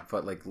 Yeah,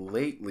 but like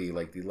lately,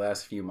 like the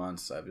last few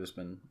months, I've just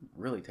been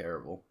really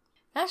terrible.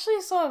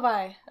 Actually, so have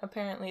I,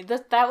 apparently.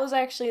 That was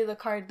actually the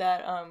card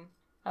that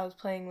I was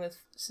playing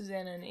with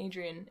Susanna and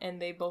Adrian,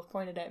 and they both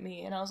pointed at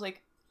me, and I was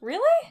like,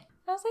 really?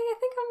 I was like, I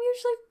think I'm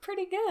usually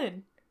pretty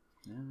good.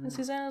 Yeah. And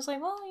Susanna was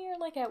like, well, you're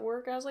like at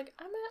work. I was like,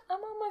 I'm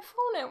on my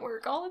phone at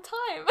work all the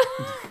time.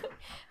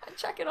 I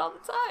check it all the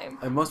time.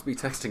 I must be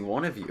texting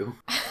one of you.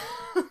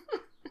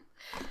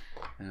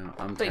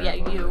 I'm But yeah,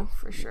 terrible at you, it.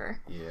 for sure.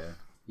 Yeah,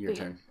 your But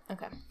turn. Yeah.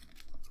 Okay.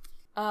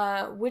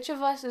 Which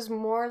of us is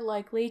more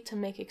likely to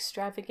make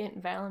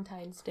extravagant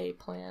Valentine's Day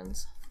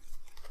plans?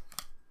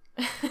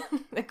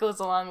 That goes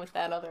along with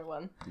that other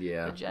one.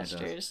 Yeah, The it does.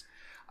 gestures.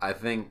 I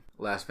think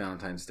last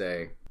Valentine's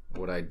Day,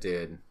 what I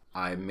did,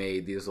 I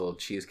made these little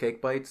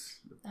cheesecake bites.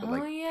 With, Oh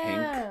like,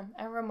 yeah, pink.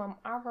 I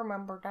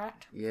remember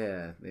that.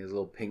 Yeah, these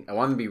little pink. I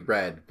wanted to be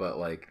red, but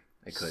like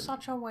I couldn't.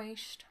 Such a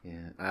waste.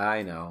 Yeah,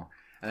 I know.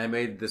 And I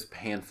made this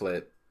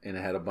pamphlet, and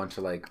it had a bunch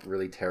of like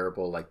really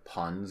terrible like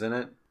puns in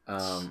it.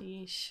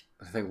 Sheesh.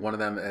 I think one of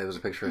them, it was a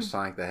picture of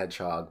Sonic the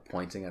Hedgehog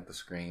pointing at the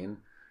screen,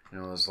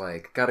 and it was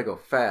like, "Gotta go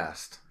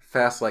fast,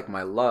 fast like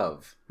my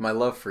love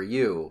for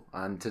you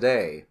on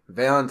today,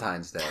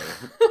 Valentine's Day."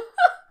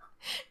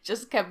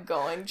 Just kept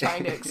going,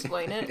 trying to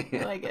explain it.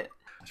 I like it.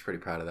 I was pretty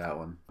proud of that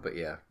one. But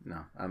yeah,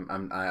 no,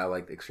 I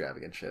like the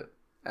extravagant shit,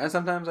 and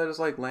sometimes I just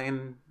like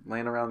laying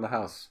around the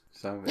house.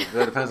 So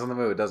it depends on the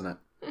mood, doesn't it?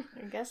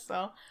 I guess so.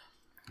 All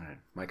right,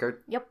 my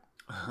card. Yep.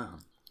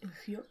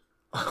 Yep.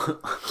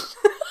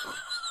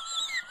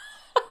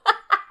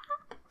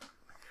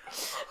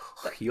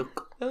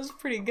 That was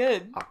pretty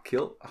good. I'll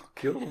kill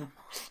him.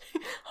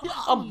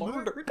 I'm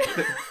murdered.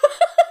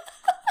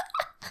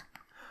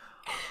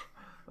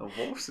 The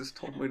voices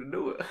told me to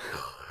do it.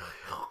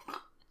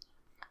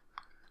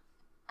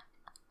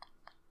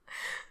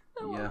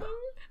 Yeah.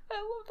 I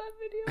love that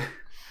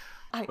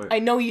video. I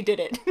know you did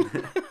it.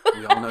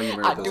 We all know you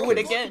murdered I'll those do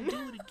it kids.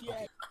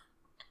 again.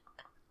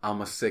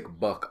 I'm a sick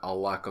buck. I'll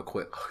like a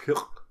quit.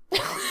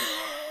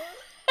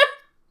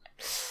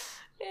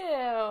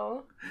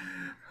 Ew.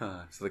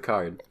 It's the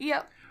card.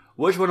 Yep.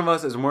 Which one of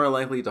us is more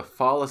likely to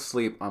fall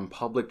asleep on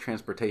public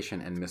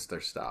transportation and miss their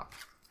stop?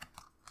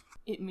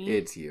 Me.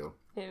 It's you.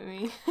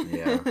 Me.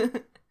 Yeah.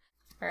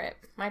 Alright,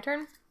 my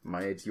turn?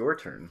 It's your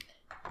turn.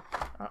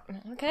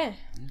 Okay.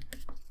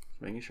 Just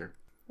making sure.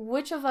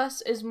 Which of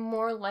us is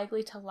more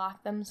likely to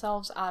lock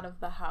themselves out of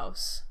the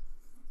house?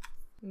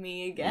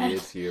 Me again.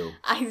 It's you.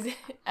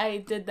 I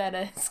did that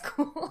at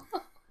school.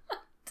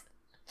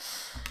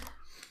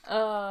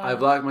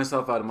 I've locked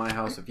myself out of my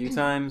house a few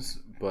times,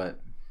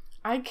 but...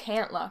 I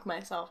can't lock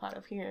myself out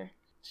of here.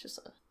 It's just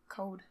a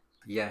code.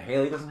 Yeah,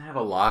 Haley doesn't have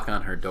a lock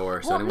on her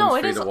door, so Well, anyone's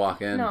it free is to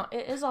walk in. No,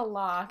 it is a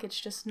lock. It's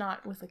just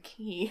not with a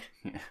key.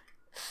 Yeah.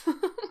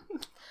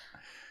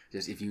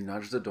 Just if you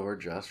nudge the door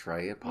just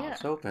right, it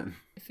pops open.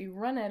 If you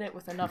run at it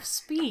with enough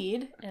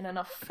speed and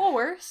enough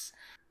force,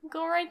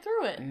 go right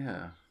through it.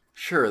 Yeah.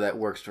 Sure, that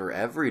works for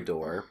every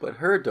door, but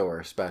her door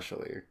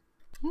especially.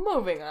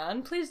 Moving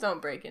on. Please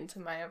don't break into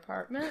my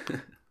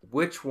apartment.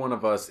 Which one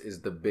of us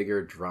is the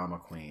bigger drama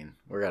queen?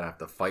 We're gonna have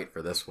to fight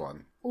for this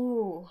one.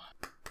 Ooh.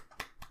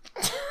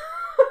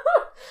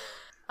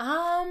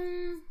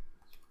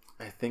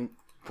 I think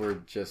we're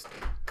just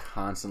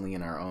constantly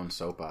in our own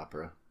soap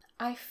opera.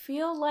 I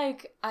feel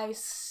like I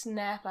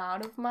snap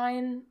out of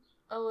mine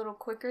a little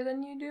quicker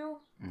than you do.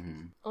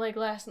 Mm-hmm.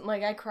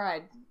 Like I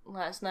cried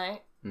last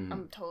night. Mm-hmm.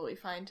 I'm totally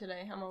fine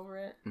today. I'm over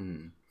it.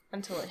 Mm-hmm.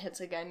 Until it hits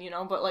again, you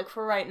know? But like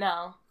for right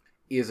now.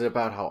 Is it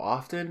about how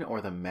often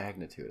or the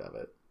magnitude of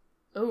it?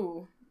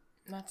 Ooh.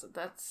 That's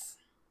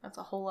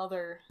a whole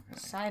other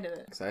side of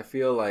it. Because I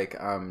feel like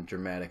I'm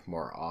dramatic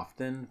more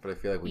often, but I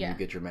feel like when Yeah. you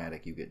get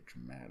dramatic, you get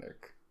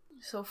dramatic.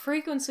 So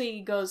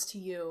frequency goes to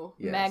you.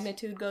 Yes.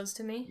 Magnitude goes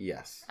to me?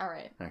 Yes.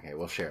 Alright. Okay,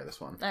 we'll share this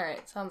one.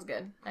 Alright, sounds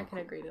good. I can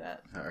agree to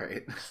that. All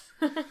right.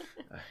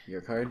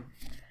 Your card?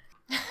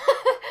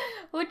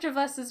 Which of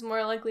us is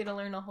more likely to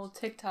learn a whole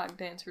TikTok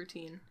dance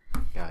routine?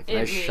 God, can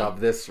I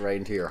shove this right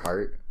into your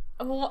heart?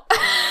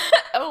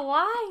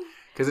 Why?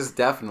 Because it's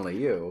definitely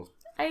you.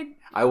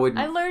 I wouldn't.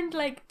 I learned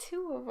like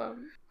 2 of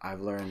them.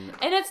 I've learned.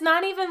 And it's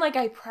not even like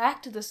I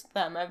practice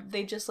them.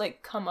 They just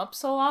like come up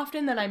so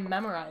often that I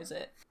memorize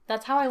it.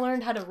 That's how I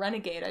learned how to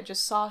renegade. I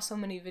just saw so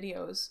many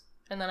videos,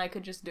 and then I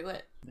could just do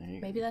it.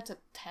 Maybe that's a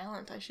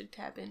talent I should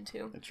tap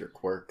into. It's your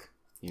quirk.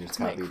 You just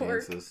That's copy my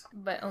quirk, dances.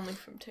 but only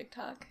from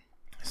TikTok.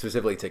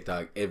 Specifically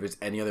TikTok. If it's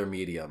any other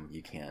medium,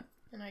 you can't.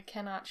 And I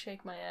cannot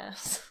shake my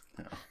ass.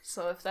 No.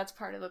 So if that's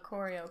part of the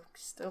choreo,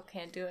 still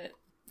can't do it.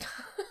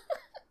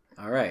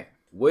 All right.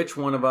 Which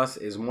one of us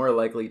is more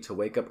likely to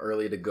wake up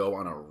early to go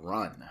on a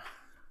run?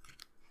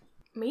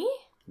 Me?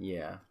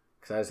 Yeah,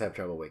 because I just have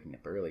trouble waking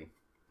up early.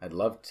 I'd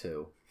love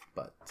to,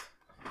 but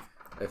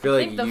I feel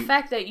like the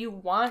fact that you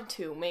want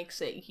to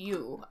makes it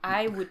you.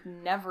 I would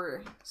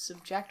never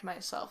subject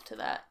myself to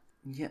that.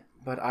 Yeah,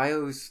 but I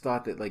always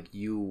thought that like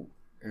you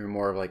are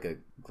more of like a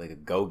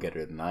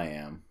go-getter than I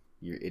am.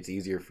 It's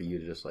easier for you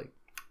to just like.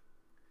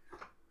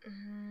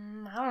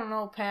 I don't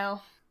know,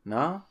 pal.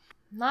 No?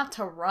 Not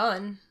to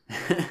run.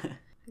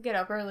 Get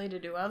up early to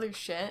do other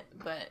shit,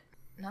 but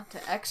not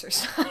to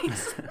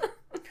exercise.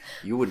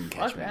 You wouldn't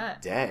catch Fuck me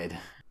that. dead.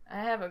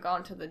 I haven't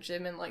gone to the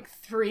gym in like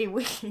 3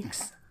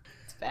 weeks.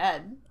 It's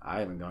bad. I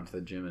haven't gone to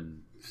the gym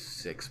in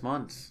 6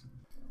 months.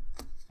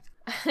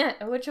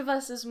 Which of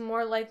us is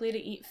more likely to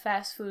eat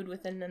fast food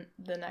within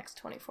the next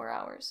 24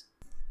 hours?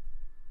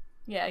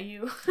 Yeah,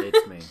 you.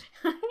 It's me.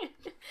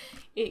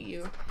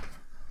 You.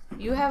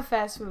 You have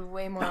fast food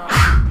way more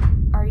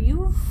often. Are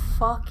you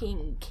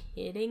fucking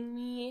kidding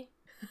me?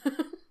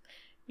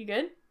 You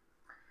good?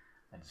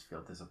 I just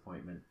feel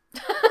disappointment.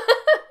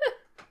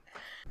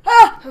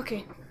 Ah!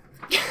 Okay.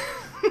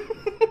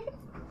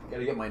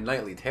 Gotta get my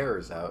nightly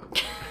terrors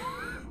out.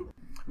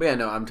 But yeah,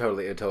 no, I'm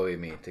totally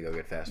me to go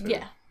get fast food.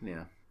 Yeah.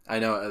 Yeah. I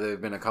know there've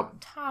been a couple.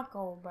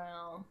 Taco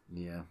Bell.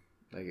 Yeah.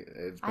 Like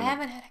it's been I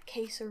haven't had a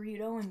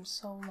quesarito in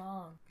so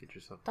long. Get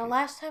yourself. The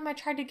last time I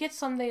tried to get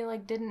some, they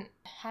like didn't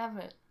have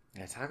it.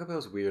 Yeah, Taco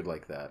Bell's weird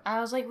like that.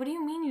 I was like, "What do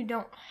you mean you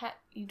don't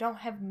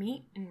have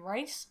meat and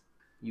rice?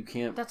 You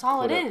can't. That's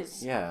all it it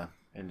is." Yeah,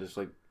 and just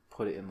like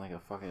put it in like a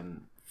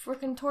fucking.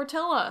 Freaking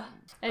tortilla.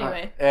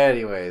 Anyway.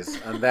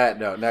 Anyways, on that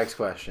note, next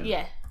question.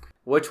 Yeah.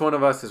 Which one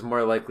of us is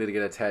more likely to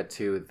get a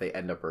tattoo that they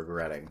end up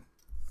regretting?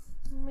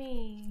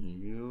 Me.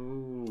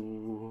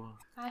 You.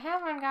 I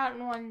haven't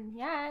gotten one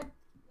yet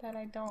that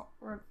I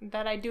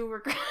do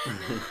regret.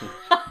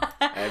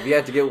 I have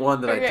yet to get one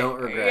that I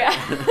don't regret.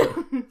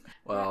 Yeah.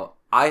 Well,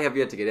 I have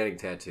yet to get any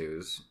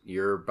tattoos.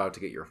 You're about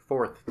to get your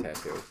 4th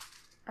tattoo.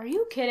 Are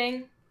you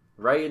kidding?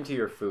 Right into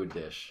your food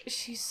dish.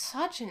 She's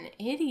such an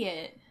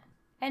idiot.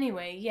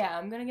 Anyway, yeah,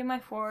 I'm gonna get my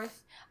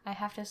 4th. I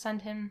have to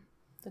send him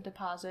the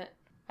deposit.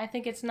 I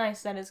think it's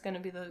nice that it's gonna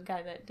be the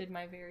guy that did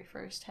my very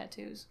first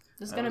tattoos.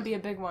 This is gonna be a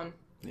big one.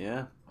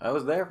 Yeah, I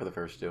was there for the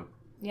first 2.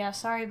 Yeah,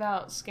 sorry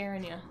about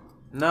scaring you.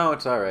 No,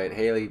 it's alright.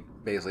 Haley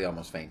basically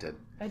almost fainted.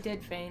 I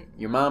did faint.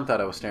 Your mom thought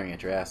I was staring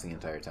at your ass the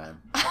entire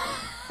time.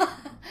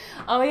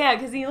 Oh yeah,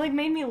 because he like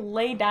made me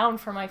lay down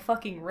for my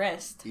fucking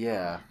wrist.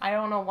 Yeah. I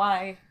don't know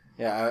why.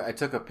 Yeah, I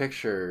took a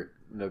picture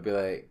to be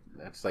like,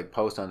 it's like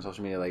post on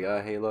social media like,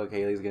 oh, hey, look,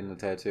 Haley's getting a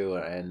tattoo.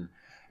 And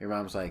your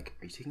mom's like,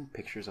 are you taking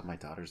pictures of my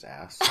daughter's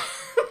ass?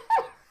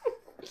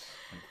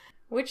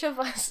 Which of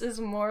us is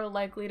more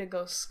likely to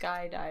go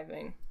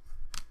skydiving?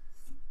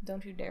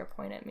 Don't you dare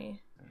point at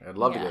me. I'd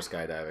love to go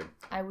skydiving.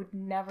 I would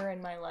never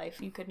in my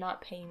life. You could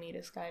not pay me to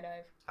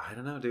skydive. I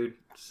don't know, dude.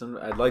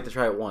 I'd like to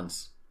try it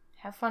once.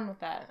 Have fun with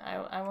that.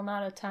 I will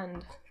not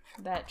attend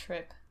that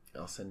trip.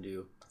 I'll send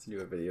you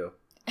a video.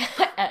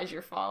 As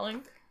you're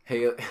falling.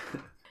 Hey,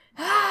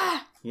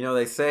 you know,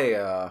 they say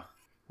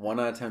 1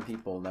 out of 10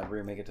 people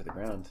never make it to the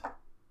ground.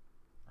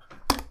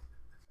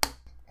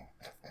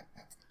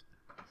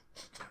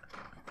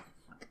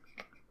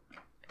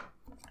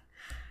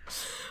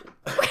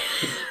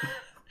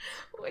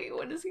 Wait,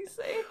 what does he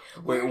say?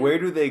 Where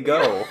do they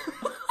go?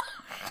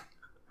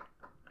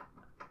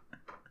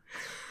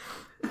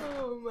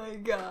 Oh my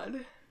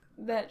god.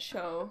 That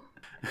show.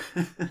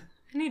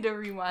 I need to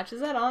rewatch. Is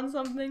that on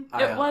something?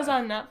 It was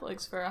on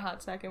Netflix for a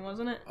hot second,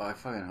 wasn't it? Oh, I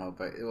fucking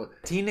hope.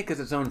 T-Nick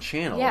is its own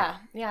channel. Yeah,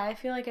 I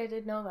feel like I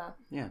did know that.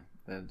 Yeah,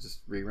 that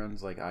just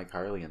reruns like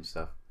iCarly and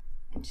stuff.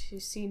 Did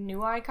you see New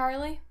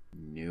iCarly?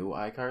 New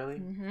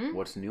iCarly? Mm-hmm.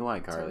 What's New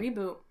iCarly? It's a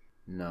reboot.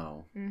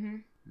 No. Mm-hmm.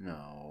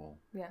 No.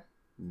 Yeah.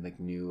 Like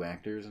new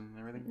actors and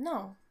everything?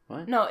 No.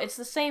 What? No, it's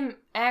the same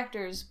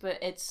actors, but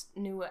it's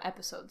new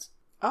episodes.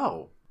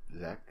 Oh,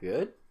 is that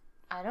good?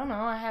 I don't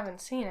know. I haven't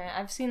seen it.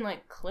 I've seen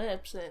like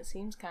clips, and it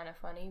seems kind of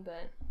funny,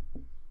 but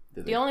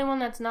Did the only one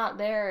that's not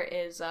there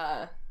is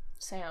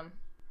Sam.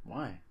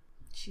 Why?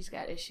 She's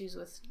got issues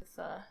with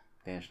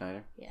Dan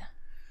Schneider? Yeah.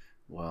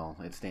 Well,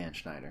 it's Dan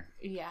Schneider.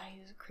 Yeah,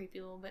 he's a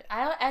creepy little bit.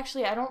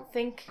 I don't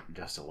think...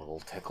 Just a little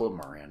tickle of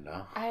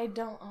Miranda.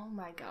 Oh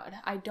my god.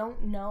 I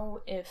don't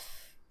know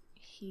if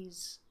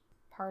he's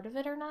part of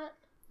it or not.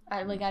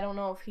 I don't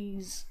know if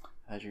he's...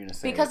 I thought you were going to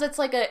say... Because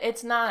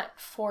it's not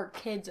for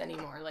kids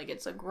anymore. Like,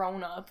 it's a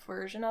grown-up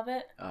version of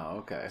it. Oh,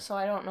 okay. So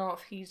I don't know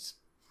if he's...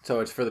 So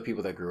it's for the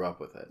people that grew up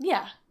with it.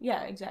 Yeah,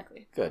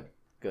 exactly. Good.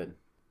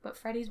 But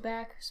Freddy's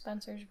back.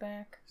 Spencer's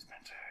back.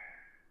 Spencer.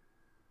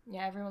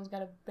 Yeah, everyone's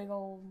got a big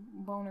old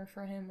boner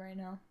for him right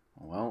now.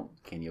 Well,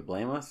 can you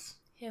blame us?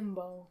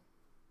 Himbo.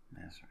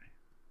 That's right.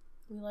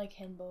 We like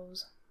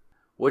himbos.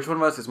 Which one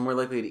of us is more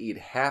likely to eat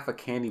half a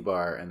candy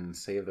bar and then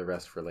save the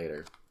rest for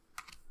later?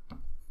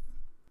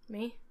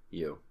 Me?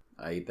 You.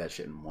 I eat that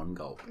shit in one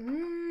gulp. I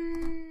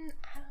don't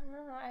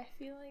know. I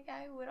feel like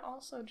I would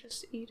also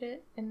just eat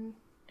it in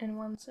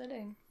one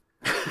sitting.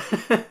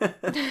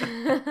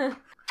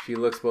 She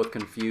looks both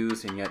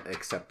confused and yet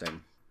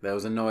accepting. That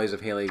was a noise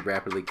of Hayley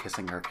rapidly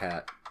kissing her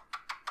cat.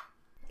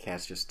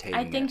 Cat's just taking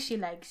it. I think she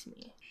likes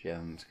me. She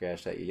hasn't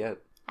scratched at you yet.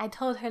 I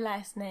told her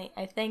last night.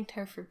 I thanked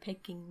her for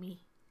picking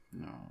me.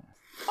 No.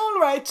 All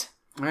right.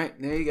 All right,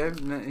 there you go.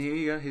 Here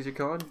you go. Here's your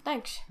card.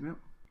 Thanks. Yep.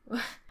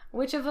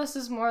 Which of us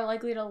is more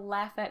likely to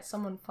laugh at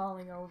someone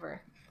falling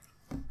over?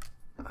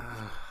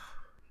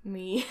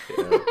 Me.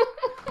 Yeah.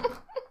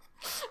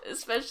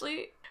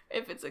 Especially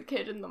if it's a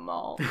kid in the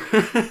mall.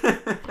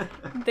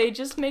 They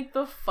just make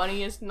the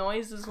funniest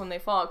noises when they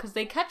fall because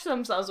they catch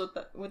themselves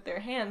with their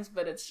hands,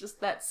 but it's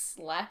just that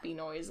slappy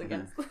noise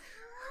against.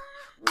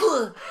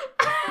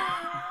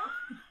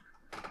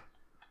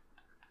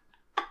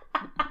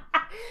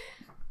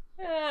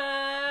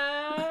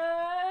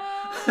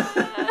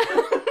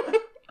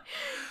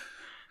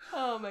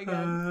 Oh my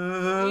god.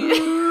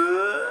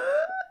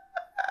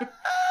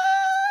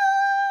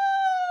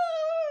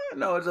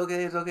 No, it's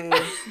okay. It's okay.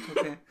 It's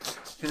okay.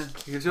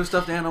 Here's your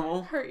stuffed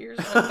animal. Her ears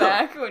went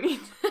back when he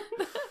did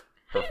that.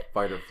 Her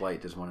fight or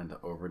flight just went into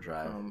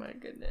overdrive. Oh my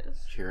goodness.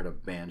 She heard a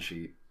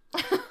banshee.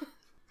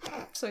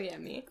 So yeah,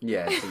 me.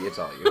 Yeah, see, it's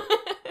all you.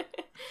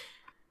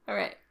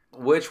 Alright.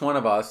 Which one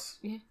of us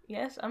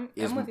Yes, I'm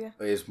with you.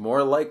 is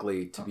more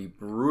likely to be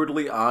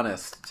brutally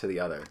honest to the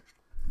other?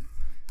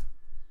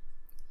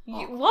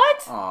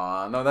 What?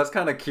 Aw, no, that's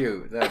kind of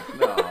cute. That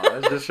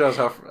just shows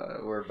how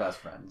we're best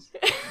friends.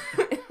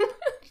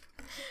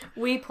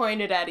 We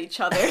pointed at each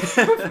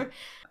other.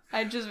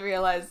 I just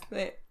realized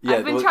that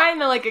I've been trying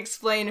to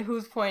explain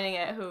who's pointing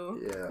at who.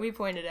 Yeah. We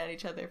pointed at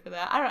each other for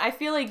that. I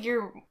feel like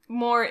you're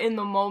more in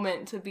the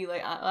moment to be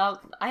like, I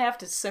have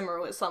to simmer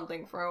with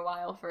something for a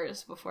while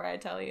first before I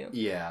tell you.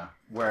 Yeah.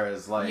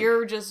 Whereas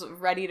you're just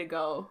ready to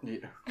go.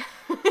 Yeah.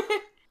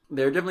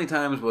 There are definitely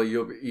times where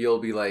you'll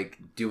be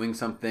doing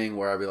something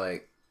where I'll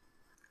be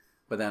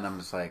but then I'm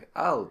just I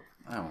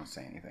won't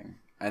say anything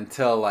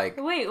until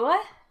Wait,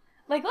 what?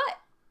 Like what?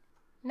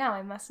 Now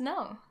I must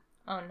know.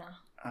 Oh no.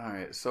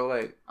 Alright,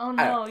 so oh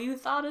no, you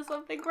thought of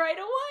something right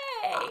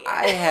away.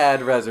 I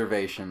had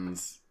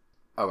reservations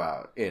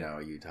about,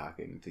 you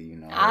talking to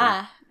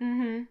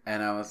mm-hmm.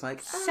 And I was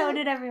so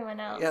did everyone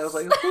else. Yeah, I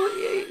was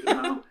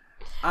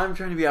I'm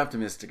trying to be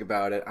optimistic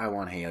about it. I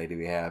want Hayley to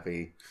be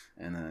happy.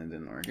 And then it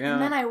didn't work out.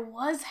 And then I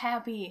was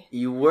happy.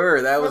 You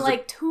were. That was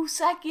 2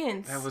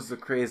 seconds. That was the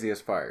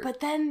craziest part. But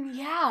then,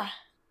 yeah.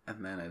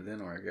 And then it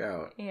didn't work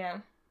out. Yeah.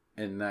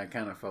 And that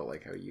kind of felt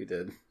like how you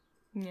did.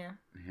 Yeah.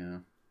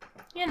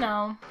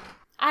 Yeah.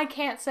 I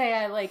can't say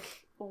I,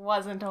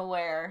 wasn't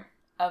aware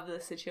of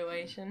the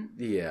situation.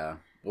 Yeah.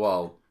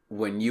 Well,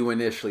 when you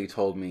initially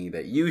told me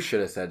that you should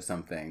have said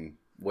something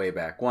way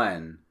back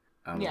when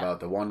about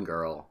the one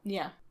girl.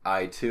 Yeah.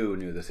 I, too,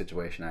 knew the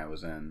situation I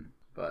was in.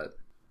 But,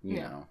 you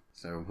know.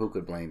 So who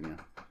could blame you?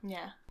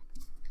 Yeah.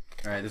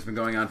 All right, this has been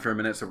going on for a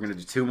minute, so we're going to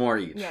do 2 more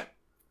each. Yeah.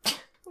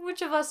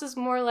 Which of us is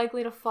more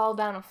likely to fall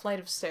down a flight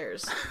of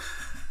stairs?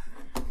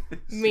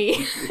 Me.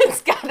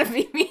 It's gotta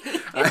be me.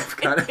 I'm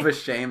kind of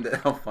ashamed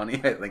at how funny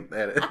I think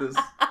that is.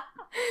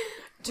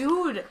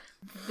 Dude,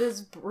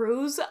 this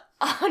bruise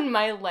on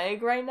my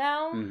leg right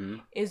now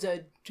is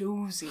a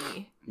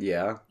doozy.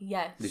 Yeah?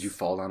 Yes. Did you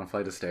fall down a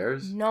flight of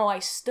stairs? No, I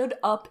stood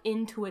up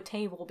into a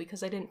table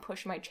because I didn't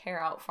push my chair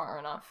out far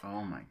enough.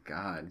 Oh my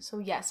god. So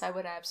yes, I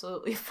would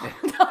absolutely fall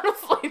down a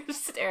flight of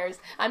stairs.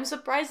 I'm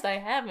surprised I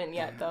haven't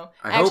yet, though.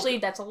 Actually,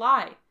 that's a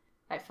lie.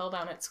 I fell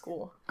down at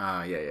school.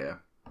 Yeah.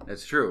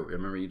 That's true. I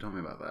remember you told me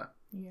about that.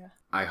 Yeah.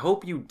 I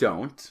hope you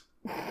don't.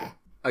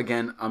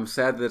 Again, I'm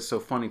sad that it's so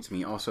funny to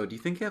me. Also, do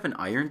you think you have an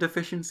iron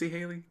deficiency,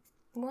 Hayley?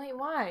 Wait,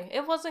 why?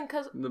 It wasn't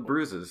because... The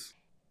bruises.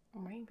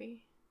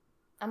 Maybe.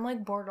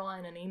 I'm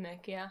borderline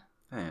anemic, yeah.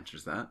 That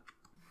answers that.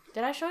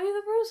 Did I show you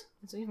the bruise?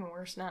 It's even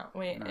worse now.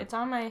 Wait, No. It's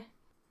on my...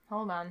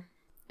 Hold on.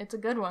 It's a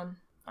good one.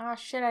 Oh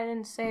shit, I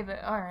didn't save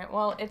it. Alright,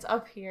 well, it's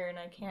up here and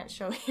I can't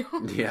show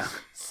you. Yeah.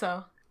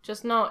 So,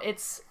 just know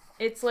it's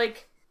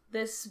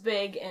this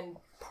big and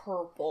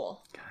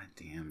purple. God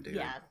damn, dude.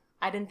 Yeah,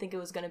 I didn't think it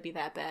was gonna be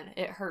that bad.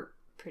 It hurt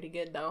pretty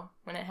good, though,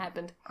 when it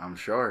happened. I'm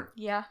sure.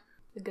 Yeah,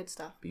 the good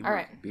stuff.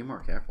 Alright. Be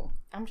more careful.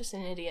 I'm just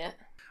an idiot.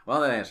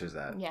 Well, that answers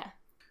that. Yeah.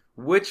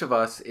 Which of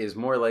us is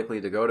more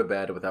likely to go to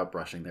bed without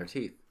brushing their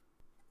teeth?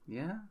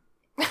 Yeah?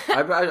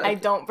 I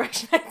don't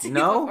brush my teeth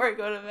before I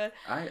go to bed.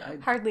 I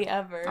hardly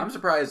ever. I'm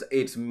surprised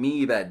it's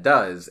me that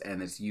does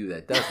and it's you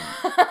that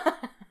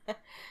doesn't.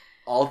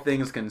 All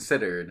things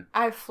considered.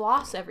 I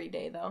floss every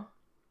day, though.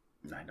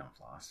 I don't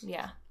floss.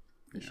 Yeah.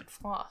 You should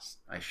floss.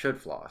 I should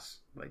floss.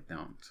 Like,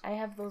 don't. I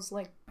have those,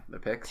 like, The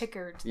picks?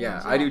 picker things.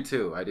 Yeah, I do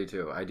too. I do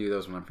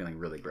those when I'm feeling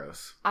really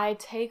gross. I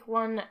take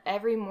one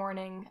every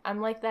morning.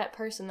 I'm like that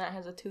person that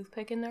has a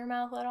toothpick in their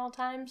mouth at all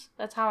times.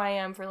 That's how I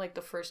am for, like,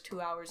 the first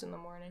 2 hours in the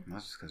morning.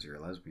 That's just because you're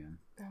a lesbian.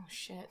 Oh,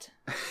 shit.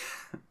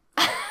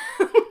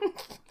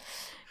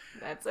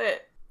 That's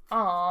it.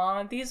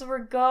 Aw, these were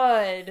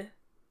good.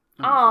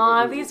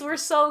 Aw, these were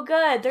so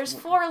good. There's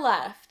 4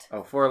 left.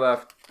 Oh, 4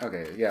 left.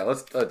 Okay, yeah,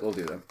 we'll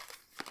do them.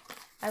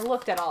 I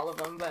looked at all of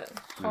them, but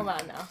hold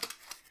on now.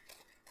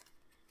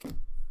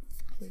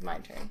 It's my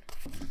turn.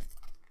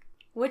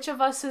 Which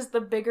of us is the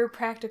bigger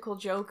practical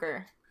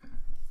joker?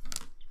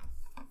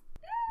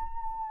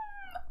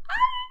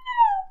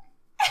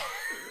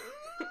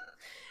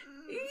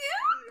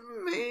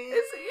 Me.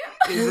 Is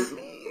it you? Is it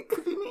me? It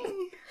could be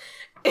me.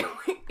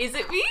 Is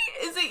it me?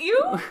 Is it you?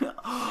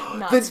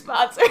 Not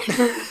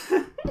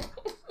sponsored.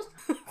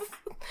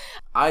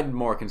 I'd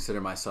more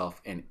consider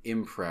myself an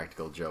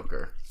impractical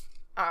joker.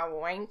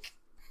 Wink.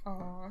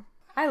 Aw.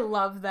 I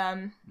love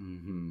them.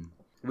 Mm-hmm.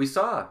 We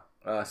saw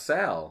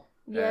Sal.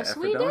 Yes, at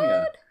we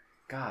Fredonia. did.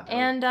 God.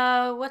 And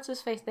what's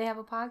his face? They have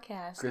a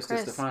podcast. Chris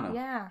DiStefano.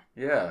 Yeah.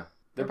 Yeah.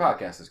 Their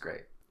podcast is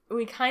great.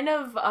 We kind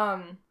of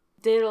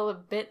did a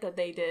little bit that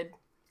they did.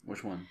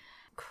 Which one?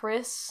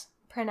 Chris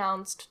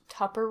pronounced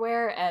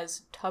Tupperware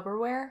as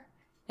Tubberware,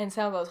 and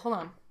Sal goes, "Hold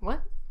on,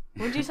 what?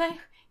 What did you say?"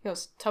 He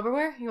goes,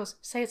 "Tubberware." He goes,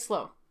 "Say it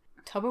slow."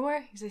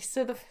 Tubberware. He says,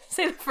 "Say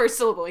the first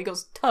syllable." He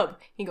goes, "Tub."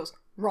 He goes,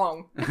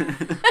 "Wrong."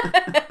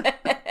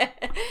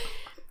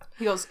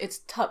 He goes, "It's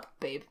tup,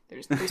 babe.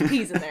 There's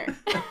peas in there."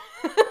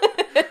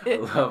 I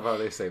love how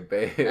they say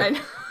babe. I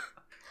know.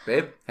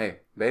 Babe, hey,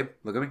 babe,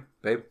 look at me.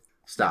 Babe,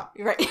 stop.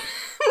 Right.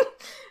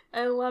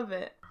 I love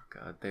it.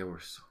 God, they were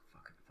so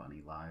fucking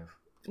funny live.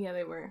 Yeah,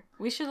 they were.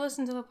 We should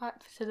listen to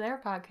to their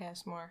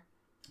podcast more.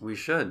 We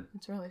should.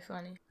 It's really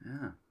funny.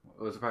 Yeah.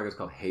 What was the podcast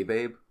called? Hey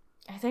Babe?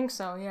 I think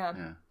so, yeah.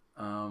 Yeah.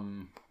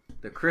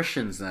 The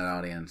Christians in that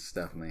audience,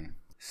 definitely.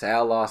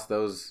 Sal lost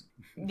those.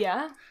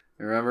 Yeah?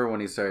 Remember when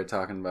he started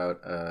talking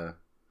about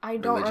I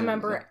don't religion?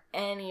 remember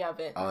any of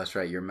it. Oh, that's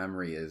right. Your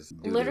memory is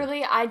doo-doo.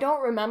 Literally, I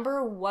don't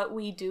remember what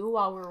we do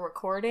while we're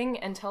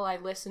recording until I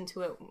listen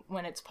to it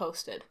when it's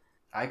posted.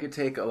 I could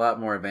take a lot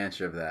more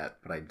advantage of that,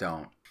 but I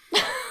don't.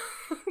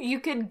 You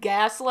could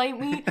gaslight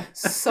me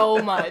so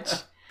much.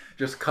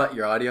 Just cut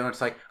your audio and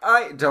it's like,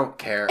 I don't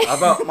care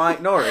about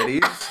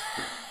minorities.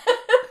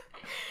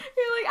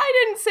 You're like,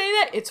 I didn't say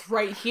that. It's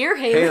right here,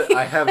 Hayley. Hey,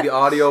 I have the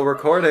audio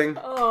recording.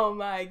 Oh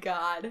my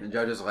god. The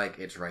judge is like,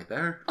 it's right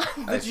there.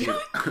 I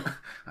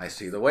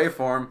see the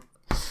waveform.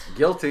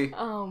 Guilty.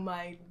 Oh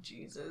my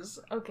Jesus.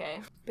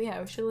 Okay. But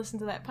yeah, we should listen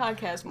to that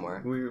podcast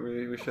more.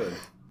 We should.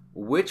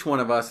 Which one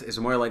of us is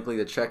more likely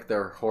to check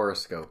their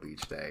horoscope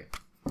each day?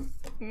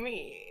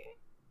 Me.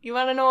 You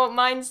want to know what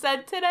mine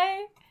said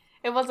today?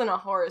 It wasn't a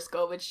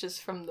horoscope, it's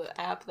just from the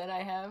app that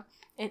I have.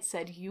 It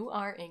said, "You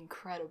are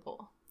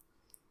incredible."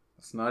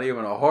 It's not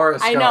even a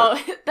horoscope. I know.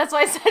 That's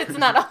why I said it's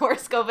not a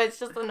horoscope. It's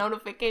just a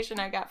notification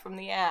I got from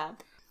the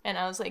app. And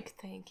I was like,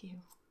 thank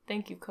you.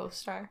 Thank you,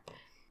 co-star.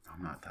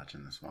 I'm not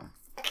touching this one.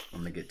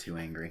 I'm going to get too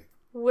angry.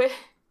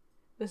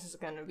 This is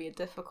going to be a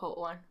difficult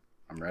one.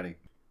 I'm ready.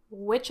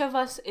 Which of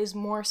us is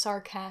more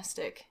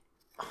sarcastic?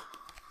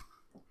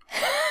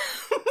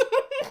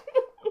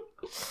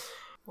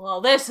 Well,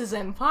 this is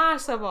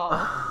impossible.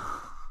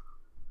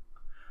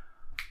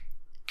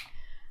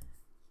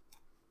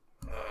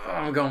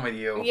 I'm going with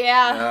you.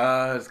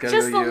 Yeah. It's gotta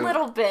Just go a you.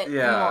 little bit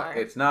Yeah, more.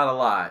 it's not a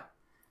lot,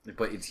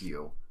 but it's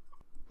you.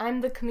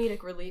 I'm the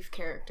comedic relief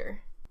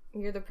character.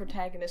 You're the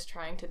protagonist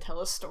trying to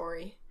tell a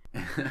story.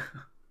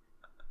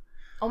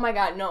 Oh my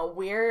god, no.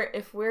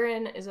 If we're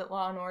in, is it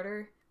Law and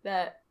Order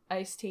that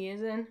Ice-T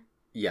is in?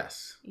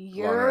 Yes.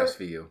 You're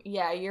SVU.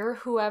 Yeah, you're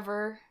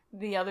whoever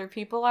the other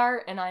people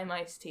are, and I'm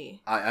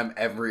Ice-T. I'm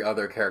every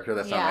other character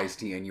that's Yeah. not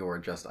Ice-T, and you're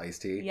just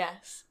Ice-T.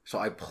 Yes. So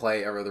I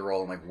play every other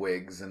role in like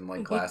wigs and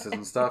like glasses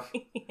and stuff.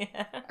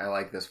 Yeah. I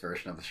like this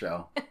version of the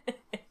show.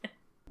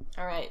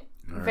 All right.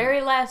 All right.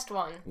 Very last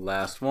one.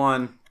 Last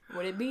one.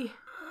 Would it be?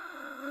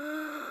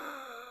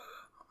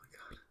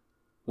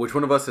 Which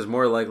one of us is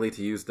more likely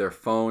to use their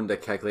phone to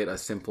calculate a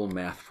simple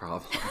math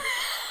problem?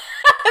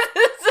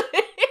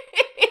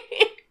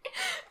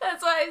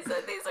 That's why I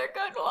said these are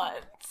good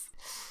ones.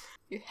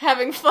 You're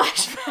having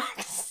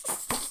flashbacks.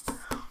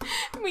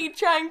 Me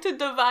trying to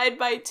divide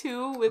by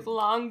 2 with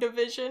long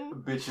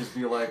division. Bitches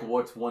be like,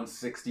 what's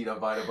 160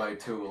 divided by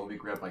 2? Let me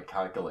grab my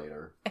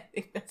calculator. I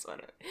think that's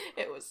what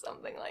it was,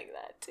 something like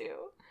that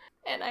too.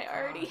 And I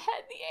already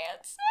had the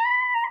answer.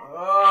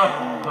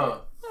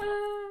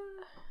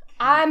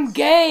 I'm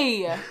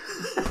gay.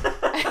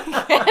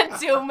 I can't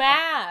do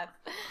math.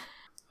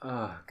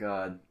 Oh,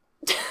 God.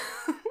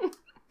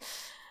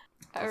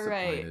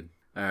 Alright.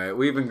 Alright,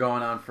 we've been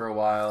going on for a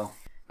while.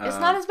 It's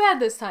not as bad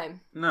this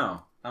time.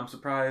 No. I'm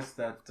surprised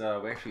that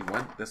we actually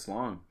went this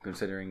long,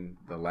 considering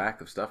the lack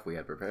of stuff we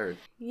had prepared.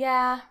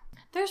 Yeah.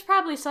 There's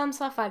probably some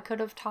stuff I could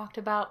have talked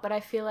about, but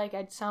I feel like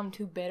I'd sound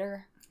too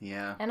bitter.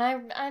 Yeah. And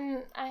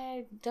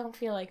I don't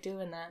feel like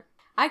doing that.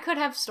 I could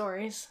have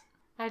stories.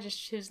 I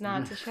just choose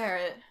not to share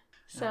it.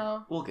 So Yeah,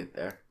 we'll get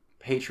there.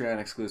 Patreon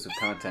exclusive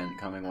content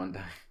coming one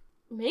day.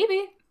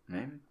 maybe.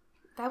 Maybe.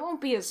 That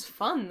won't be as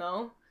fun,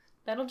 though.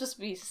 That'll just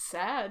be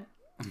sad.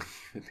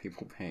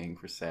 People paying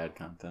for sad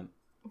content.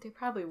 They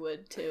probably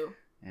would, too.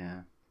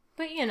 Yeah.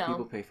 But,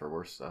 People pay for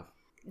worse stuff.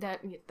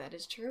 That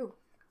is true.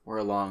 We're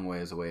a long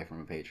ways away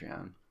from a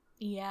Patreon.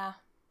 Yeah.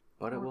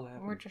 But it will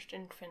happen. We're just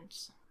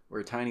infants.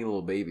 We're tiny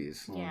little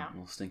babies. Yeah.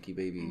 Little stinky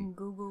baby.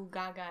 Goo goo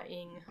gaga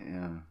ing.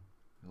 Yeah.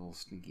 Little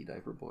stinky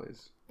diaper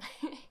boys.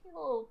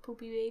 Little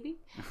poopy baby.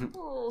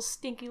 Little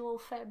stinky little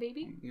fat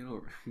baby.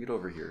 Get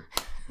over here.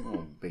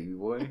 Oh, baby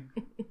boy.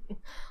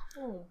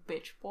 Oh,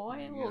 bitch boy.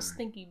 Yeah. Little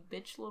stinky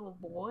bitch little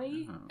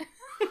boy.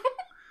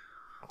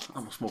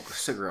 I'm gonna smoke a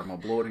cigarette. I'm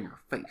gonna blow it in your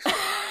face.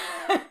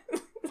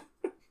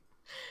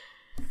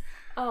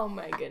 Oh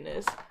my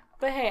goodness.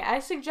 But hey, I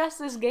suggest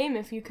this game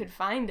if you could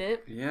find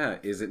it. Yeah,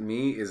 is it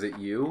me? Is it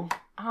you?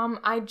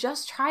 I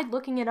just tried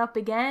looking it up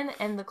again,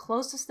 and the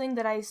closest thing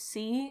that I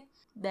see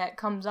that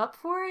comes up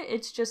for it,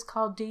 it's just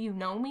called Do You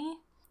Know Me?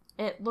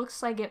 It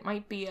looks like it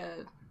might be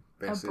a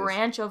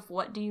branch of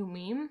What Do You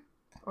Meme?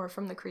 Or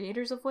from the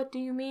creators of What Do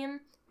You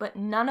Meme? But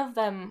none of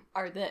them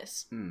are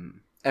this.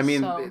 I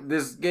mean,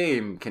 this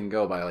game can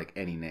go by like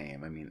any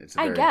name. I mean, it's a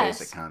very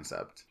basic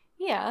concept.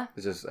 Yeah.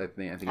 It's just I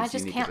think it's I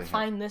just unique can't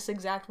find this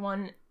exact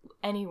one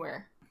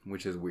anywhere.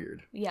 Which is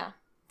weird. Yeah.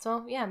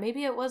 So, yeah,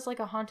 maybe it was like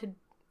a haunted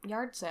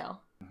yard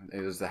sale.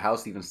 Is the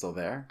house even still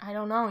there? I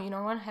don't know. You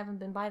know what? I haven't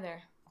been by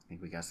there. I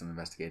think we got some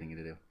investigating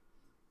to do.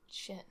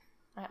 Shit.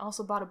 I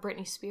also bought a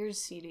Britney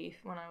Spears CD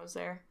when I was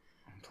there.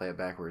 Play it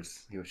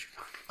backwards. See what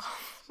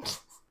you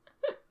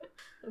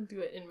I'll do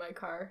it in my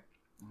car.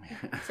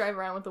 Drive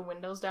around with the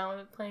windows down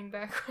with it playing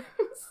backwards.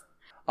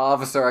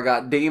 Officer, I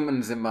got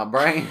demons in my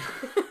brain.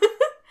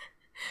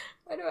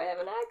 Why do I have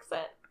an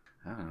accent?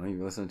 I don't know.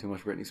 You've listened to too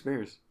much Britney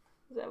Spears.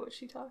 Is that what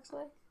she talks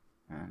like?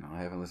 I don't know.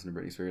 I haven't listened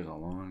to Britney Spears in a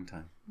long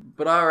time.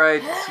 But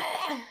alright.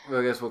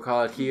 Well, I guess we'll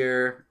call it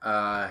here.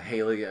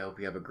 Hayley, I hope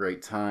you have a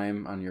great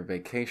time on your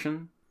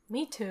vacation.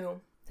 Me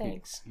too.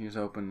 Thanks. Here's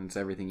hoping it's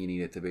everything you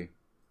need it to be.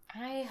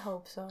 I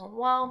hope so.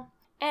 Well,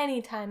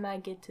 anytime I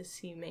get to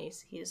see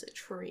Mace, he is a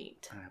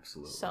treat.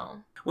 Absolutely. So.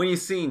 When you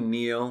see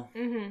Neil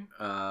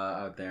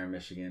out there in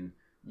Michigan,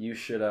 you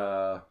should,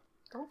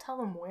 Don't tell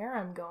him where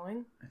I'm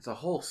going. It's a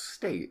whole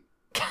state.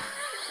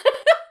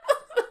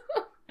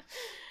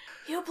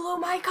 You blew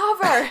my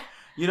cover!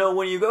 You know,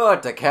 when you go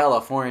out to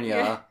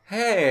California,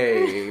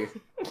 hey!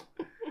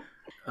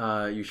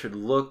 You should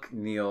look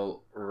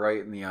Neil right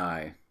in the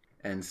eye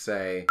and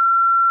say...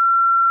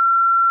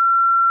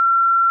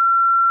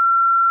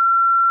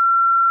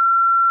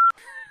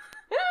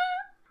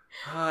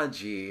 Ah,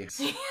 gee.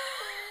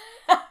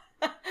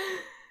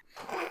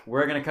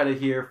 We're gonna cut it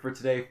here for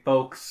today,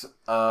 folks.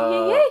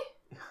 Yay!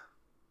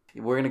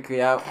 We're gonna cut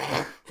out...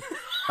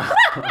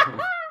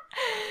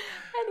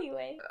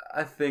 Anyway.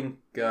 I think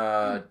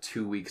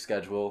 2-week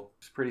schedule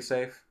is pretty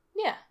safe.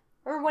 Yeah.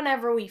 Or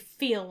whenever we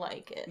feel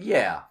like it.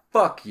 Yeah.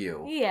 Fuck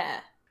you.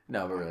 Yeah.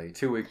 No, but really,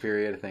 2-week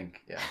period, I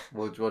think, yeah.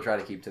 We'll try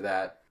to keep to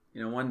that.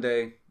 You know, one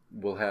day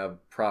we'll have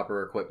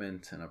proper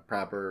equipment and a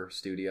proper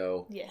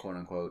studio, quote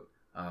unquote,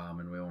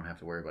 and we won't have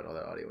to worry about all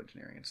that audio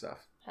engineering and stuff.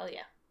 Hell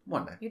yeah.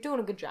 One day. You're doing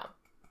a good job.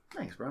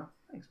 Thanks, bro.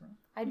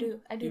 I do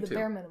the too.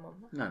 bare minimum.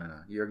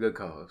 No. You're a good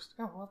co-host.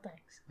 Oh, well,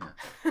 thanks.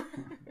 Yeah.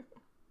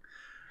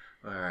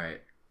 All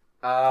right.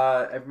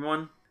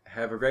 Everyone,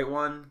 have a great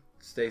one.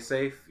 Stay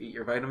safe. Eat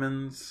your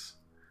vitamins.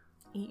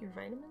 Eat your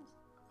vitamins?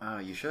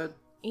 You should.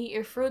 Eat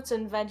your fruits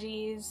and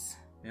veggies.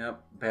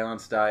 Yep.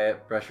 Balanced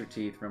diet. Brush your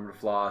teeth. Remember to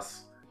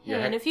floss. Yeah,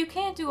 and if you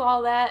can't do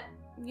all that,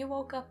 you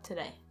woke up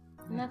today.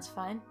 And that's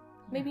fine.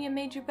 Maybe you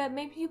made your bed.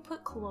 Maybe you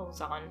put clothes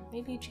on.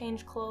 Maybe you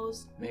changed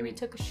clothes. Maybe you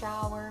took a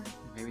shower.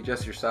 Maybe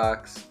just your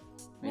socks.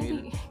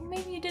 Maybe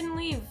you didn't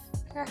leave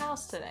your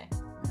house today.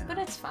 Yeah. But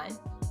it's fine.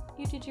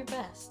 You did your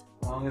best.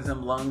 As long as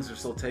them lungs are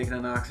still taking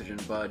in oxygen,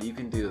 bud, you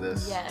can do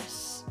this.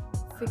 Yes.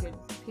 Figured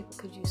people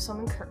could use some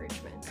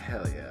encouragement.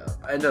 Hell yeah.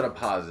 End on a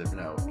positive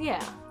note.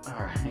 Yeah.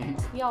 Alright.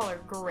 Y'all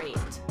are great.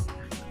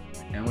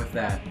 And with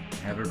that,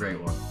 have a great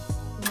one.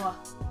 Mwah.